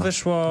od razu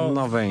wyszło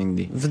nowe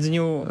indie. W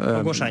dniu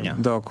ogłoszenia.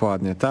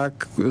 Dokładnie,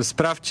 tak.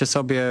 Sprawdźcie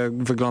sobie,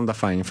 wygląda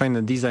fajnie.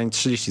 Fajny design,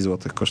 30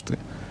 zł kosztuje.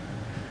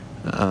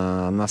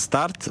 Na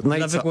start. No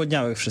Dla i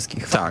wygłodniałych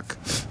wszystkich. Tak.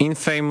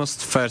 Infamous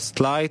First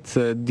Light,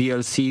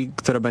 DLC,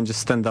 które będzie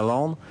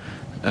standalone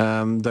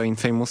do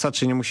Infamousa,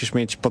 czyli nie musisz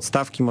mieć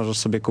podstawki, możesz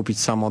sobie kupić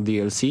samo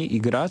DLC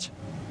i grać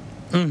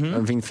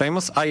w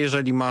Infamous, a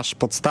jeżeli masz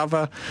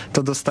podstawę,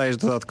 to dostajesz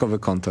dodatkowy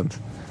content.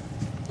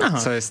 Aha.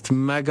 Co jest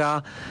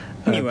mega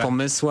Miłe.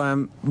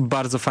 pomysłem,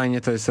 bardzo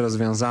fajnie to jest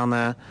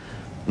rozwiązane.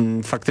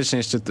 Faktycznie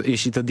jeszcze,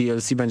 jeśli to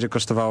DLC będzie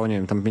kosztowało, nie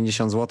wiem, tam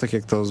 50 zł,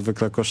 jak to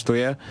zwykle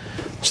kosztuje,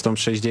 czy tam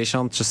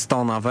 60, czy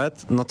 100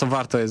 nawet, no to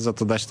warto jest za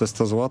to dać te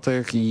 100 zł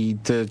i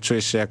ty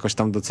czujesz się jakoś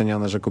tam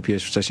doceniony, że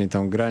kupiłeś wcześniej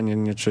tę grę,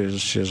 nie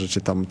czujesz się, że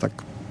cię tam tak...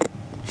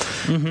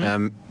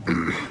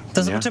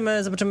 To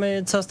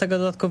zobaczymy, co z tego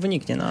dodatku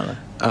wyniknie, no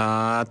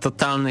ale...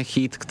 Totalny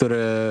hit,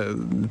 który,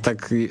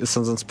 tak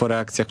sądząc po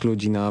reakcjach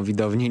ludzi na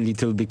widowni,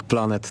 Little Big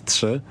Planet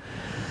 3.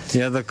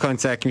 Ja do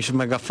końca jakimś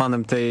mega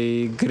fanem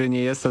tej gry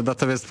nie jestem,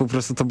 natomiast po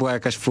prostu to była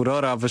jakaś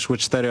furora, wyszły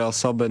 4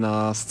 osoby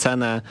na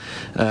scenę,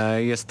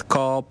 jest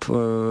koop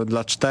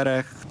dla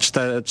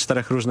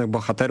czterech różnych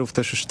bohaterów,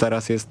 też już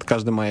teraz jest,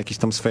 każdy ma jakieś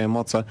tam swoje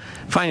moce.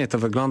 Fajnie to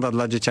wygląda,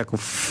 dla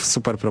dzieciaków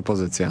super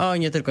propozycja. Oj,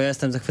 nie tylko, ja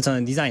jestem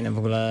zachwycony designem w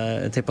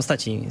ogóle tej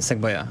postaci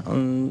Sackboya.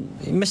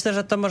 Myślę,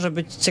 że to może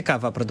być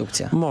ciekawa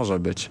produkcja. Może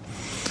być.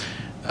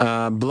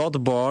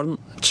 Bloodborne,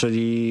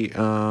 czyli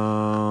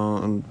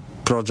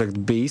Project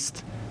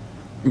Beast.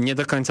 Nie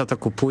do końca to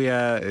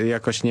kupuję,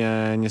 jakoś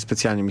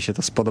niespecjalnie mi się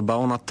to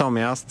spodobało,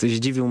 natomiast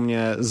zdziwił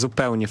mnie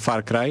zupełnie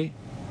Far Cry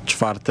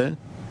 4.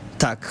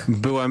 Tak.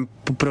 Byłem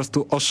po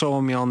prostu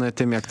oszołomiony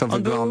tym, jak to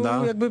wygląda.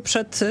 Był jakby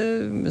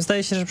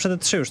zdaje się, że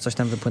przed 3 już coś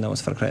tam wypłynęło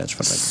z Far Cry'a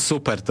 4.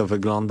 Super to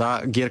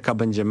wygląda, gierka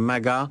będzie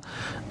mega,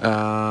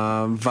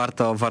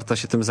 warto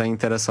się tym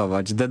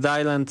zainteresować. Dead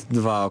Island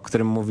 2, o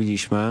którym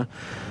mówiliśmy.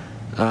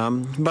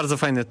 Bardzo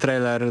fajny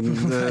trailer,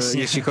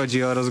 jeśli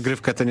chodzi o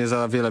rozgrywkę, to nie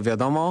za wiele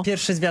wiadomo.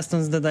 Pierwszy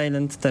zwiastun z Dead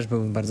Island też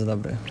był bardzo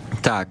dobry.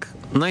 Tak,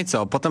 no i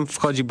co? Potem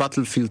wchodzi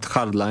Battlefield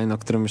Hardline, o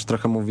którym już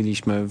trochę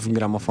mówiliśmy w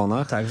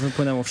gramofonach. Tak,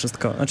 wypłynęło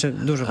wszystko, znaczy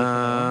dużo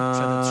wypłynęło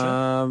przed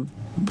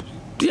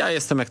 3. Ja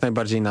jestem jak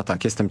najbardziej na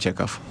tak, jestem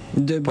ciekaw.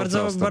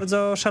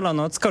 Bardzo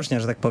szalono, odskocznie,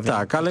 że tak powiem.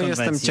 Tak, ale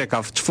jestem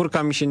ciekaw. 4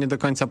 mi się nie do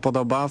końca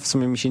podoba, w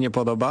sumie mi się nie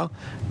podoba,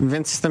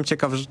 więc jestem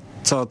ciekaw,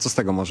 co z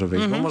tego może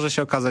wyjść, bo może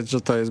się okazać,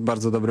 że to jest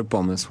bardzo dobry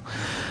pomysł.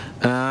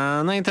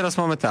 No i teraz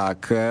mamy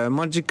tak,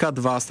 Magicka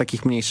 2 z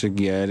takich mniejszych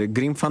gier,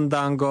 Grim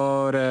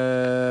Fandango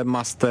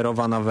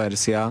remasterowana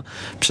wersja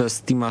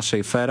przez Tima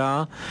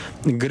Schafera,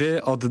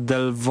 gry od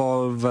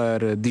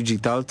Devolver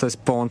Digital, to jest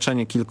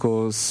połączenie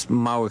kilku z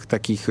małych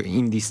takich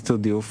indie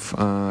studiów,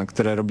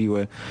 które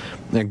robiły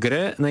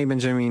gry, no i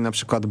będziemy mieli na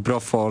przykład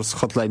Broforce,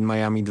 Hotline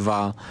Miami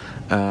 2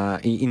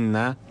 i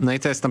inne, no i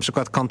to jest na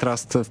przykład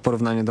kontrast w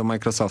porównaniu do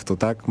Microsoftu,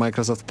 tak?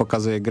 Microsoft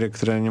pokazuje gry,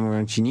 które nie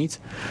mówią ci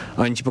nic,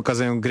 a oni ci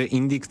pokazują gry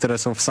indie, które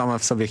są same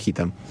w sobie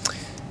hitem.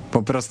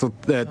 Po prostu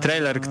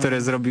trailer,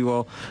 który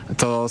zrobiło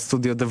to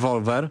studio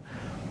Devolver,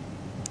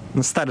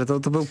 no stary, to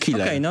był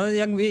killer. Okej, no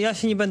ja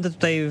się nie będę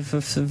tutaj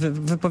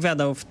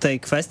wypowiadał w tej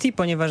kwestii,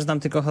 ponieważ znam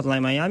tylko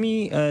Hotline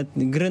Miami.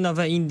 Gry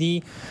nowe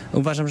indie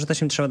uważam, że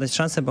też im trzeba dać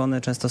szansę, bo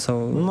one często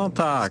są... No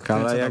tak,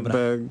 ale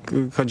jakby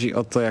chodzi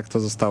o to, jak to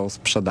zostało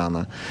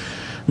sprzedane.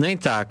 No i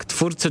tak,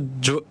 twórcy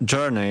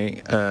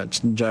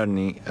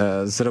Journey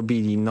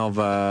zrobili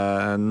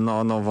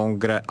nową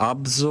grę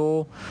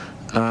Abzu.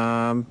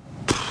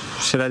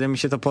 Średnio mi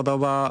się to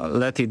podoba.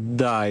 Let It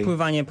Die.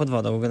 Pływanie pod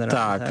wodą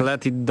generalnie. Tak,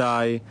 Let It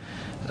Die.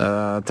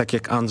 Tak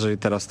jak Andrzej,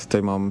 teraz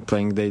tutaj mam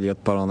Playing Daily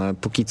odpalone.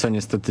 Póki co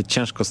niestety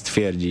ciężko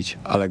stwierdzić,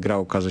 ale gra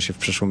ukaże się w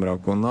przyszłym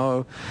roku.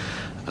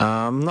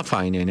 No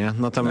fajnie, nie?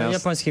 Natomiast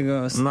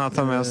japońskiego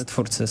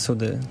twórcy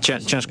Sudy.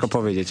 Ciężko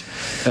powiedzieć.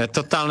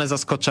 Totalne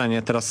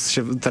zaskoczenie.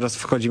 Teraz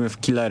wchodzimy w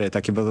killery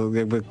takie, bo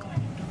jakby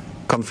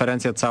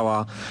konferencja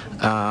cała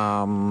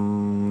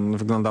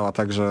wyglądała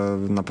tak, że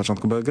na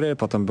początku były gry,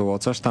 potem było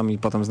coś tam i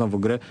potem znowu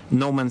gry.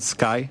 No Man's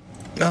Sky.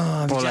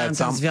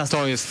 Polecam,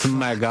 to jest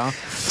mega.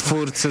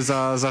 Twórcy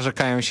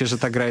zarzekają się, że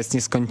ta gra jest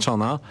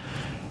nieskończona.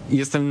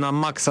 Jestem na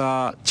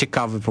maksa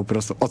ciekawy po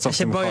prostu, o co w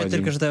tym chodzi. Ja się boję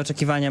tylko, że te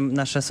oczekiwania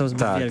nasze są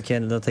zbyt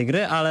wielkie do tej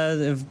gry, ale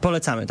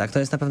polecamy, tak. To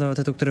jest na pewno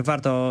tytuł, który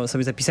warto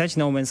sobie zapisać,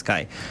 No Man's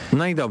Sky.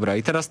 No i dobra,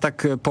 i teraz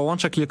tak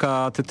połączę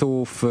kilka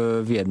tytułów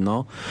w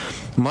jedno.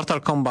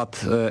 Mortal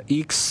Kombat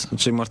X,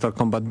 czyli Mortal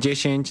Kombat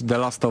 10, The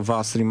Last of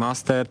Us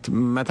Remastered,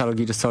 Metal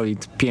Gear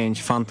Solid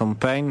 5 Phantom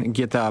Pain,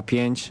 GTA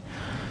 5.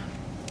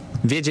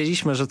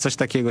 Wiedzieliśmy, że coś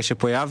takiego się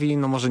pojawi,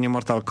 no może nie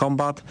Mortal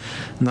Kombat,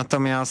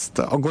 natomiast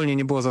ogólnie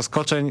nie było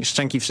zaskoczeń,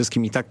 szczęki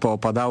wszystkim i tak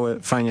poopadały,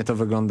 fajnie to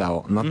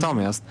wyglądało.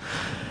 Natomiast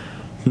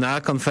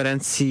Na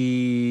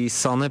konferencji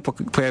Sony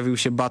pojawił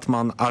się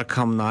Batman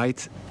Arkham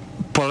Knight.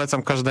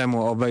 Polecam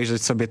każdemu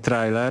obejrzeć sobie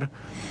trailer.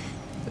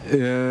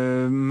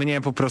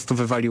 Mnie po prostu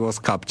wywaliło z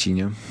kapci,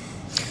 nie?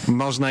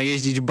 Można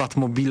jeździć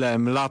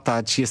Batmobilem,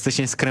 latać, jesteś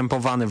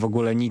nieskrępowany w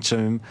ogóle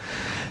niczym.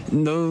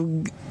 No,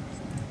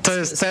 to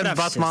jest ten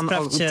Batman,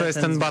 to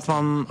jest ten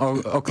Batman,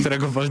 o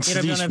którego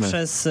walczyliśmy. I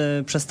robione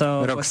przez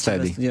to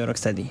studio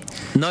Rocksteady.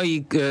 No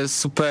i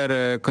super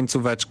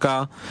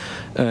końcóweczka,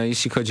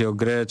 jeśli chodzi o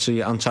gry,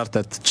 czyli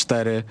Uncharted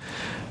 4.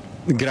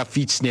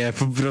 Graficznie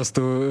po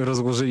prostu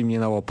rozłożyli mnie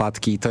na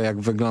łopatki. To jak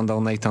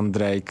wyglądał Nathan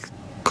Drake,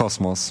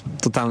 kosmos,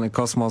 totalny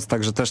kosmos,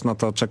 także też na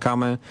to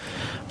czekamy.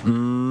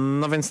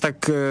 No więc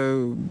tak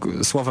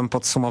słowem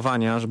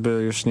podsumowania, żeby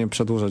już nie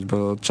przedłużać,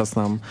 bo czas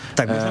nam...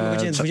 Tak, bo mamy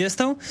godzinę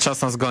 20.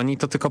 Czas nas goni,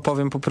 to tylko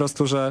powiem po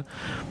prostu, że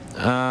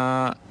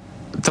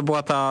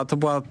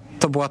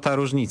to była ta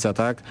różnica,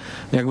 tak?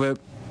 Jakby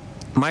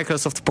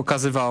Microsoft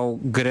pokazywał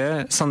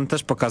gry, Sony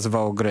też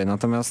pokazywało gry,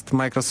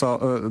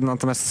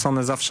 natomiast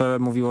Sony zawsze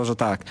mówiło, że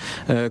tak,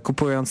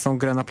 kupując tą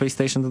grę na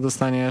PlayStation, to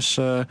dostaniesz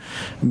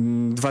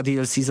 2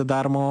 DLC za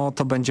darmo,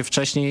 to będzie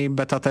wcześniej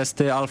beta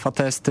testy, alfa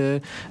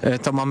testy,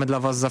 to mamy dla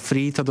was za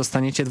free, to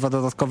dostaniecie 2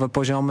 dodatkowe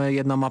poziomy,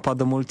 1 mapa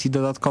do multi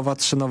dodatkowa,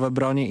 3 nowe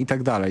bronie i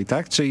tak dalej,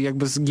 tak? Czyli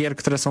jakby z gier,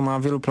 które są na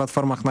wielu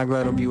platformach,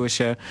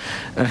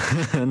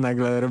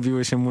 nagle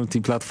robiły się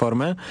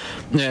multiplatformy,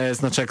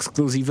 znaczy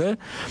ekskluzywy.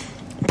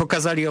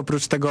 Pokazali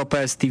oprócz tego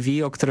PS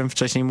TV, o którym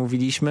wcześniej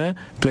mówiliśmy,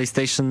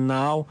 PlayStation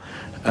Now,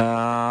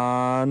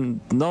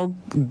 no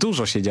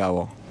dużo się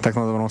działo, tak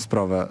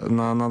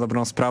na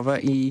dobrą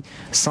sprawę i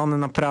Sony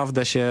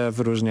naprawdę się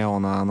wyróżniało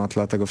na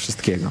tle tego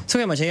wszystkiego.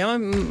 Słuchaj Maciej, ja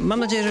mam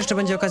nadzieję, że jeszcze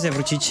będzie okazja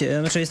wrócić,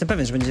 znaczy jestem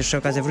pewien, że będzie jeszcze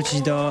okazja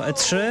wrócić do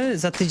E3,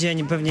 za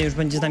tydzień pewnie już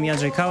będzie z nami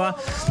Andrzej Kała,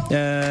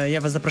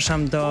 ja was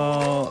zapraszam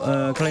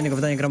do kolejnego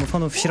wydania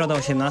Gramofonu w środę o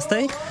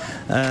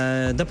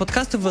 18:00, do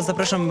podcastów was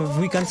zapraszam w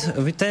weekend,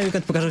 ten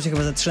weekend pokażą się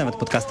chyba za 3 nawet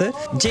podcasty.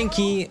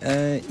 Dzięki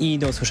i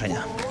do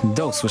usłyszenia.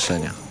 Do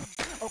usłyszenia.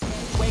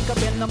 Wake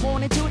up in the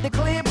morning to the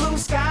clear blue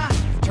sky.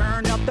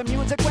 Turn up the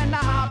music when I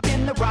hop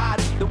in the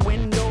ride. The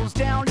windows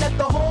down, let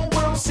the whole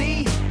world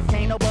see.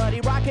 Ain't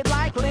nobody rock it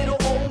like little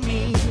old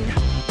me.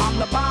 I'm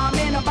the bomb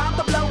and about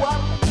to blow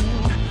up.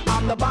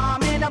 I'm the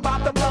bomb and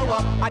about to blow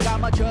up. I got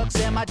my trucks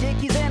and my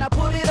dickies and I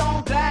put it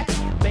on black.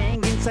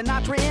 Banging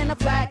Sinatra in a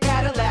flat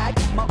Cadillac.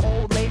 My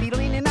old lady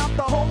leaning out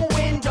the whole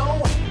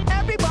window.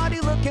 Everybody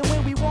looking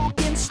when we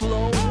walking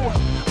slow.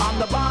 I'm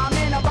the bomb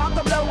and about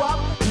to blow up.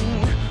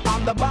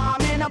 I'm the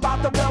bomb and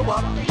about to blow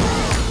up.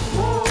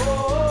 Whoa,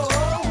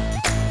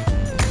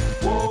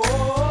 whoa,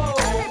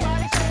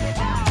 everybody sing it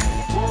now.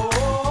 Whoa,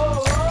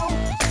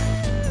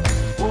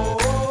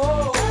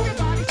 whoa,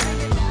 everybody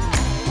sing it now.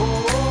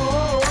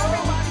 Whoa,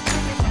 everybody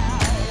sing it now.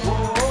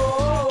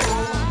 Whoa.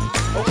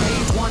 Okay,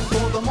 1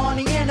 for the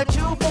money and a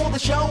 2 for the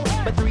show,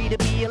 but 3 to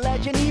be a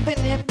legend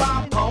even if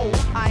I'm poor.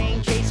 I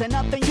ain't chasing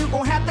nothing, you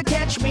gon' have to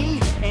catch me.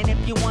 And if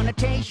you wanna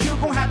taste, you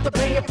gon' have to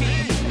pay a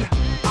fee.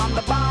 I'm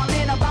the bomb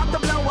and about to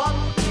blow up.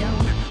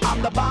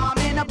 I'm the bomb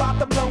and about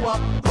to blow up.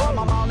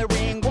 I'm on the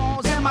ring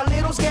walls and my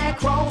little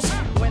scarecrows.